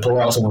into the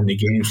playoffs and when the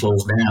game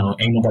slows down,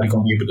 ain't nobody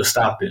gonna be able to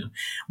stop them,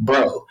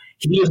 bro.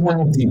 He is one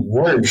of the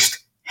worst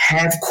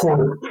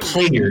half-court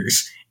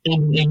players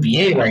in the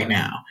NBA right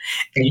now.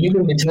 And you're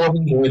going to tell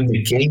me when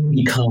the game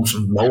becomes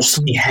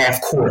mostly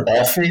half-court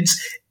offense,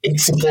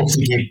 it's supposed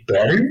to get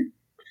better?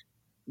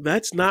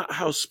 That's not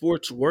how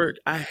sports work.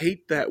 I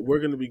hate that we're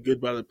going to be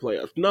good by the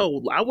playoffs.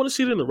 No, I want to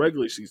see it in the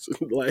regular season.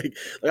 like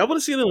I want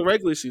to see it in the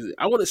regular season.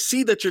 I want to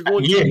see that you're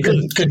going to be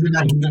good. Because you're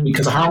not giving me.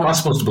 Because how am I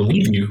supposed to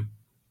believe you?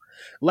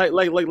 Like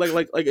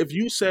if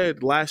you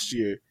said last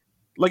year,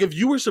 like if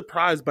you were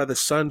surprised by the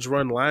Suns'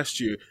 run last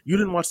year, you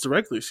didn't watch the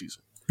regular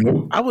season.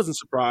 Nope. I wasn't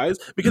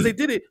surprised because they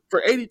did it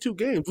for 82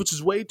 games, which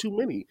is way too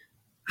many.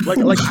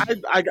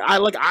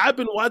 I've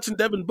been watching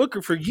Devin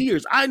Booker for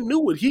years. I knew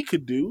what he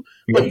could do,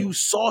 but you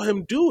saw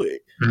him do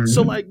it. Mm-hmm.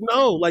 So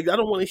no, I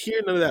don't want to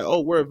hear none of that.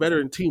 Oh, we're a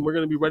veteran team. We're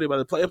going to be ready by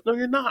the playoffs. No,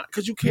 you're not,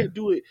 because you can't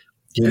do it.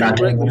 You're not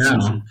doing it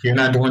now. You're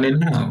not doing it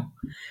now.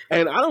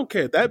 And I don't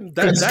care. And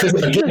then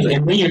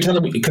you're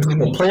telling me, because in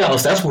the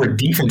playoffs, that's where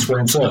defense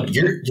ramps up.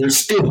 You're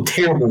still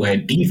terrible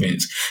at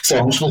defense. So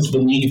I'm supposed to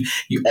believe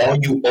all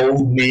you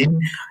old men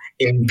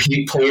and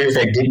players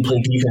that didn't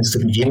play defense to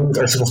begin with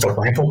are supposed to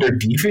ramp up their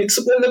defense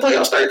when the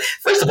playoffs start?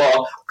 First of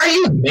all, are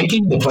you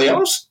making the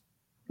playoffs?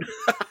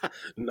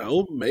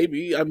 No,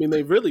 maybe. I mean,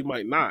 they really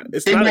might not.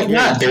 They might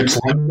not. They're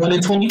 21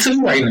 and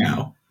 22 right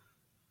now.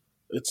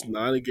 It's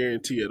not a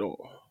guarantee at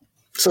all.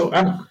 So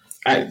I don't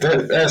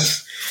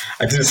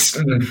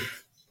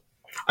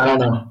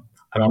know.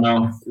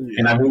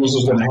 And I knew this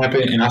was going to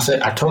happen. And I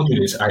told you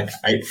this. I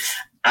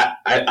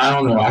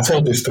don't know. I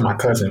told this to my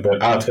cousin,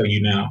 but I'll tell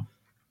you now.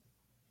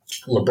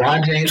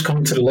 LeBron James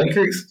coming to the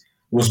Lakers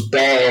was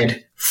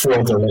bad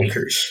for the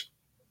Lakers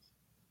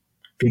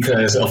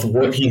because of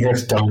what he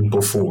has done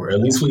before. At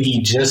least what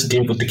he just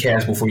did with the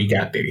Cavs before he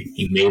got there.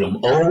 He made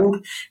them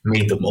old,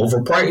 made them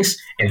overpriced,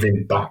 and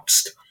then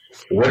bounced.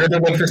 What are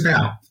the Lakers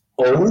now?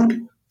 Old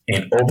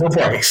and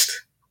overpriced.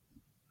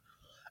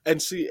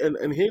 And see,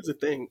 and here's the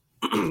thing.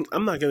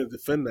 I'm not going to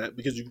defend that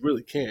because you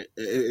really can't.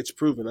 It's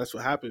proven that's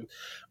what happened.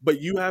 But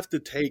you have to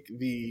take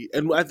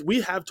and we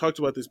have talked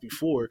about this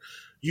before,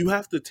 you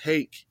have to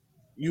take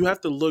you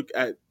have to look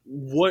at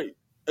what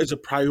is a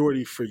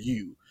priority for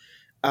you.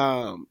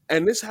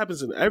 And this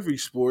happens in every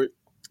sport.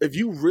 If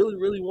you really,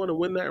 really want to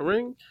win that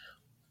ring,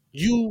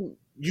 you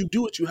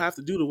do what you have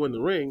to do to win the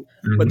ring.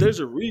 Mm-hmm. But there's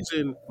a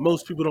reason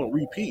most people don't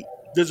repeat.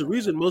 There's a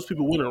reason most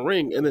people win a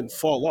ring and then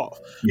fall off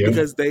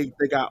because they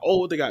got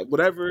old, they got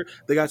whatever,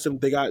 they got,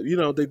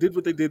 they did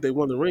what they did, they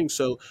won the ring.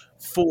 So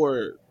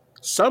for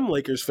some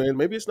Lakers fans,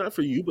 maybe it's not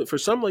for you, but for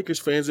some Lakers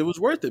fans, it was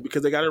worth it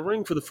because they got a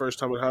ring for the first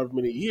time in however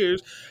many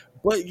years.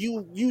 But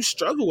you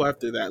struggle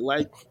after that.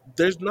 Like,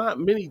 there's not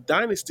many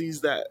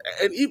dynasties and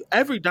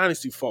every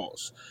dynasty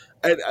falls.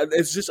 And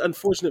it's just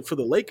unfortunate for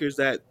the Lakers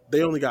that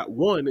they only got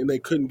one and they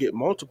couldn't get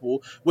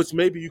multiple, which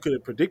maybe you could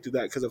have predicted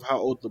that because of how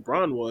old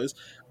LeBron was.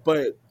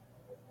 But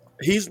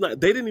he's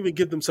not. They didn't even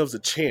give themselves a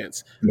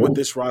chance with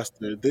this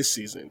roster this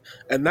season,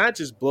 and that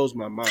just blows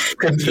my mind. It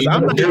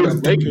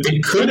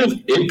could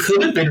have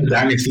been a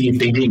dynasty if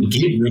they didn't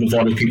get rid of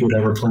all the people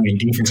that were playing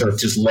defense or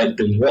just let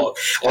them walk.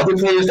 All the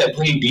players that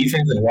played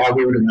defense and why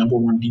we were the number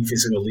one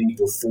defense in the league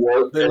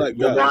before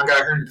LeBron got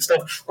hurt and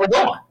stuff are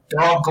gone.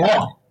 They're all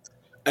gone.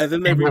 And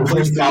then they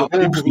replaced them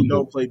with people who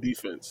don't play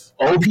defense.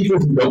 Old people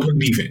who don't play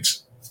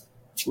defense.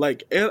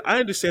 Like, I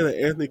understand that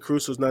Anthony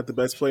Caruso is not the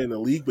best player in the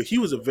league, but he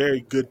was a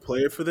very good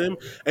player for them,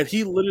 and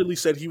he literally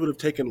said he would have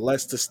taken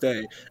less to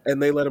stay,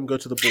 and they let him go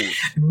to the Bulls.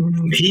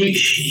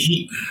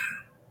 He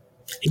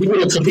would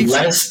have taken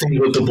less than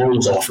what the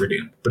Bulls offered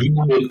him, but he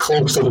wanted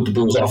close to what the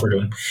Bulls offered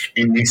him,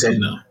 and they said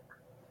no.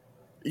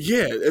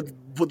 Yeah,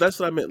 but that's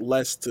what I meant,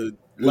 less than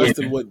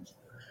what.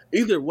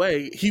 Either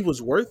way, he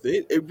was worth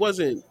it. It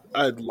wasn't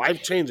a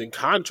life-changing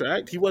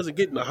contract. He wasn't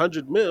getting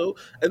 $100 million,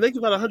 and they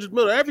gave out $100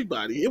 million to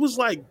everybody. It was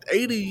like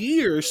 80 a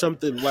year or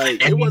something.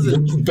 Like, it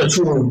wasn't. But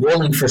you were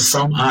willing for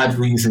some odd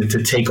reason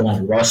to take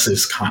on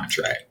Russ's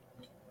contract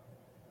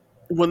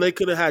when they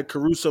could have had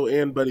Caruso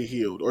and Buddy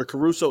Hield, or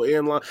Caruso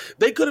and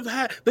they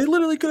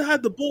literally could have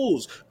had the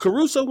Bulls.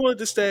 Caruso wanted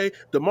to stay.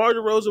 DeMar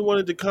DeRozan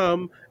wanted to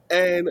come,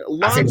 and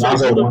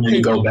Lonzo wanted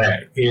to go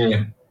back.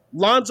 Yeah.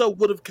 Lonzo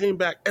would have came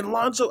back, and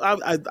Lonzo,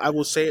 I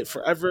will say it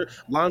forever,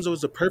 Lonzo is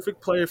the perfect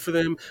player for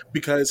them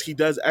because he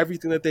does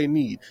everything that they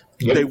need.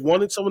 Yep. They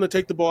wanted someone to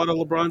take the ball out of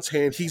LeBron's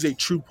hand. He's a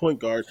true point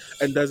guard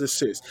and does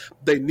assists.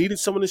 They needed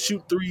someone to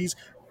shoot threes.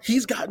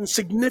 He's gotten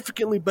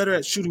significantly better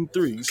at shooting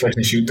threes.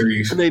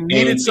 And they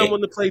needed someone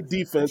to play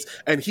defense,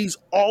 and he's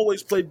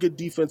always played good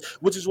defense,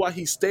 which is why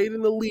he stayed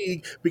in the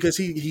league, because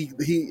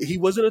he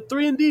wasn't a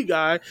 3-and-D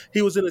guy.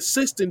 He was an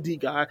assist-and-D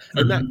guy,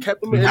 and that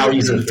kept him in now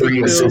he's a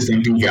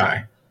 3-assist-and-D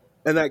guy.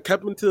 And that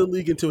kept him into the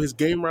league until his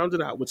game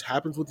rounded out, which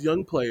happens with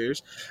young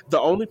players. The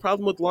only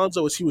problem with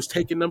Lonzo is he was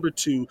taking number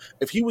 2.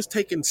 If he was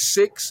taking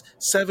 6,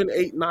 7,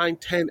 8, 9,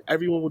 10,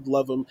 everyone would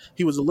love him.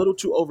 He was a little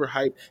too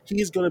overhyped.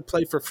 He is going to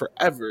play for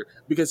forever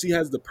because he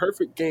has the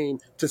perfect game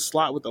to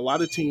slot with a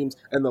lot of teams,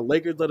 and the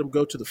Lakers let him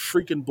go to the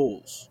freaking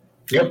Bulls.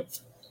 Yep.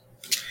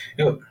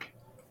 But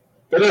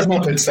that's my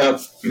pit stop.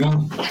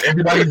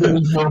 Everybody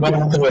knows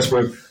about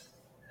Westbrook.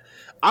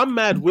 I'm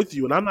mad with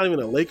you, and I'm not even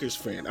a Lakers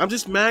fan. I'm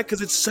just mad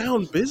because it's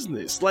sound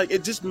business. Like,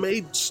 it just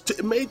made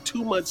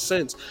too much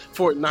sense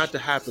for it not to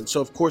happen.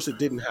 So, of course, it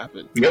didn't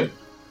happen. Yep.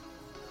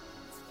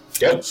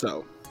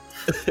 So,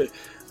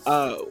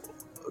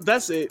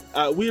 that's it.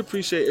 We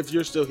appreciate, if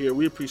you're still here,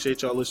 we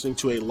appreciate y'all listening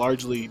to a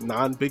largely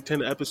non-Big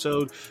Ten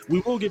episode. We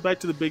will get back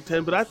to the Big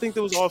Ten, but I think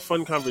there was all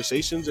fun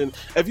conversations. And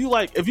if you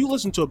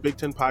listen to a Big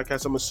Ten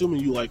podcast, I'm assuming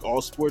you like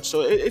all sports,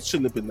 so it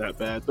shouldn't have been that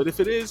bad. But if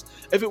it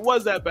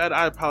was that bad,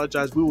 I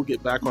apologize. We will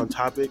get back on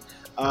topic.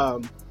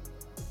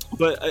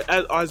 But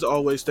as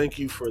always, thank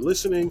you for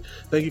listening.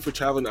 Thank you for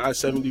traveling to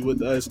I-70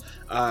 with us.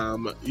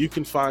 You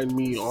can find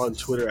me on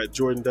Twitter at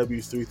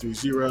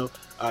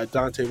JordanW330.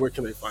 Dante, where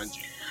can they find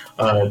you?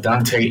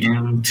 Dante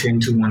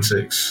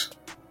M10216.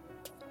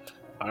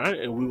 All right,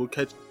 and we will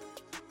catch